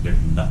they're like,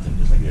 there's nothing,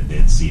 just like a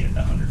Dead Sea at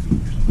 100 feet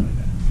or something like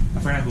that.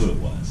 I forgot who it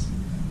was,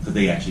 because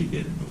they actually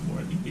did it before.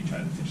 I think they tried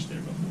to fish there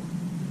before.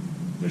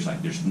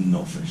 There's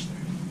no fish there.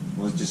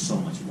 Well, it's just so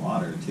much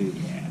water, too.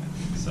 Yeah.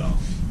 So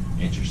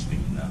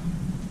interesting enough.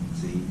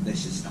 See, they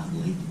should stop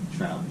lake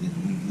trout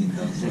in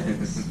those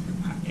lakes.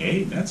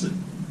 Hey, that's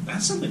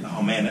something.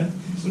 Oh man,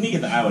 when you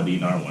get the Iowa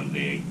DNR one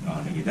day,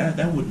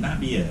 that would not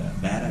be a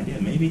bad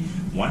idea. Maybe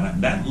why not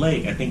that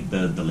lake? I think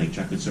the lake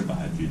trout could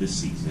survive through the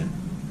season.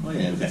 Oh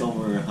yeah, if it's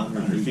over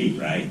 100 feet,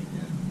 right?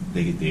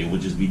 Yeah. They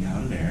would just be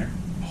down there.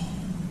 Oh,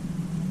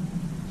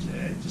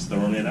 just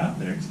throwing it out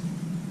there.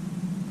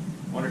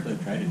 I wonder if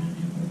they've tried it in India.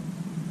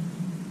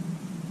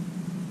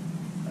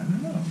 I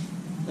don't know.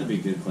 That'd be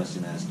a good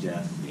question to ask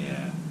Jeff.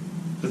 Yeah,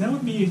 because that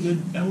would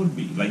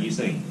be like you're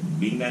saying,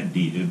 being that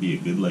deep, it would be a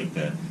good lake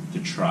to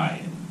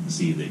try it and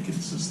see if they can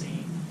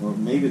sustain. Or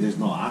maybe there's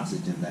no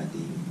oxygen that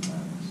deep.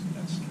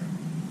 That's true.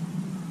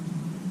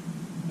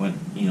 But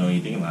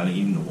you think about it,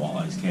 even the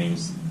walleyes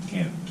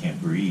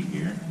can't breathe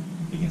here.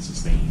 They can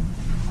sustain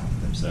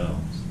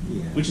themselves,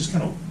 Yeah. which is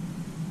kind of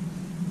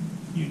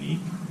unique.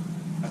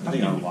 I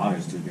think our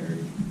water's too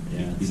dirty.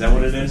 Yeah. Is that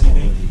what it is? You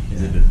think? Yeah.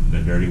 Is it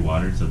the dirty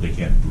water so they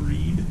can't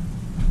breed?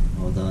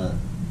 Well,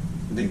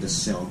 I think the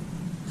silk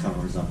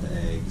covers up the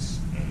eggs.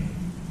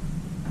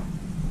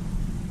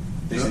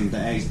 Basically, the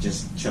eggs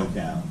just choke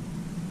out.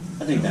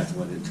 I think that's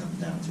what it comes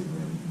down to,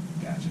 really.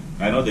 Gotcha.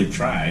 I know they've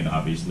tried,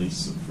 obviously,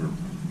 for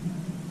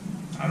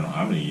I don't know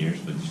how many years,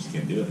 but they just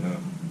can't do it, huh?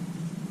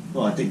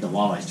 Well, I think the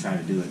walleyes try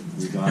to do it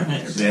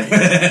regardless.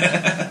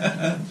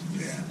 Yeah.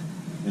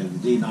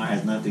 And the DNR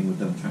has nothing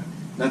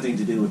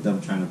to do with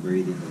them trying to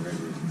breathe in the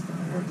rivers and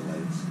stuff, or the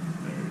lakes.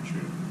 Very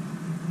true.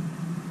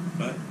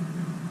 But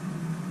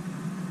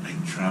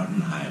like trout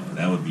in Iowa,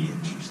 that would be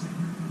interesting.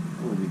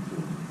 That would be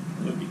cool.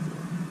 That would be cool.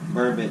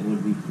 Burbot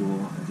would be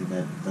cool. I think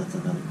that's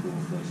another cool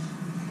fish.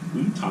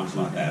 We talked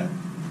about that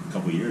a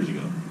couple years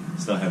ago.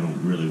 Still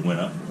haven't really went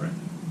up for it.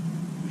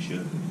 We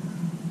should.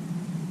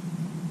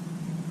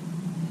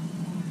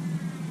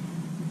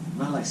 I'm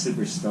not like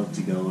super stoked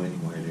to go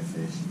anywhere to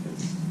fish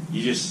because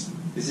You just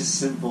it's just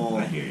simple.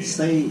 I hear you.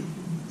 Stay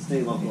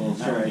local.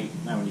 Now Sure.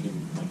 when you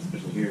can, like,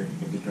 especially here,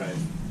 you can drive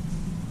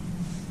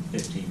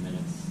 15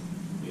 minutes,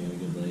 be at a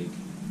good lake.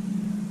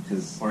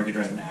 Because Or you could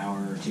drive an hour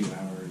or 2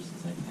 hours.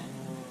 It's like,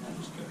 I'll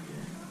just go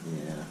here.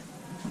 yeah,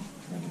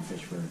 I can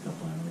fish for a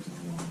couple hours if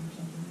you want or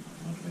something.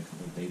 I'll make a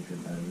little day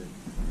trip out of it.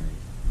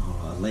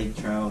 a lake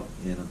trout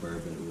and a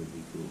burbot would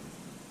be cool.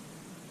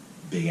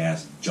 big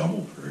ass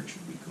jumbo perch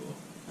would be cool.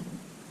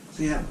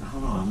 See, I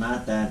don't know. I'm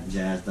not that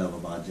jazzed up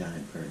about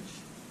giant perch.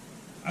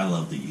 I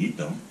love to eat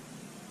them.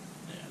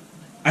 Yeah.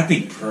 I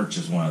think perch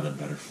is one of the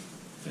better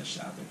fish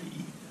out there to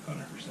eat,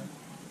 100%.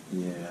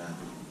 Yeah,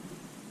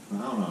 I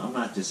don't know. I'm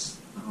not just.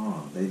 I don't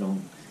know.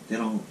 They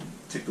don't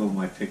tickle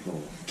my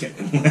pickle.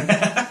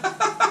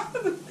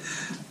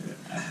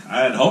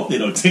 I'd hope they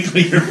don't tickle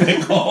your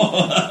pickle.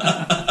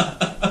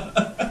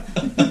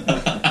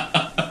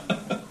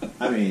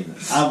 I mean,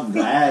 I'm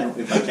glad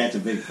if I catch a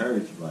big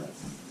perch, but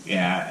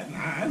Yeah,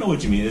 I know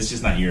what you mean. It's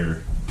just not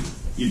your.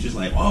 You're just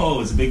like,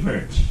 oh, it's a big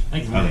perch. I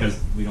think it's more because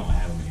we don't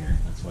have them here.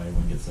 That's why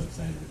everyone gets so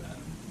excited about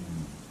them.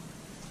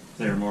 If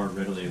they were more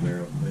readily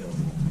available,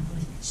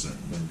 Sure. it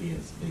wouldn't be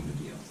as big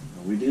a deal.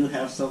 we do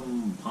have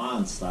some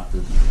ponds stocked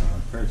with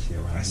perch here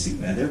around. I see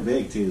here. that. They're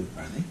big too.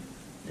 Are they?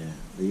 Yeah,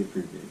 they get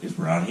pretty big. It's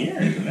around here,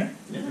 isn't there?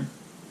 Yeah.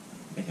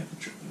 They have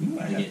the we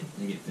might have.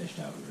 They get fished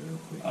out real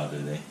quick. Oh, do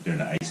they? During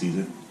the ice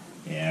season?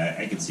 Yeah,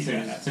 I can see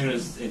that. As soon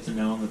as it's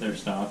known that they're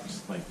stocked,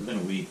 like within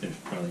a week, there's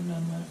probably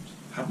none left.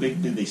 How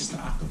big did they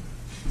stock them?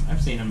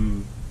 I've seen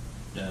them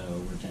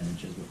over 10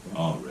 inches before.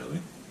 Oh, really?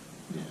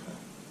 Yeah.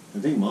 I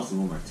think most of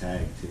them are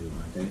tagged too,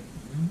 aren't they?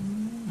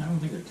 I don't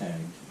think they're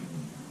tagged.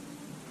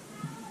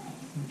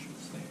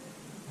 Interesting.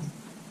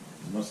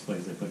 Most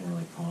places they put them in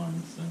like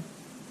ponds, so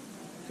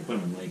if they put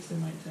them in lakes, they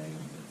might tag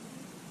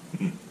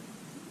them.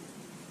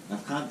 But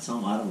I've caught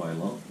some out of our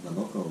the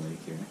local lake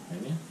here.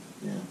 have you?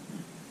 Yeah.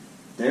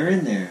 They're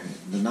in there.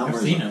 The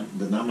numbers. seen 'em.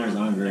 The numbers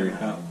aren't very Never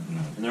high. caught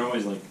one. And they're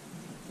always like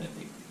that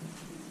big.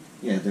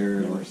 Yeah,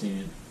 they're Never like, seen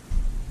it.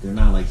 they're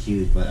not like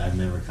huge, but I've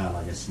never caught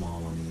like a small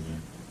one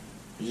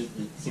either.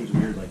 It seems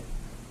weird, like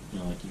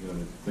like you go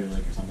to Clear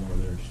Lake or something where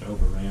they're just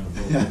overran with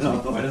little Yeah, lakes. no.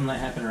 Like, why doesn't that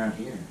happen around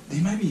here? They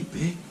might be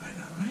big by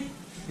now, right?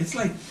 It's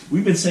like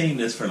we've been saying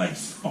this for like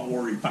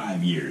 4 or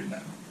 5 years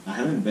now. I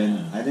haven't been.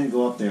 Yeah. I didn't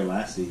go up there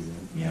last season.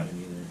 Yeah.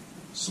 Either.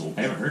 So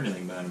I haven't heard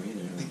anything about them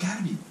either. They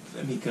gotta be.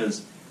 I mean,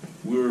 because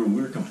we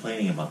were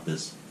complaining about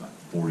this about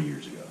 4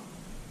 years ago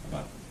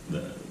about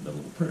the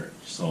little perch.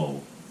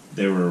 So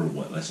they were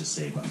what? Let's just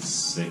say about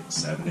 6,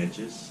 7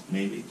 inches,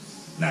 maybe.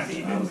 Not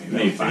even.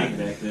 Maybe 5.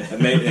 Back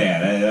then. Maybe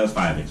that was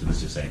 5 inches. Let's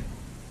just say.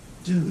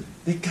 Dude,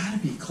 they gotta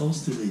be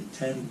close to the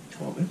 10,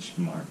 12 inch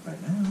mark by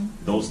now.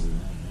 Those.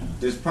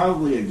 There's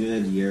probably a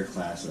good year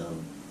class of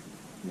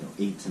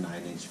 8 to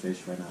 9 inch fish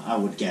right now. I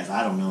would guess.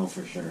 I don't know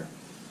for sure.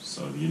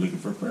 So if you're looking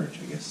for a perch,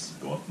 I guess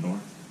go up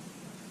north.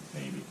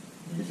 Maybe.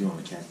 If you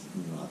want to catch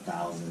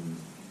 1,000,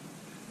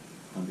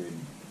 100,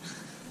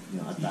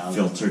 1,000.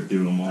 Filter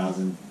through them all.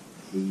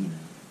 1,008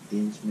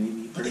 inch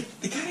maybe. But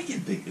they gotta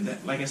get big.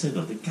 Like I said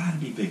though, they gotta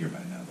be bigger by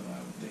now though, I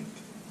would think.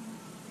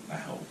 I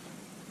hope.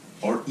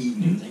 Or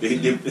eaten.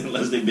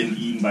 Unless they've been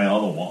eaten by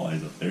all the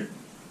walleyes up there.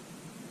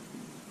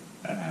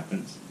 That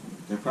happens.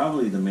 They're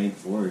probably the main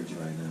forage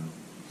right now.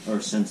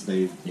 Or since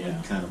they've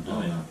Yeah. kind of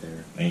blown Oh, yeah. out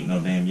there. Ain't no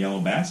damn yellow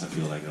bass I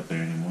feel like up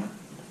there anymore.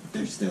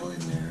 They're still in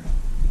there.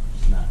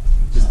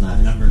 Just not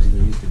as- numbers as they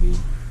used to be.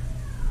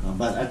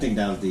 But I think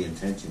that was the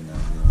intention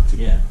though, to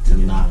Yeah.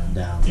 knock Yeah.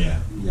 down Yeah.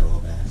 yellow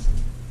bass and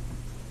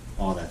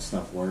all that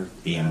stuff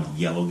worked. Damn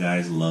yellow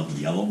guys love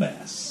yellow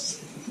bass.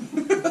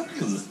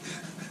 'Cause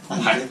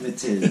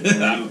Unlimited.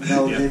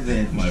 No Yeah.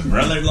 limit. My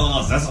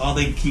brother-in-laws, that's all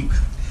they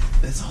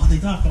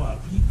talk about.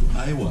 We go to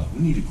Iowa.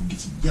 We need to go get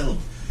some yellow.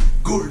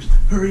 Gorge,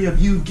 hurry up,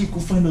 go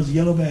find those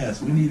yellow bass.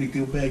 We need to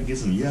go back and get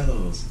some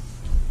yellows.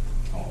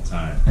 All the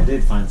time. I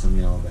did find some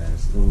yellow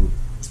bass.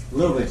 A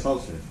little bit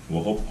closer.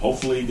 Well,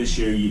 hopefully this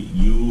year,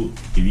 you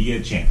if you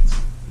get a chance,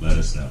 let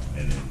us know,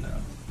 and then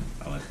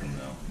I'll let them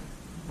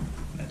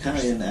know. Kind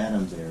of in the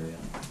Adams area.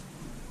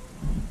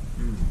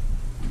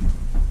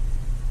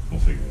 We'll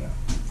figure it out.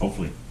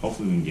 Hopefully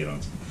we can get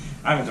on some.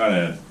 I haven't caught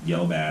a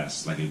yellow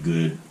bass, like a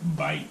good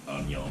bite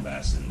on yellow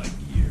bass in like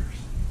years.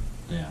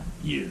 Yeah.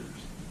 Years.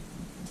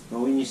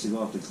 Well, we used to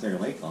go up to Clear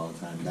Lake all the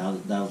time.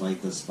 That was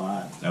like the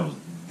spot. That was,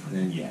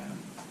 Then yeah.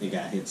 It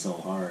got hit so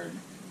hard.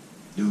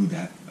 Dude,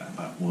 that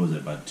about, what was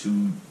it? About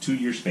 2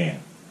 year span.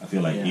 I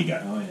feel like Yeah. it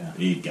got Oh, yeah.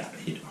 it got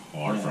hit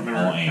hard Yeah, from I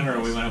all remember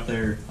angles. we went up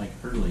there like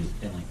early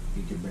and like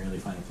you could barely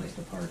find a place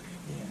to park.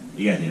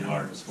 Yeah, it got hit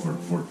hard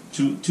for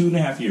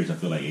 2.5 years. I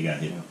feel like it got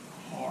hit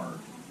hard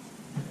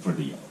for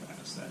the yellow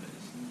bass. That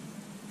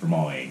is from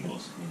all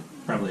angles.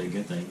 Probably a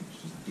good thing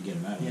just to get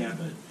them out of Yeah. there,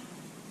 but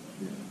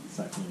it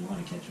sucks when you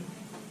want to catch them.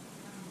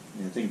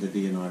 Yeah, I think the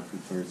DNR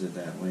prefers it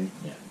that way.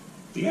 Yeah.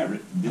 Do Oh,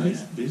 they,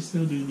 yeah. they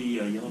still do the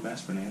yellow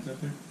bass bonanza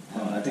up there?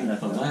 I think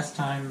that's the last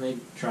time they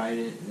tried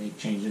it, they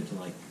changed it to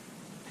like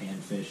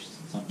panfish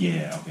something.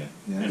 Yeah, okay.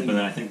 Yeah, I But think- then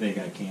I think they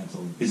got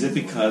canceled. Is it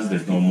because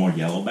there's no more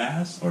yellow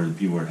bass, or the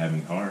people are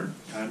having a hard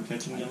time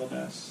catching yellow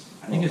bass?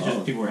 I think it's Oh.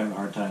 just people were having a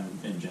hard time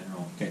in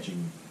general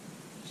catching,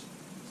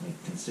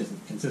 like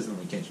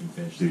consistently catching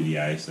fish. Through the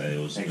ice, that it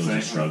was a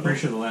I'm struggle. pretty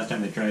sure the last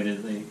time they tried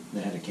it,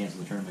 they had to cancel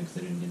the tournament because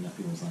they didn't get enough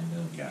people signed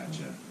up.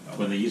 Gotcha.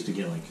 But they used to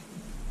get like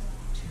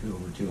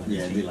over 200 Yeah,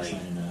 it'd be teams like-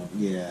 signing up.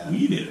 Yeah.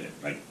 We did it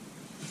like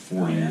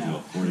 4 Oh, years yeah.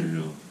 ago. 4 years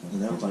ago.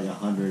 And that was like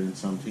 100 and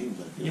some teams.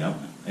 I feel. Yep.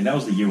 And that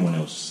was the year when it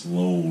was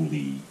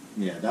slowly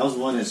Yeah, that was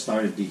when it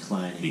started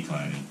declining.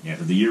 declining. Yeah,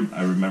 because the year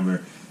I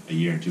remember a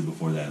year or two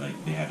before that,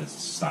 like they had to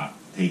stop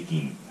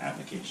taking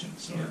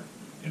applications or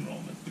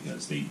enrollment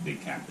because they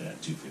capped it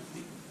at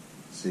 250.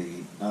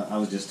 See, I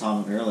was just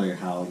talking earlier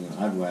how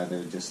I'd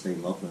rather just stay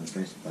local and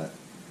fish, but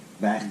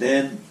back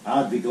then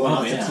I'd be going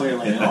out to Clear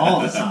Lake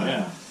all the time.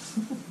 Yeah.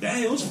 Yeah,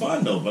 it was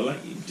fun though. But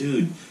like,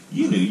 dude,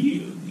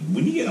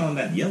 when you get on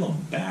that yellow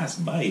bass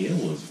bite, it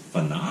was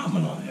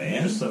phenomenal,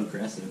 man. They're so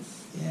aggressive.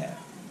 Yeah,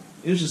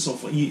 it was just so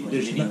fun. Like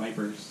There's mini no-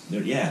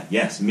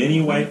 wipers. mini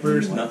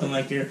wipers, nothing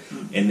like there,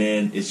 and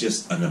then it's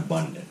just an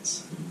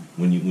abundance.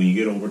 When you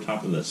get over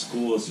top of the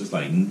school, it's just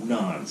like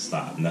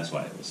non-stop, and that's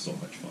why it was so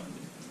much fun.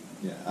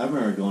 Yeah, I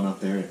remember going up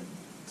there.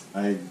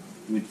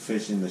 We'd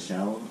fish in the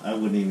shallow. I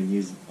wouldn't even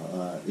use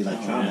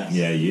electronics.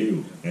 Yeah,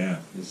 yeah.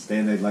 Just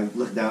stand there, like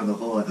look down the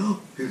hole, like,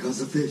 oh, here goes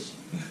a fish.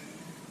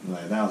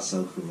 Like that was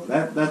so cool.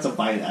 That's a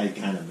bite I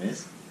kind of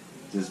miss.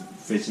 Just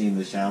fishing in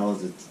the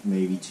shallows. It's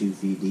maybe 2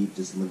 feet deep.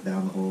 Just look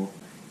down the hole,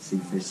 see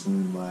fish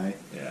swimming by.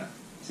 Yeah.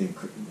 See,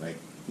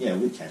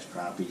 we'd catch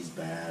crappies,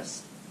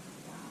 bass,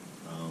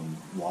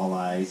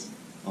 walleyes.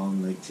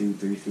 on like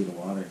 2-3 feet of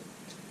water.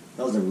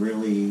 That was a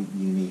really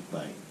unique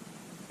bite.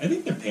 I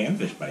think the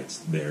panfish bites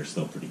there are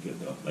still pretty good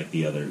though, like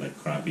the other like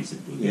crappies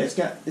and bluegill. Yeah,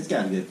 it's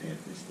got a good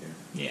panfish there.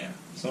 Yeah,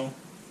 so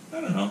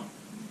I don't know,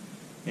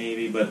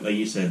 maybe, but like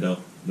you said though,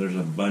 there's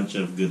a bunch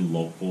of good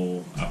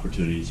local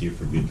opportunities here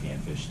for good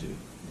panfish too.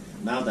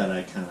 Yeah, now that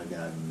I kind of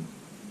gotten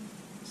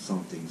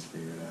some things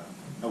figured out.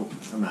 Oh,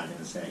 I'm not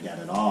gonna say I got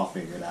it all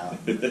figured out.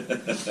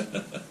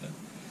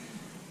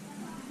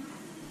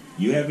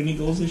 You have any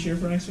goals this year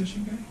for ice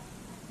fishing, guy?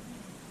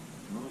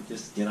 Well,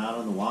 just get out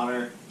on the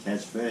water,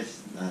 catch fish.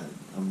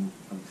 I'm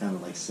kind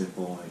of like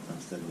simple when it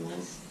comes to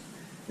goals.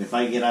 If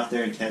I get out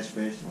there and catch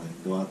fish,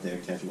 like go out there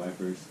and catch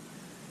wipers,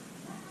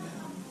 yeah,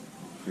 I'm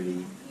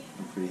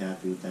pretty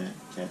happy with that.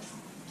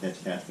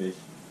 Catch catfish.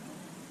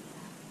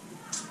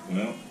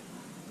 Well,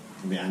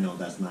 I mean, I know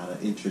that's not an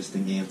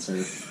interesting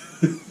answer,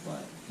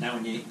 but Now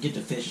when you get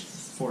to fish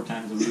 4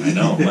 times a week. I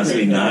know, must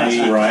be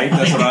nice, right?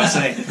 That's what I was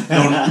saying.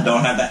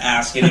 Don't have to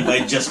ask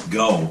anybody, just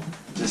go.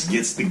 Just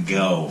gets to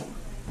go.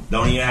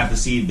 Don't even have to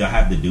see, don't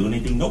have to do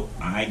anything. Nope,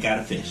 I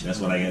gotta fish. That's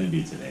what I gotta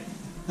do today.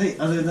 hey,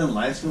 other than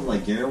life school,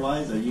 like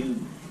gear-wise, are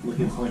you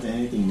looking forward to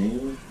anything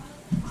new?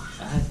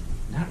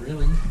 Not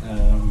really.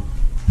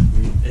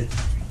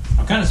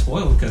 I'm kind of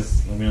spoiled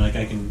because I mean, like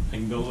I can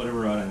build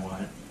whatever rod I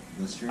want.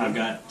 That's true. I've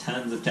got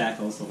tons of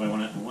tackle, so if I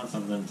want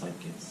something, it's like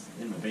it's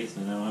in my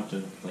basement. I don't have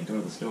to like go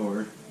to the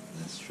store.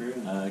 That's true.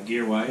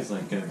 Gear wise,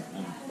 like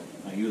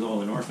I use all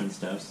the Norfin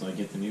stuff, so I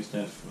get the new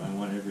stuff I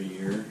want every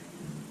year.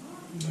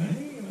 Right.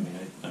 I mean,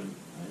 I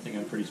think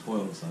I'm pretty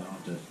spoiled, so I don't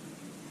have to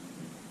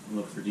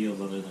look for deals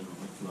other than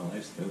look for the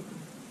life scope.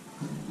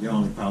 Your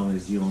only problem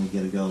is you only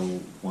get to go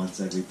once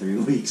every 3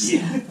 weeks.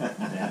 Yeah.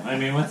 Yeah. I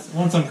mean,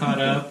 once I'm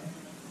caught up,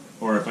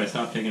 or if I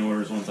stop taking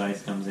orders once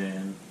ice comes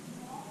in,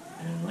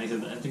 and like I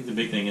said, I think the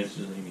big thing is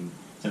just, I mean,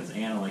 since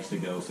Anna likes to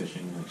go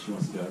fishing, like she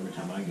wants to go every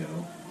time I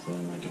go. So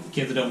then, like, if the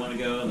kids don't want to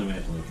go, then we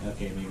have to like,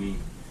 okay, maybe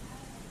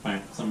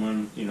find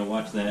someone,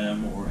 watch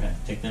them, or have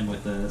to take them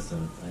with us. So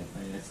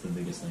I that's the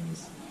biggest thing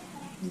is,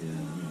 Yeah.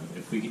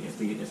 if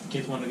the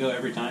kids want to go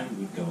every time,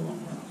 we go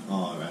along.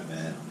 Oh, right,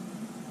 man.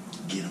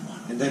 Get them on.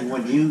 And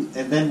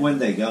then when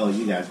they go,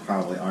 you guys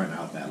probably aren't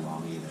out that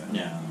long either.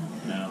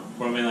 No.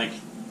 Well, I mean,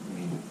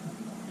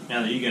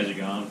 now that you guys are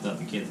gone, without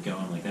the kids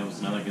going, like that was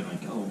another good,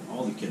 like, oh,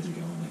 all the kids are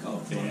going, like, oh,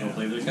 if they want to go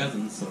play with their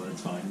cousins, so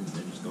that's fine.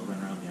 They just go run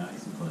around the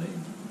ice and play,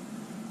 and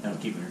that'll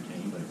keep them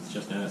entertained. But if it's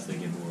just us, they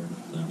get bored.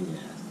 So. Yeah.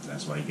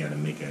 That's why you got to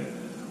make a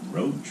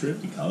road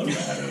trip to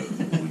Colorado.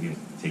 We can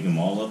take them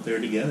all up there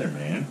together,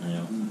 man.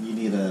 Yeah. You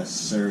need a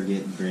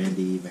surrogate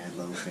Brandy Van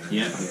Lowe fan.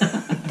 Yeah.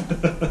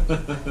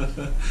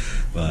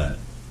 But,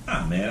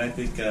 man, I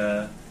think,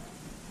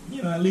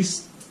 at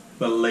least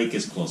the lake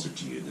is closer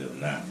to you, though,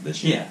 not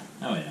this year.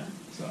 Yeah. Oh, yeah.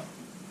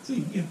 So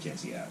you get a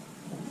chance to get out,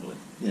 hopefully.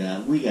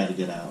 Yeah, we got to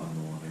get out on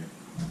the water.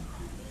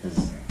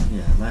 'Cause,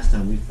 last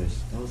time we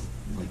fished, that was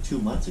like 2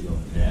 months ago.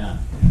 Yeah.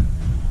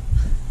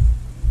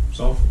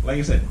 So, like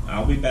I said,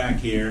 I'll be back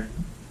here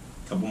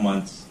a couple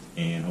months,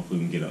 and hopefully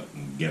we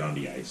can get on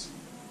the ice.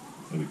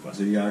 It'll be fun.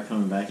 So you are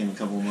coming back in a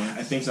couple months?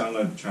 I think so. I'm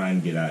going to try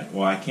and get out.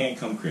 Well, I can't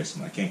come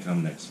Christmas. I can't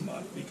come next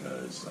month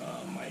because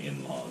my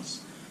in-laws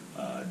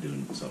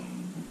doing some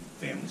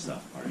family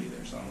stuff party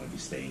there, so I'm going to be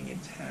staying in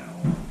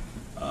town.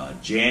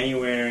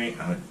 January,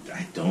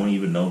 I don't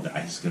even know if the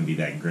ice is going to be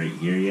that great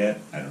here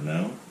yet. I don't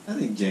know. I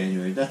think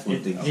January. That's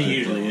what things. It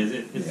usually is.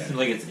 It's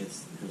like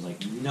there's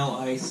like no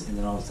ice, and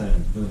then all of a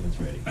sudden, boom, it's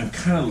ready. I'm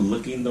kind of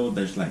looking though.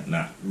 There's like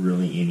not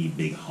really any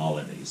big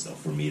holidays though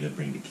for me to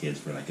bring the kids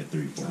for like a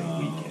 3-4 day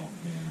weekend.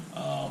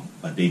 Yeah.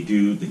 But they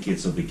do the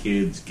kids. So the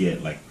kids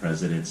get like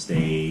President's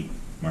Day,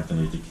 Martin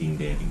Luther King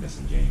Day. I think that's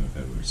in January,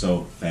 February.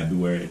 So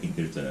February, I think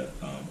there's a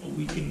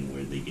weekend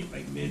where they get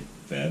like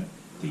mid-Feb.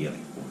 They get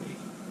like 4 days.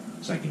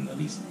 So I can at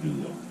least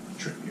do a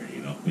trip here,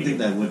 I think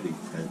that would be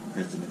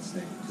President's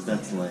Day, because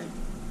that's like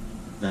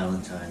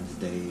Valentine's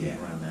Day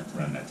around that time.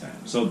 Around that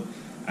time. So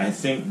I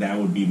think that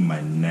would be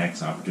my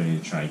next opportunity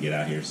to try and get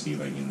out here, see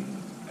if I can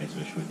ice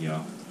fish with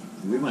y'all.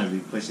 We might be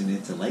pushing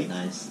into late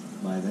nights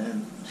by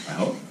then. I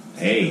hope.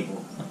 Hey,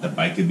 the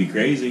bike could be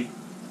crazy.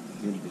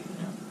 Could be.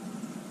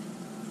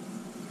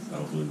 So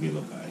hopefully we'll get a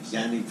little ice.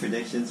 Got any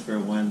predictions for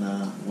when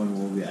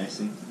we'll be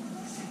icing?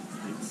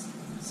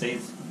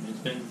 It's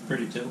been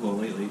pretty typical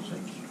lately. It's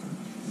like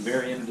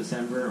very end of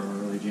December or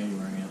early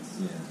January. I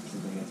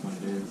think that's when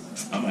it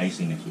is. I'm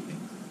icing next weekend.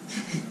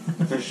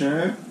 For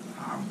sure?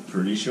 I'm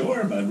pretty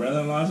sure. My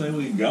brother-in-law said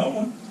we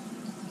going.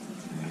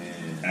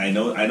 Yeah. I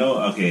know.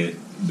 Okay,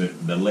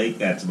 the lake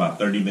that's about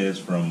 30 minutes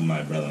from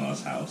my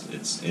brother-in-law's house.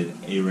 It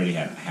already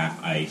had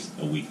half iced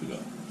a week ago.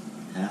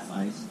 Half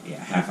ice? Yeah,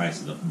 half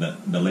iced.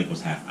 The lake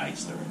was half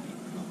iced already.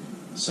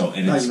 So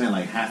I thought you meant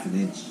like half an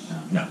inch.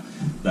 No,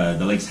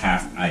 the lake's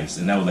half iced,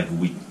 and that was like a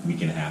week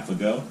and a half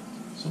ago.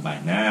 So by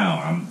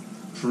now, I'm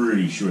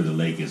pretty sure the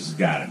lake has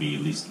got to be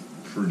at least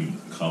pretty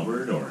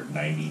covered or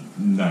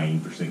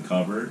 99%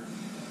 covered.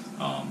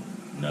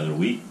 Another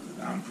week,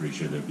 I'm pretty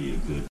sure there'll be a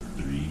good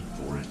 3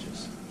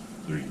 inches.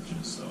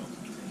 So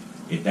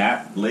if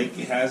that lake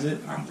has it,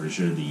 I'm pretty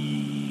sure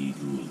the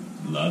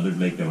the other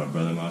lake that my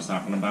brother-in-law was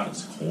talking about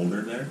is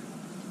colder there.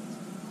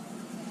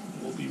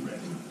 We'll be ready.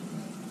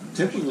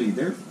 Typically,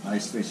 they're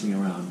ice fishing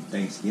around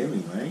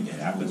Thanksgiving, right? Yeah, it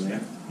happens.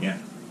 Yeah.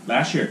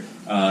 Last year,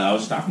 I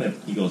was talking to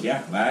him. He goes,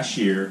 "Yeah, last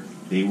year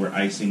they were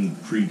icing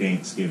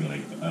pre-Thanksgiving,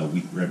 like a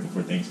week right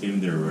before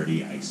Thanksgiving. They're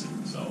already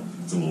icing, so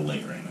it's a little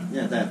late right now."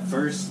 Yeah, that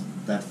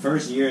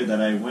first year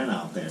that I went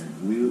out there,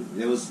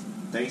 it was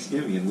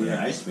Thanksgiving and we were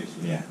ice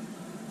fishing. Yeah.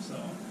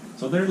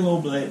 So they're a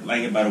little bit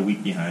like about a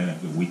week behind,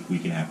 like a week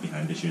and a half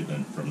behind this year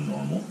than from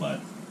normal, but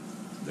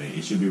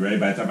it should be ready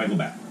by the time I go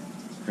back.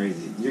 It's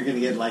crazy. You're gonna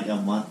get like a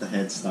month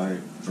head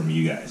start From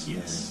you guys,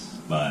 yes. Yeah.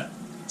 But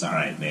it's all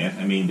right, man.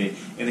 I mean,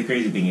 and the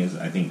crazy thing is,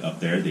 I think up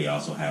there they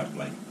also have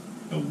like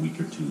a week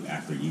or two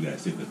after you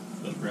guys too.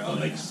 The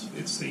lakes,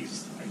 it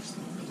stays iced a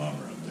little bit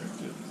longer up there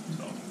too.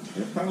 So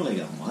they're probably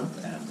like a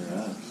month after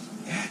us.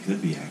 Yeah, it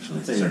could be actually.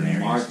 I'd say in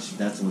March,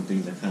 that's when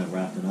things are kind of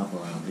wrapping up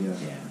around here.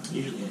 Yeah,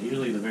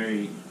 usually the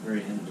very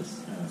end of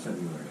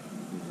February.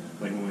 Yeah.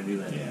 Like when we do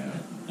that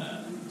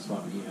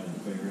swap meet out at the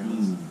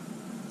fairgrounds.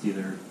 It's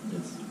either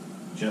it's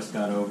just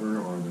got over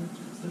or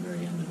it's the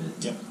very end of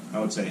it. Yep, I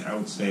would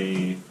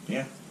say,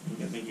 yeah.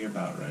 I think you're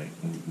about right.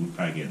 We'll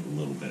probably get a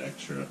little bit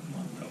extra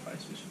of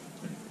ice fishing.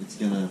 It's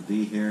gonna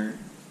be here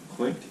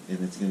quick,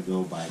 and it's gonna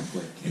go by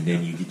quick. And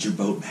then you get your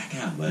boat back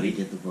out, buddy. You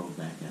get the boat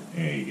back out.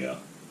 There you go.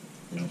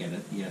 And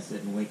you gotta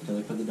sit and wait until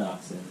they put the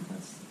docks in.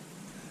 That's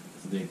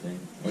a big thing.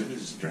 Or you can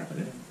just drop it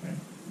in, right?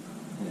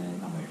 Yeah,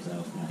 not by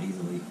yourself, not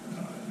easily.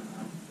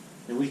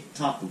 And we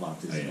talked about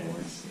this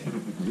before.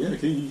 Yeah,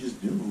 can you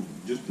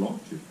just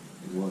launch it?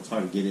 Well, it's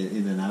hard to get it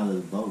in and out of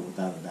the boat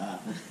without a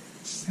dock.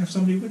 Just have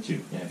somebody with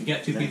you. Yeah, if you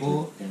got two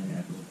people and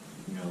at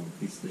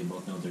least they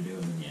both know what they're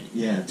doing, then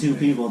yeah, two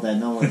people that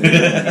know what they're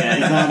doing.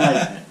 It's not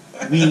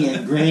like me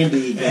and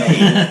Grandy go.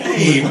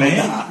 Hey,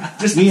 man.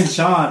 Just me and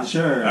Sean,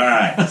 sure. All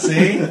right.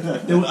 See?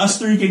 Us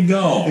three can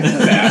go.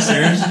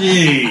 Bastards.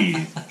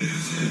 Jeez.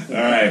 All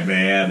right,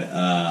 man.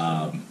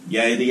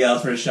 Anything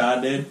else for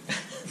Sean, dude?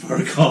 Before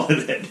we call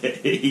it a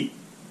day.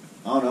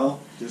 I don't know.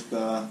 Just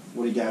what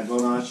do you got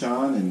going on,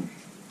 Sean? And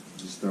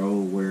just throw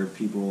where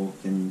people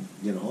can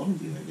get a hold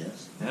of you, I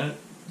guess.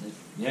 If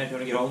you want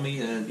to get hold of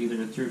me,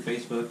 either through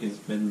Facebook has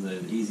been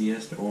the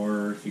easiest,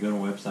 or if you go to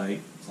my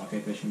website,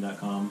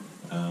 sockeyefishing.com,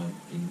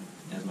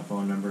 it has my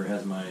phone number, it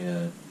has my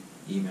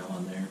email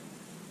on there.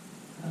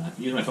 If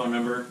you use my phone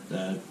number,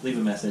 leave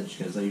a message,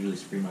 because I usually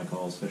screen my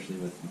calls, especially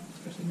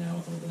now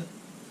with all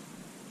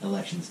the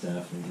election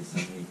stuff, and get so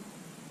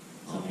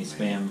many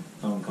spam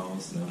phone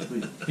calls. So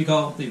if you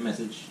call, leave a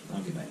message,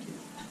 I'll get back to you.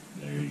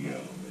 There you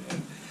go,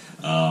 man.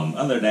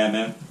 Other than that,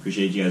 man,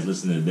 appreciate you guys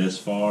listening to this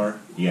far.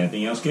 You got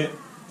anything else, Kit,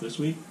 this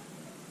week?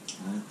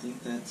 I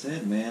think that's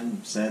it, man.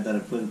 I'm sad that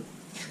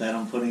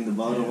I'm putting the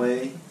boat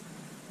away.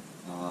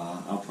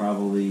 I'll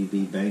probably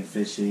be bank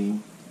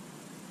fishing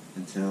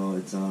until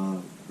it's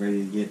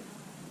ready to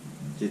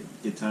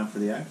get time for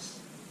the ice.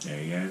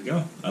 There you guys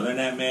go. Other than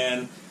that,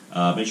 man,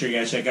 make sure you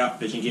guys check out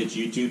Fishing Kit's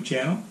YouTube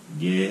channel.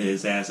 Get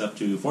his ass up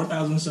to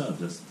 4,000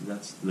 subs.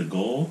 That's the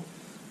goal.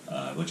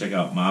 Go check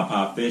out Ma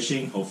Pop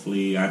Fishing.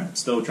 Hopefully, I'm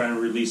still trying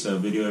to release a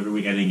video every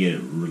week. I didn't get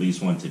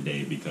release one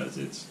today because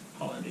it's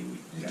holiday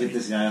week. Get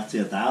this guy up to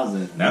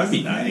 1,000. That would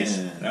be nice.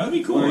 Yeah. That would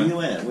be cool. Where are you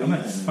at? I'm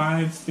at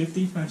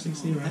 550,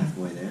 560, right?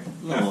 Halfway there.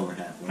 A little over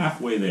halfway.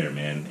 Halfway there,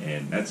 man.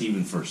 And that's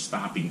even for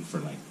stopping for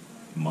like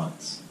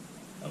months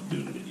of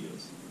doing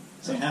videos.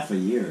 So half a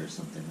year or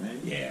something, right?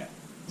 Yeah.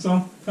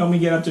 So help me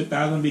get up to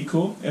 1,000 would be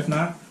cool. If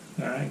not,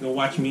 all right, go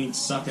watch me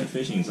suck at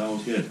fishing. It's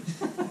always good.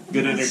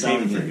 Good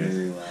entertainment for you guys.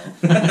 Very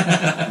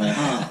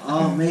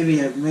well.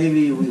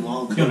 Maybe we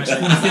won't. You want to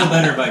feel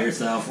better about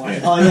yourself.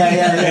 Yeah. Oh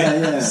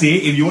yeah. See,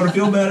 if you want to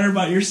feel better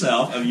about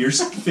yourself, of your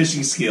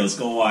fishing skills,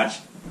 go watch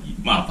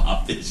Ma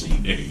Pop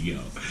Fishing. There you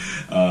go.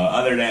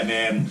 Other than that,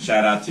 man,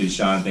 shout out to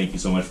Sean. Thank you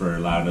so much for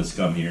allowing us to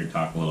come here and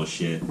talk a little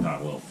shit,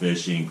 talk a little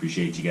fishing.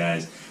 Appreciate you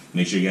guys.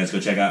 Make sure you guys go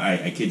check out.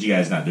 I kid you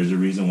guys not. There's a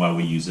reason why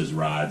we use his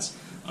rods.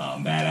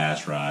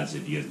 Badass rods.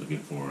 If you guys are looking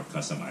for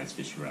customized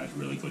fishing rods,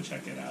 really go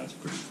check it out. It's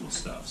pretty cool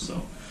stuff.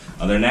 So,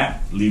 other than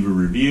that, leave a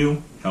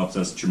review. Helps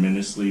us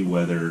tremendously,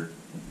 whether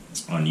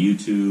on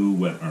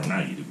YouTube, or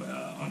not YouTube, but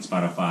on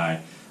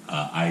Spotify,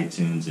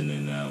 iTunes, and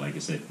then, like I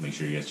said, make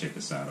sure you guys check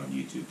us out on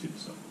YouTube too.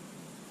 So,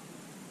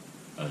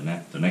 other than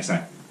that, till next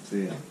time.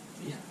 See ya.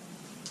 Yeah.